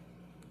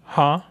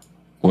 Huh?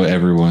 What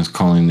everyone's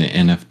calling the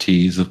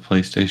NFTs of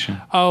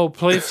PlayStation. Oh,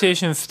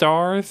 PlayStation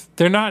Stars?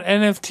 They're not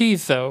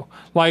NFTs though.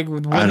 Like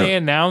when they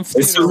announced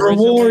it's a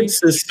reward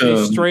system.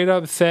 They straight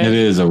up said it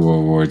is a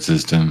reward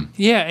system.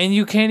 Yeah, and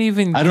you can't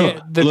even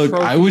get the look.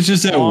 I was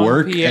just at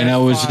work and I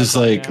was just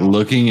like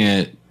looking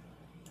at.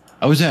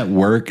 I was at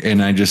work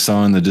and I just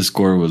saw in the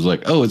Discord was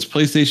like, oh, it's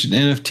PlayStation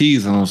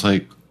NFTs. And I was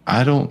like,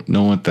 I don't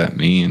know what that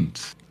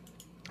means.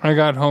 I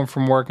got home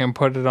from work and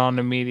put it on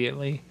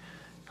immediately.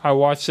 I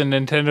watched the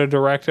Nintendo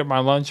Direct at my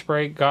lunch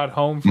break, got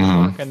home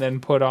from work, and then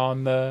put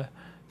on the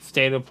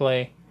State of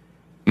Play.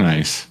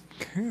 Nice.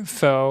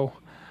 So,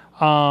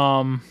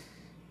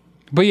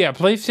 but yeah,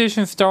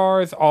 PlayStation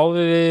Stars, all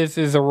it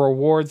is a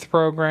rewards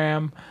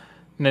program.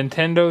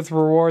 Nintendo's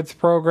rewards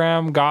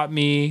program got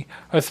me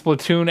a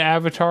Splatoon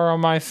avatar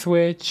on my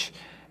Switch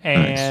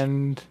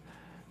and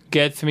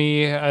gets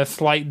me a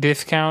slight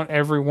discount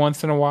every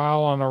once in a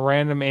while on a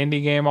random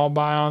indie game I'll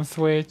buy on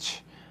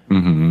Switch.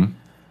 Mm-hmm.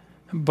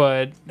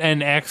 But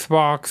and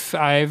Xbox,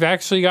 I've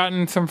actually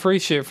gotten some free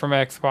shit from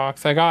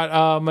Xbox. I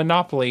got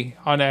Monopoly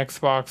on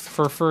Xbox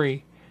for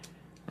free.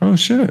 Oh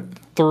shit!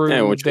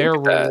 Through their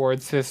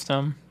reward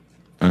system.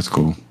 That's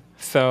cool.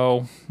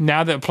 So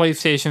now that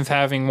PlayStation's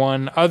having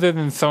one, other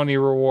than Sony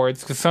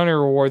Rewards, because Sony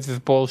Rewards is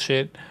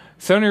bullshit.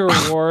 Sony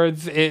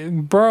Rewards,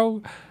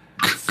 bro.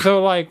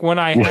 So like when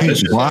I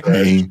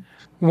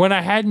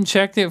hadn't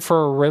checked it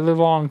for a really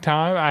long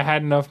time, I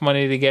had enough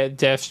money to get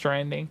Death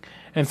Stranding,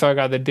 and so I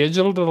got the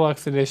digital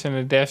deluxe edition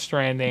of Death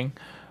Stranding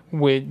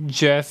with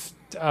just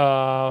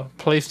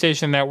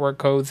PlayStation Network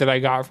codes that I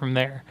got from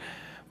there.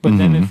 But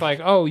then it's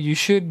like, oh, you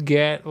should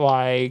get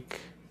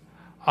like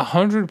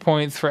 100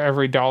 points for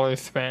every $1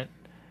 spent,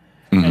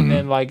 and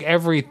then like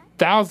every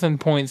 1,000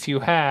 points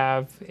you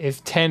have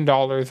is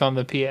 $10 on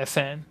the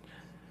PSN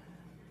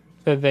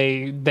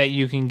that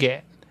you can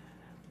get.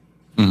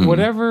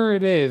 Whatever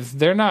it is,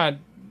 they're not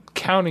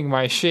counting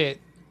my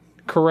shit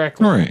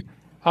correctly. Right.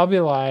 I'll be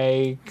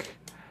like,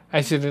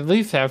 I should at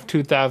least have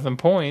 2,000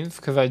 points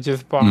because I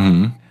just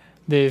bought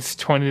this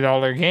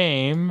 $20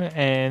 game,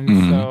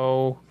 and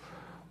so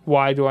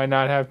why do I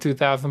not have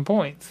 2,000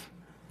 points?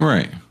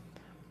 Right.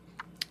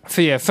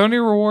 So yeah, Sony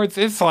Rewards,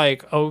 it's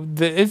like,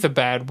 it's a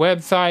bad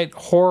website,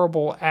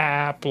 horrible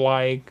app.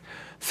 Like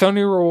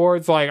Sony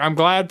Rewards, like I'm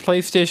glad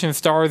PlayStation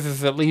Stars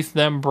is at least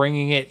them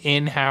bringing it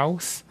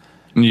in-house.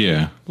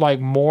 Yeah. Like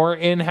more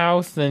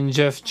in-house than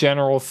just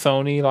general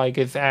Sony. Like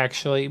it's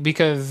actually,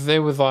 because it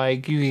was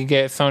like you could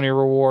get Sony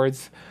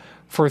Rewards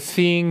for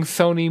seeing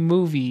Sony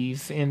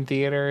movies in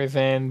theaters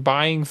and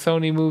buying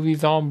Sony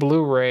movies on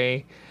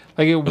Blu-ray.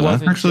 Like it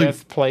wasn't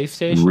just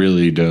PlayStation.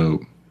 Really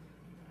dope.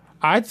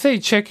 I'd say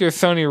check your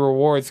Sony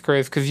Rewards,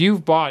 Chris, because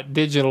you've bought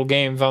digital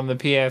games on the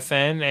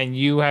PSN and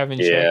you haven't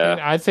checked it.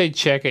 I'd say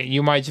check it.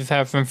 You might just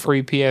have some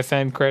free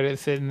PSN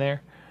credits sitting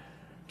there.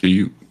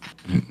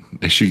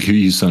 They should give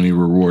you Sony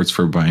Rewards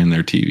for buying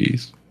their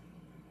TVs.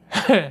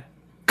 Yeah,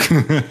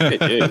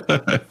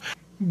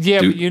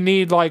 but you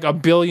need like 1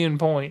 billion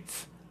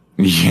points.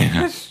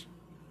 Yeah.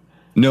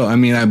 No, I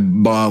mean, I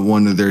bought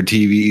one of their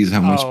TVs. How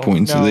much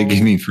points do they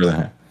give me for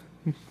that?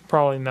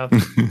 Probably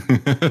nothing.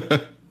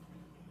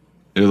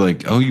 They're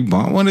like, oh, you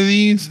bought one of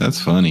these?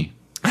 That's funny.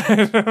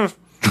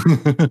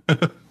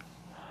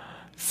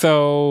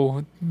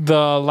 So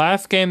the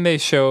last game they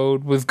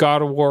showed was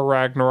God of War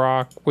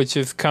Ragnarok, which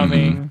is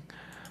coming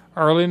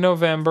early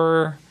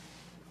November.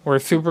 We're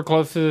super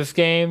close to this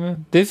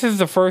game. This is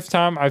the first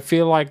time I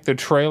feel like the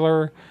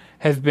trailer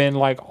has been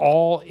like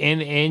all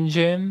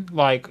in-engine,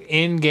 like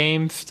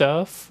in-game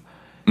stuff.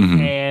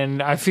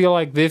 And I feel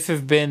like this has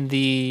been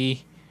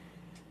the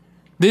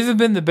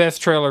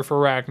best trailer for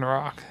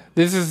Ragnarok.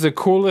 This is the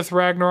coolest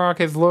Ragnarok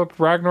has looked.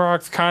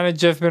 Ragnarok's kind of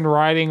just been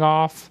riding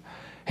off,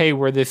 hey,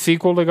 we're the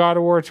sequel to God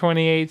of War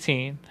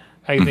 2018.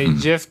 Like, they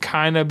just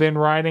kind of been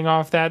riding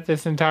off that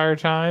this entire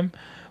time.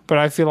 But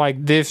I feel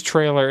like this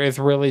trailer is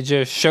really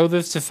just show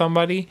this to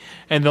somebody,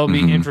 and they'll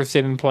be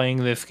interested in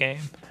playing this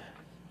game.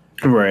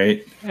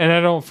 Right. And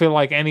I don't feel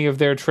like any of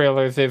their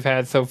trailers they've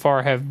had so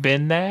far have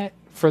been that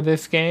for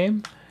this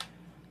game.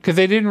 Because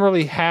they didn't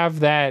really have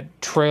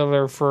that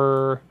trailer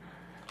for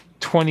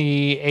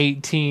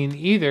 2018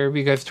 either,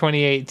 because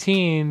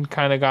 2018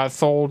 kind of got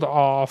sold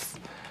off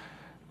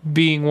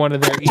being one of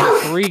their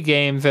E3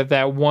 games at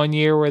that one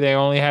year where they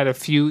only had a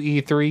few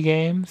E3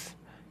 games.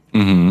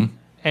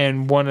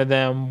 And one of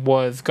them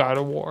was God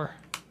of War.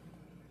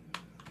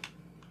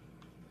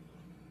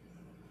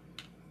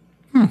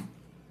 Well,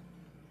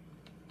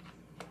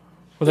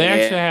 they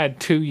actually had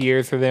 2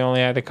 years where they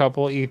only had a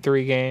couple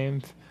E3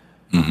 games.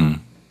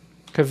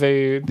 Because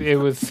it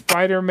was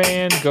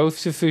Spider-Man,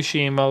 Ghost of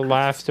Tsushima,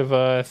 Last of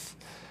Us,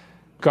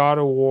 God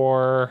of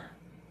War.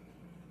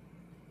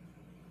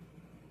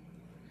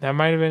 That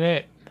might have been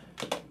it.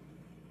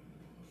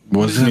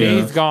 Was it?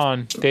 Days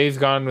Gone. Days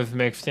Gone was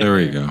mixed in. There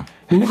we go.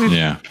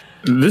 Yeah.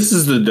 This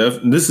is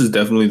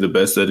definitely the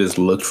best that has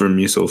looked for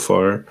me so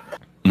far.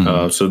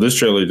 So this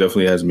trailer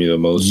definitely has me the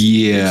most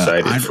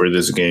excited for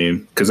this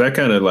game, because I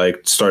kind of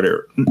like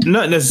started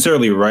not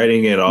necessarily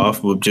writing it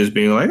off, but just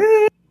being like,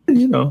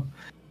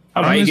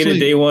 I might get it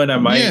day one. I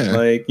might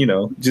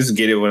just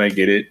get it when I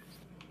get it.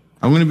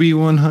 I'm going to be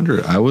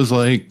 100. I was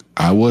like,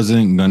 I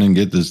wasn't going to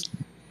get this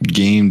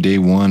game day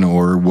one,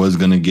 or was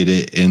going to get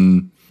it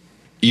in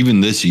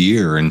even this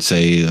year and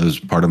say it was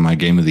part of my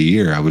game of the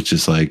year. I was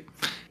just like,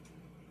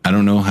 I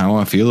don't know how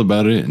I feel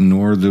about it,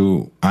 nor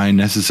do I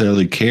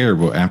necessarily care.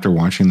 But after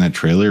watching that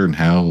trailer and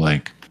how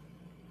like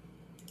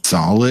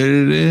solid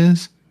it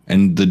is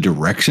and the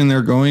direction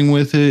they're going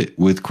with it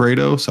with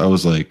Kratos, I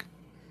was like,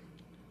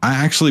 I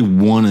actually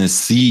want to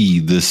see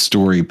this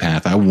story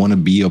path. I want to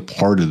be a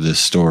part of this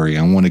story.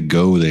 I want to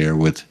go there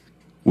with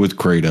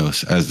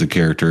Kratos as the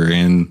character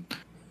and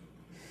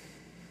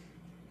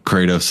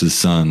Kratos'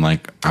 son.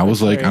 Like, I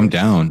was like, I'm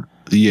down.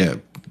 Yeah.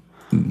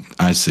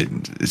 I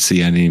said,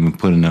 see, I didn't even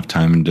put enough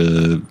time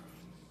into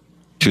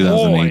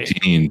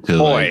 2018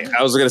 to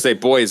I was gonna say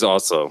boys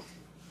also.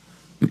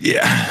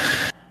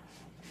 Yeah.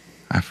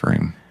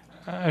 iframe.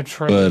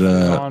 Atreus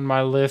is on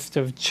my list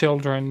of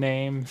children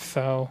names,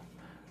 so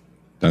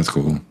that's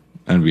cool.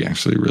 That'd be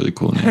actually a really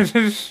cool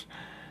name.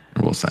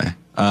 We'll say.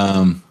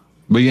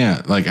 But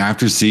yeah, like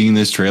after seeing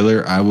this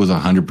trailer, I was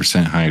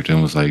 100% hyped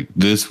and was like,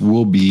 "This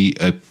will be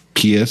a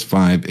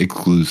PS5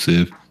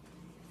 exclusive."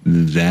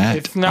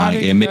 It's not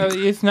even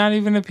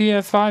a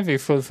PS5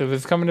 exclusive.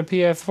 It's coming to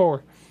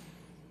PS4.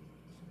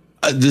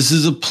 This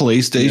is a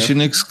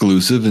PlayStation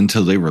exclusive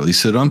until they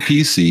release it on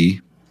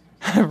PC.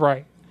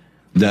 Right.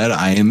 That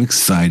I am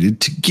excited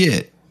to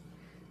get.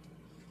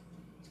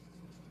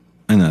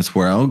 And that's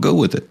where I'll go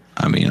with it.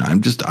 I mean,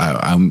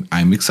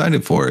 I'm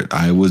excited for it.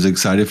 I was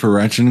excited for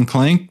Ratchet and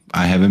Clank.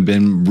 I haven't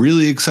been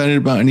really excited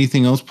about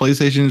anything else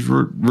PlayStation's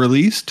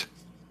released.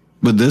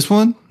 But this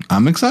one,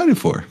 I'm excited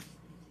for.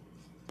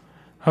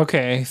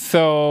 Okay,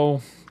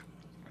 so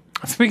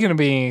speaking of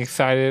being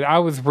excited, I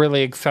was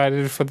really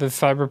excited for the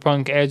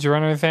Cyberpunk Edge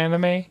Runners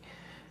anime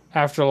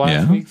after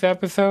last week's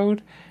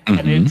episode. Mm-hmm.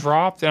 And it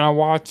dropped, and I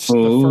watched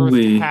the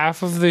first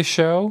half of the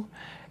show,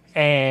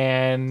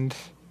 and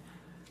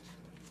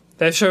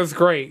that show's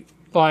great.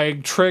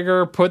 Like,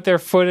 Trigger put their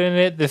foot in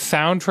it. The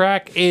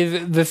soundtrack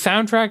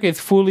is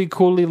fully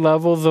coolly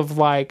levels of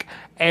like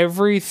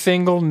every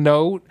single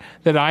note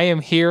that I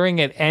am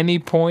hearing at any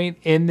point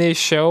in this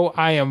show,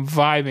 I am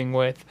vibing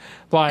with.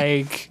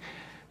 Like,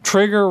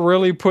 Trigger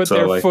really put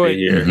their foot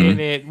in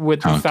it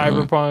with the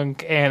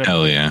Cyberpunk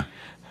anime.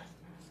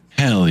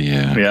 Hell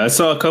yeah! Yeah, I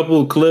saw a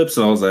couple of clips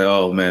and I was like,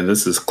 "Oh man,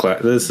 this is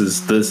going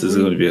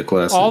to be a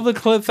classic." All the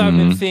clips I've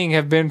been seeing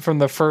have been from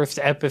the first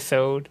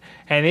episode,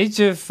 and it's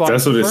just like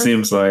that's what it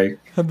seems like.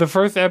 The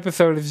first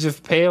episode is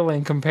just pale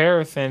in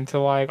comparison to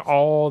like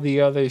all the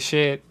other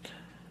shit.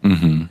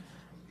 Mm-hmm.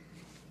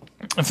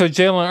 So,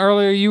 Jalen,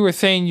 earlier you were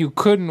saying you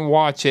couldn't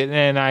watch it,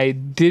 and I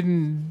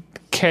didn't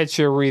catch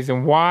your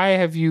reason. Why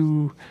have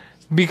you?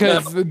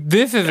 Because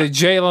this is a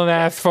Jalen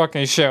ass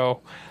fucking show.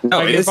 No,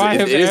 like, it is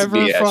a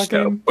BS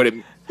show. But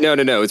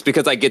no. It's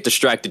because I get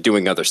distracted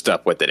doing other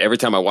stuff with it. Every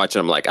time I watch it,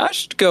 I'm like, I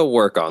should go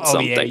work on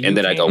something, and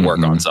then I go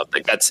work on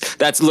something.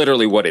 That's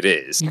literally what it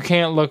is. You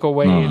can't look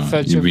away. It's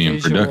such a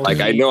visual.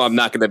 Like, I know I'm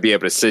not going to be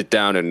able to sit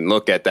down and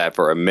look at that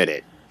for a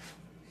minute.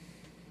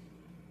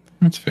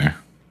 That's fair.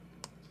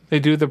 They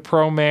do the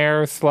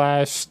Promare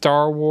 /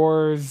 Star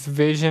Wars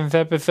Visions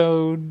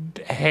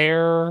episode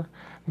hair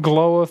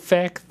glow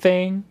effect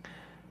thing.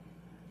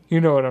 You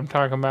know what I'm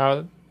talking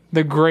about.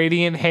 The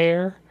gradient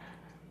hair.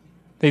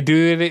 They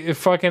do it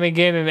fucking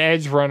again in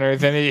Edge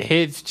Runners, and it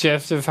hits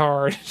just as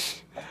hard.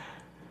 It's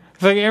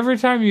like every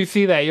time you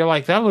see that, you're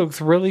like, that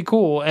looks really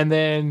cool. And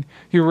then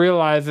you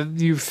realize that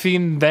you've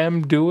seen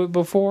them do it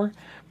before,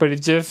 but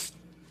it just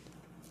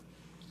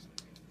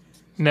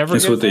never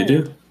gets That's what they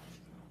do.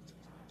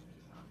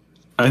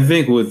 I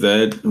think what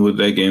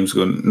that game's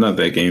going, not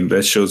that game,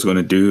 that show's going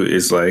to do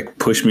is like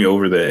push me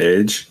over the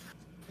edge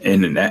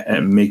and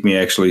make me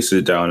actually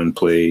sit down and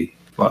play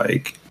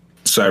like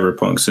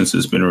Cyberpunk since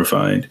it's been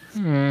refined.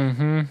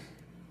 Mm-hmm.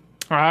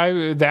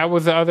 That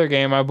was the other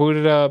game. I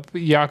booted up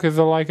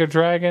Yakuza Like a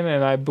Dragon,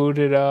 and I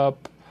booted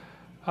up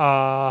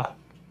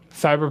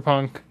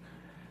Cyberpunk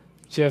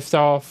just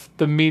off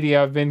the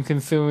media I've been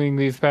consuming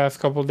these past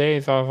couple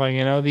days. I was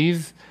like,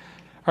 these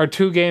are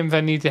two games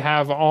I need to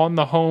have on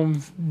the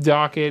home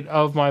docket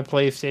of my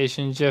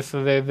PlayStation just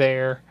so they're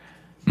there.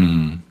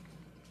 Mm-hmm.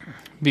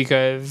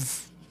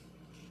 Because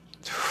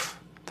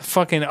the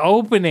fucking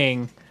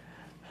opening.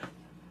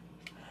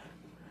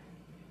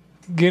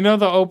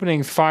 The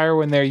opening's fire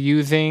when they're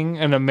using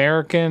an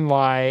American,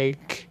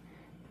 like...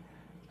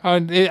 I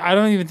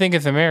don't even think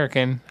it's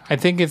American. I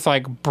think it's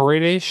like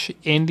British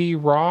indie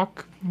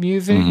rock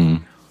music.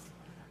 Mm-hmm.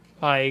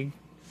 Like,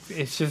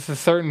 it's just a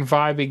certain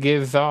vibe it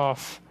gives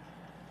off.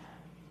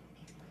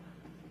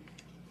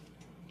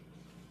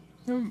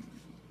 And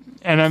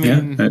I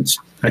mean... Yeah,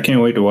 I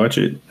can't wait to watch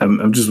it.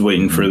 I'm just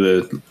waiting for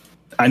the...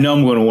 I know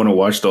I'm going to want to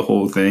watch the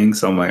whole thing,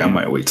 so I'm like, I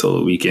might wait till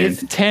the weekend.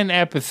 It's 10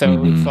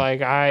 episodes. Mm-hmm.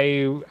 Like,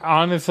 I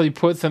honestly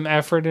put some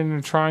effort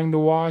into trying to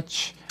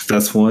watch.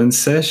 That's one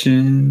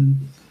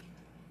session.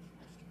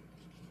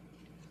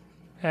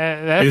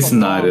 It's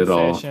not at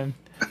session.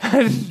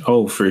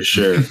 All. Oh, for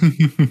sure.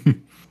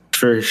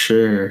 For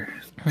sure.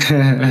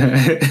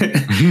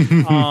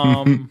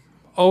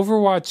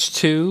 Overwatch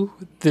 2,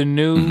 the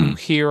new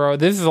hero.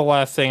 This is the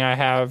last thing I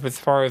have as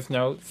far as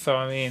notes. So,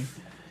 I mean,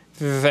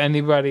 does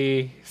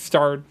anybody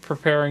start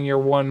preparing your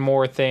one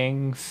more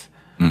things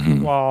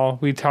while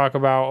we talk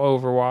about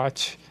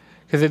Overwatch?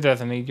 Because it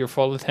doesn't need your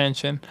full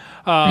attention.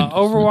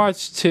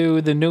 Overwatch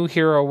 2, the new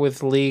hero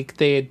was leaked.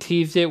 They had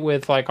teased it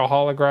with like a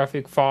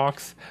holographic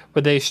fox,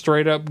 but they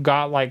straight up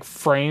got like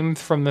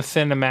frames from the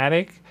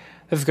cinematic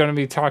that's going to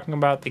be talking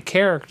about the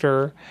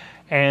character,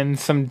 and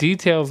some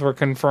details were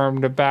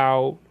confirmed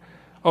about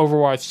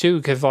Overwatch 2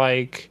 because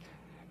like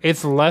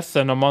it's less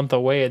than a month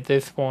away at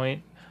this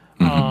point.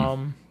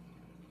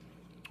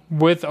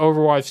 With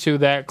Overwatch 2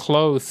 that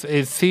close,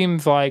 it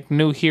seems like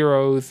new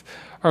heroes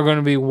are going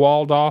to be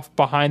walled off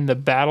behind the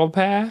battle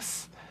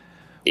pass.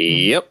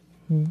 Yep.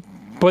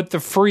 but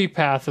the free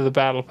path of the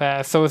battle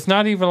pass. So it's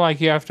not even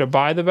like you have to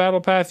buy the battle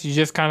pass. You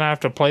just kind of have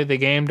to play the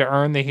game to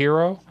earn the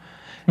hero.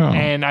 Oh.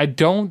 And I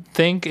don't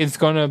think it's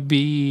going to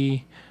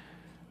be...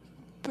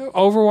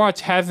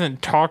 Overwatch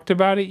hasn't talked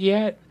about it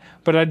yet,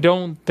 but I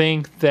don't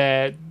think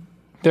that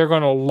they're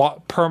going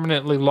to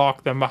permanently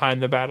lock them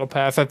behind the battle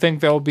pass. I think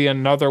there'll be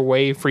another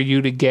way for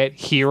you to get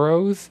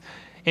heroes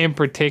in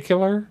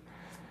particular.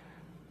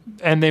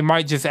 And they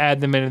might just add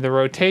them into the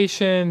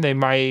rotation. They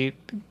might...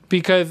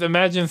 Because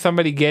imagine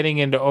somebody getting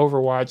into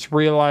Overwatch,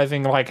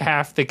 realizing like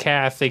half the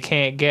cast they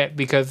can't get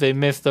because they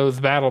missed those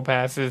battle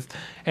passes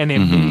and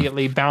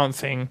immediately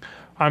bouncing.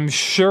 I'm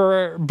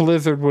sure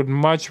Blizzard would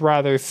much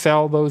rather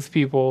sell those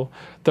people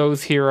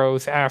those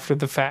heroes after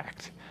the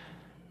fact.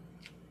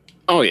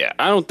 Oh yeah,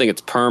 I don't think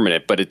it's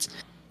permanent, but it's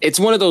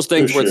one of those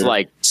things where it's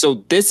like,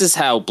 so this is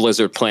how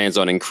Blizzard plans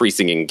on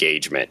increasing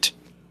engagement.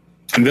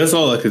 And that's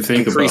all I could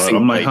think about.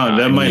 I'm like,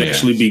 that might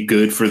actually be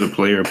good for the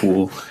player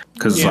pool.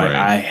 Because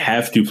I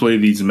have to play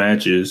these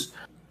matches,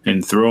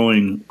 and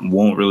throwing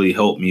won't really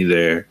help me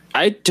there.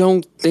 I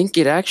don't think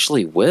it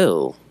actually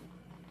will.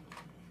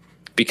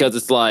 Because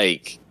it's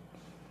like,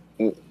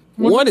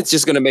 one, it's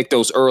just going to make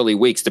those early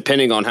weeks,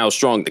 depending on how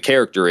strong the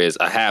character is,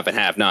 a have and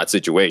have not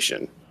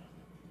situation.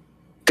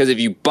 Because if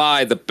you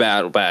buy the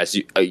battle pass,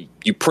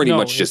 you pretty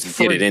much just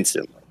get it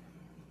instantly.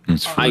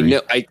 It's free.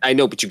 I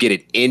know, but you get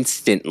it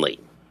instantly.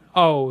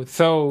 Oh,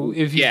 so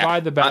if you buy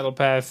the battle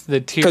pass, the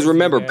tier. Because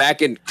remember,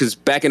 back in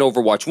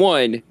Overwatch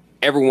 1,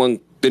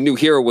 the new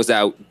hero was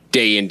out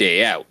day in,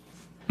 day out.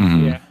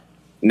 Mm-hmm. Yeah.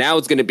 Now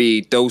it's going to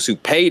be those who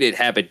paid it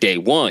have it day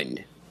one.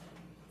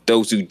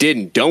 Those who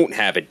didn't don't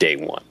have it day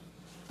one.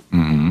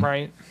 Mm-hmm.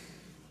 Right.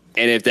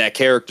 And if that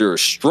character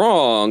is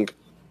strong,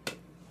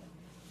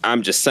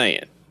 I'm just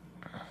saying.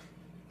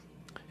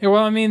 Yeah,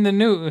 well, I mean,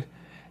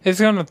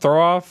 it's going to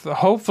throw off.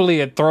 Hopefully,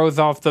 it throws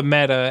off the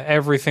meta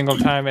every single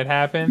time it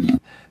happens.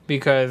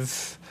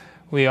 Because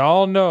we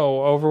all know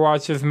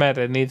Overwatch's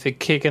meta needs a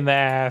kick in the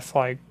ass,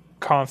 like,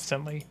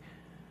 constantly.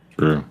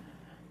 True.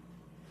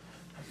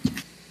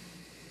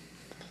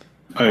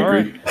 I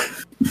agree. Right.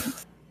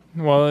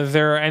 Well, is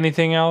there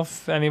anything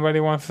else anybody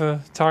wants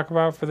to talk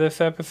about for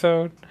this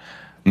episode?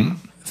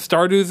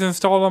 Stardew's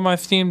installed on my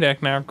Steam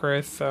Deck now,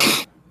 Chris. So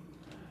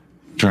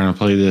trying to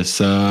play this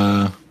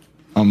on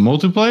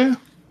multiplayer?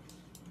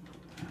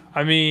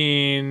 I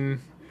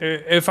mean...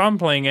 If I'm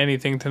playing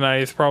anything tonight,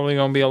 it's probably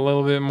going to be a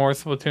little bit more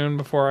Splatoon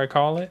before I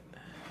call it.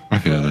 I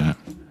feel that.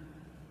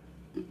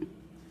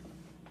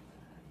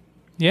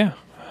 Yeah.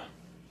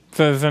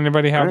 So does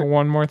anybody have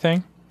one more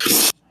thing?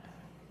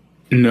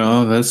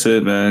 No, that's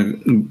it,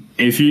 man.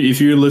 If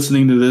you're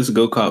listening to this,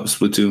 go cop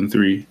Splatoon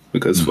 3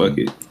 because fuck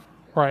it.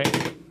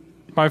 Right.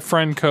 My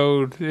friend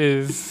code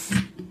is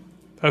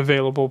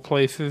available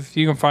places.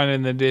 You can find it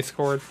in the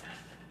Discord.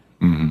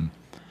 Mm-hmm.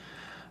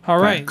 All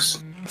right.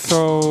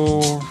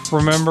 So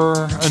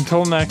remember,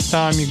 until next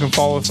time, you can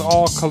follow us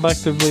all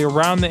collectively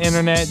around the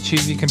internet,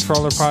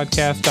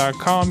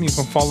 cheesycontrollerpodcast.com. You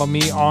can follow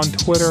me on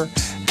Twitter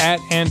at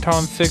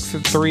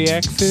Anton6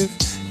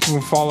 3X's. You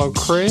can follow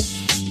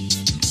Chris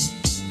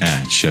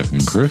at Chef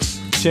and Chris.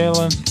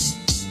 Jalen.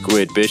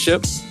 Squid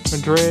Bishop.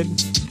 Madrid.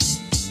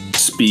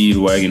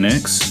 Speedwagon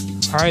X.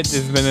 All right,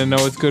 this has been a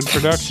Know It's Good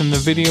production. The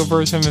video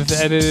version is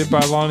edited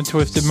by Lana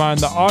Twisted Mind.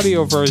 The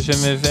audio version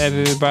is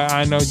edited by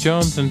I Know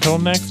Jones. Until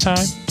next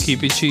time,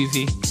 keep it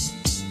cheesy.